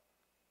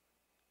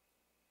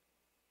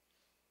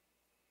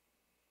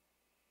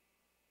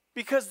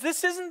 Because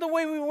this isn't the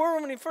way we were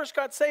when we first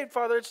got saved,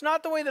 Father. It's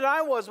not the way that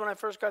I was when I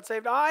first got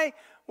saved. I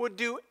would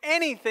do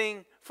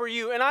anything for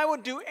you, and I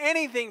would do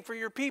anything for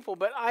your people.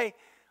 But I,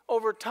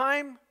 over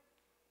time,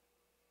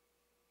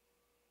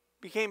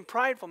 became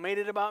prideful, made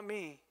it about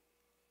me.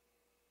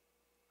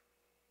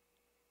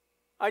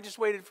 I just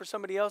waited for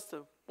somebody else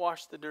to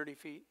wash the dirty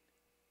feet.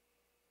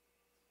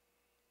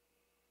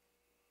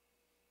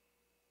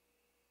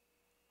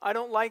 I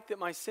don't like that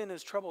my sin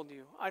has troubled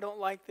you. I don't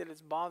like that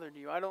it's bothered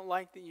you. I don't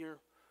like that you're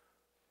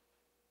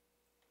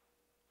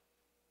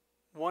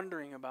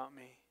wondering about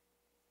me.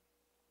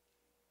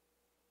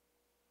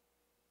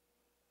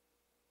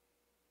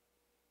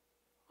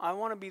 I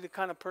want to be the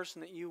kind of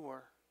person that you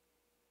were.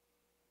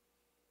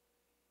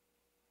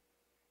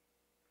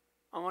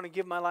 I want to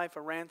give my life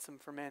a ransom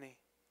for many.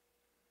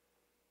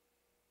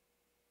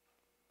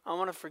 I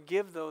want to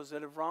forgive those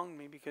that have wronged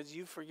me because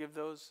you forgive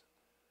those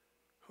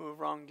who have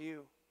wronged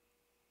you.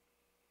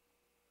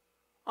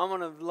 I'm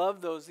going to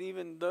love those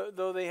even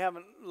though they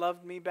haven't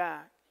loved me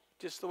back,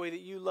 just the way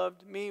that you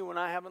loved me when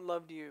I haven't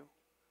loved you.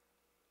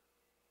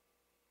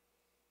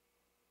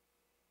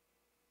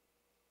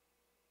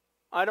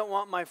 I don't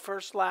want my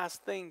first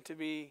last thing to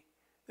be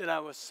that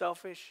I was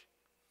selfish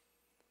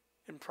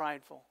and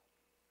prideful.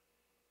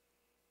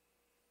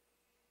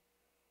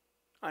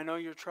 I know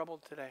you're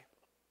troubled today,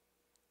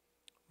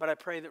 but I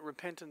pray that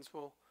repentance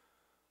will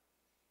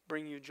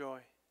bring you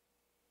joy.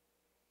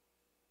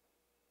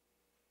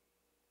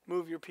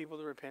 Move your people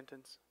to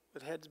repentance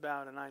with heads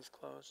bowed and eyes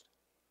closed.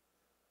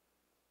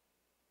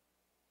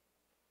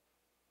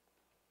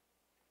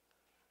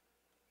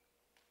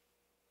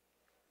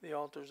 The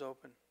altar's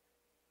open.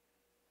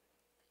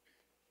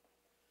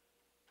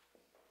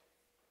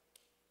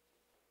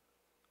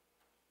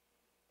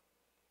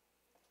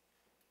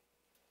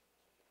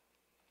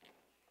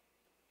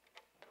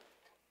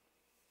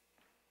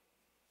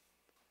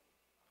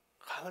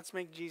 Let's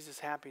make Jesus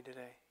happy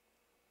today.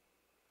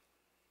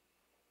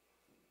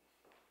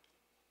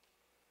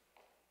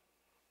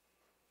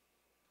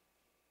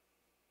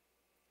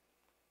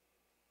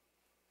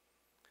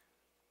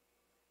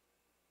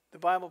 The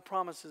Bible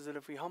promises that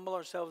if we humble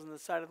ourselves in the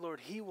sight of the Lord,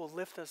 He will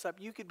lift us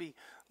up. You could be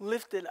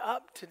lifted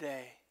up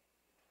today.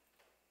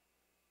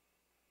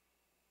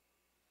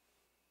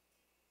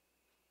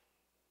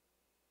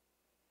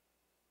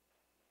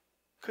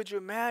 Could you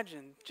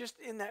imagine, just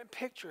in that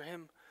picture,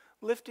 Him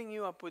lifting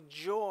you up with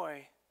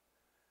joy,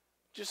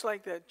 just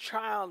like that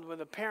child with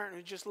a parent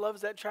who just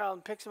loves that child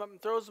and picks him up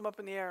and throws him up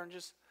in the air and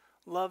just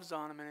loves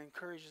on him and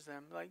encourages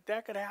them. Like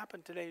that could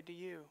happen today to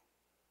you.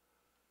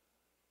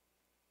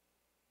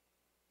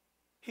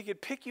 He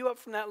could pick you up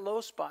from that low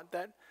spot,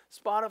 that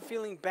spot of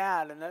feeling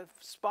bad and that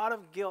spot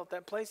of guilt,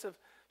 that place of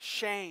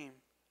shame.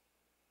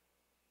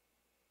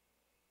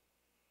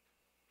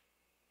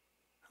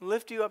 And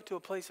lift you up to a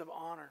place of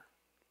honor.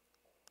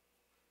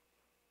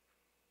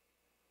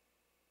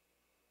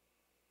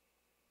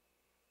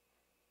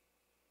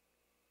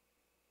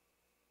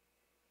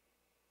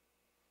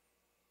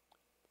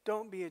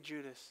 Don't be a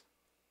Judas.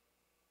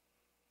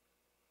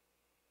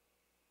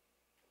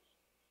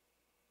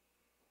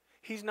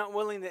 He's not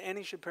willing that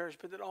any should perish,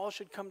 but that all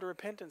should come to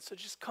repentance. So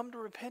just come to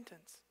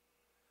repentance.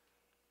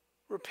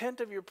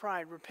 Repent of your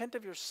pride. Repent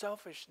of your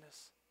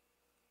selfishness,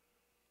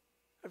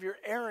 of your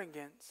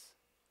arrogance.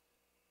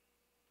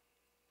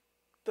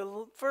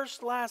 The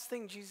last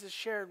thing Jesus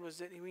shared was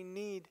that we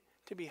need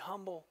to be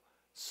humble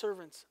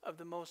servants of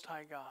the Most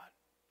High God.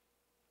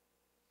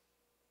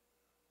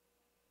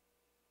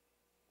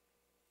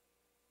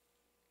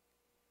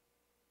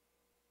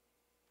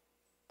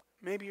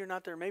 Maybe you're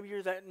not there. Maybe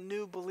you're that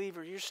new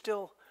believer. You're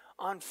still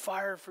on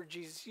fire for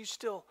Jesus. You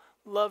still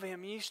love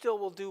Him. You still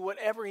will do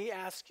whatever He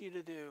asks you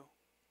to do.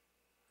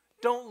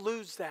 Don't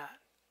lose that.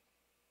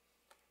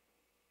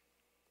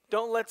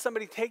 Don't let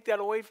somebody take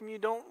that away from you.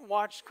 Don't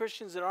watch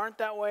Christians that aren't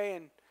that way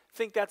and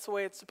think that's the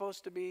way it's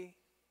supposed to be.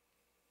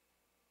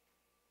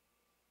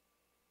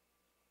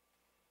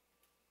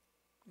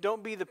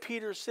 Don't be the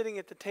Peter sitting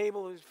at the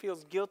table who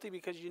feels guilty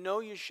because you know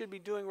you should be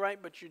doing right,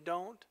 but you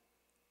don't.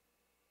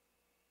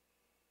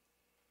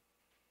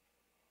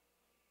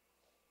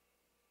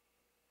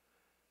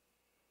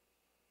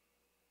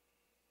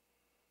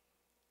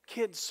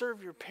 Kids,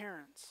 serve your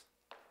parents.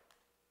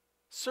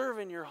 Serve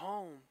in your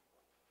home.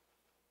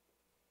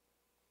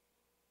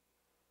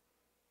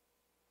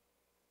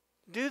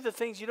 Do the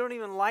things you don't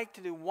even like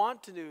to do,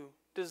 want to do,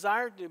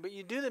 desire to do, but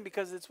you do them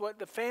because it's what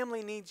the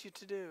family needs you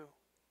to do.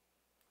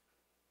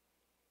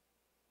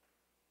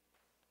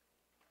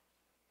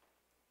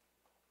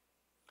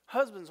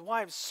 Husbands,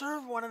 wives,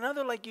 serve one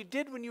another like you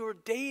did when you were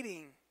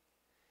dating.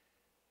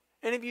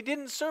 And if you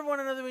didn't serve one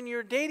another when you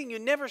were dating, you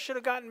never should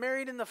have gotten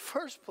married in the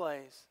first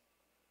place.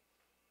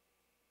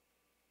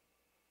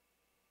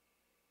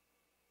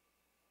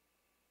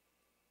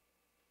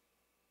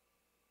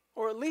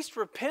 Or at least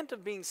repent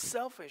of being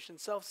selfish and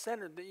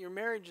self-centered, that your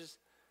marriage is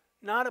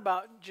not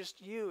about just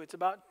you. It's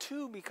about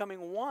two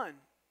becoming one.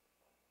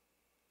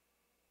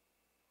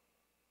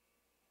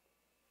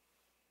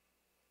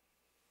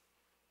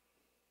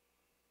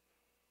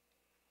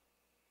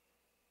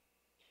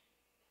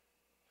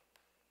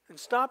 And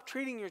stop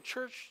treating your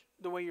church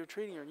the way you're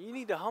treating her. You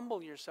need to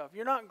humble yourself.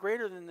 You're not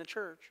greater than the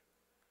church.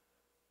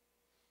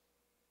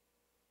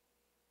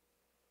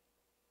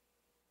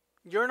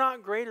 You're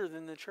not greater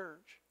than the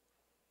church.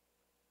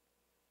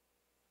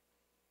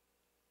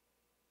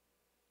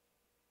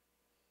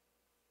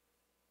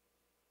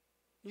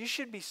 You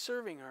should be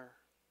serving her.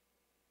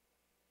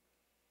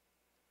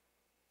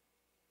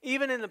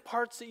 Even in the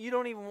parts that you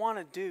don't even want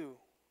to do.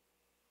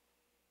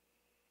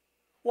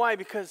 Why?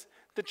 Because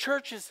the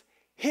church is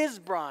His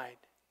bride.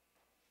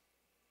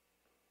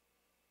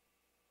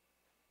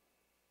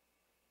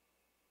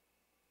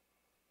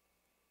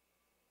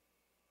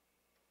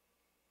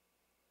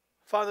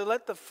 Father,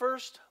 let the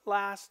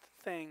last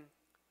thing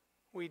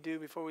we do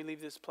before we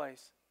leave this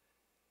place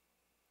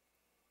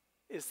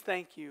is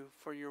thank you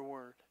for your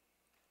word.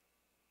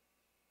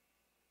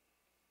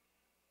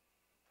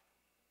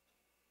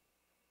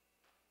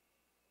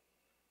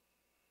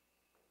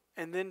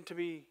 and then to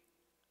be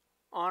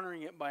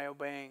honoring it by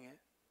obeying it.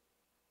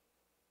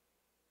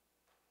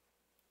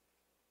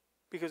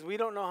 Because we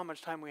don't know how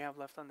much time we have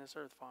left on this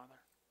earth, Father.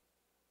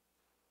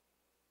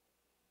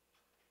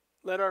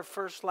 Let our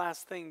first,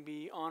 last thing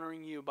be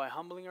honoring you by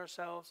humbling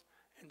ourselves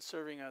and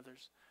serving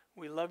others.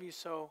 We love you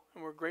so,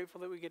 and we're grateful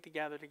that we get to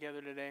gather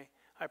together today.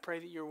 I pray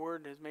that your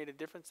word has made a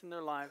difference in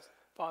their lives.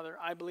 Father,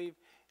 I believe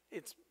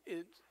it's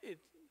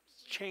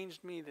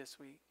changed me this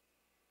week.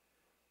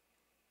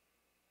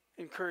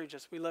 Encourage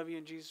us. We love you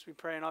in Jesus, we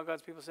pray. And all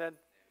God's people said,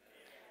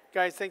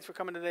 guys, thanks for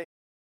coming today.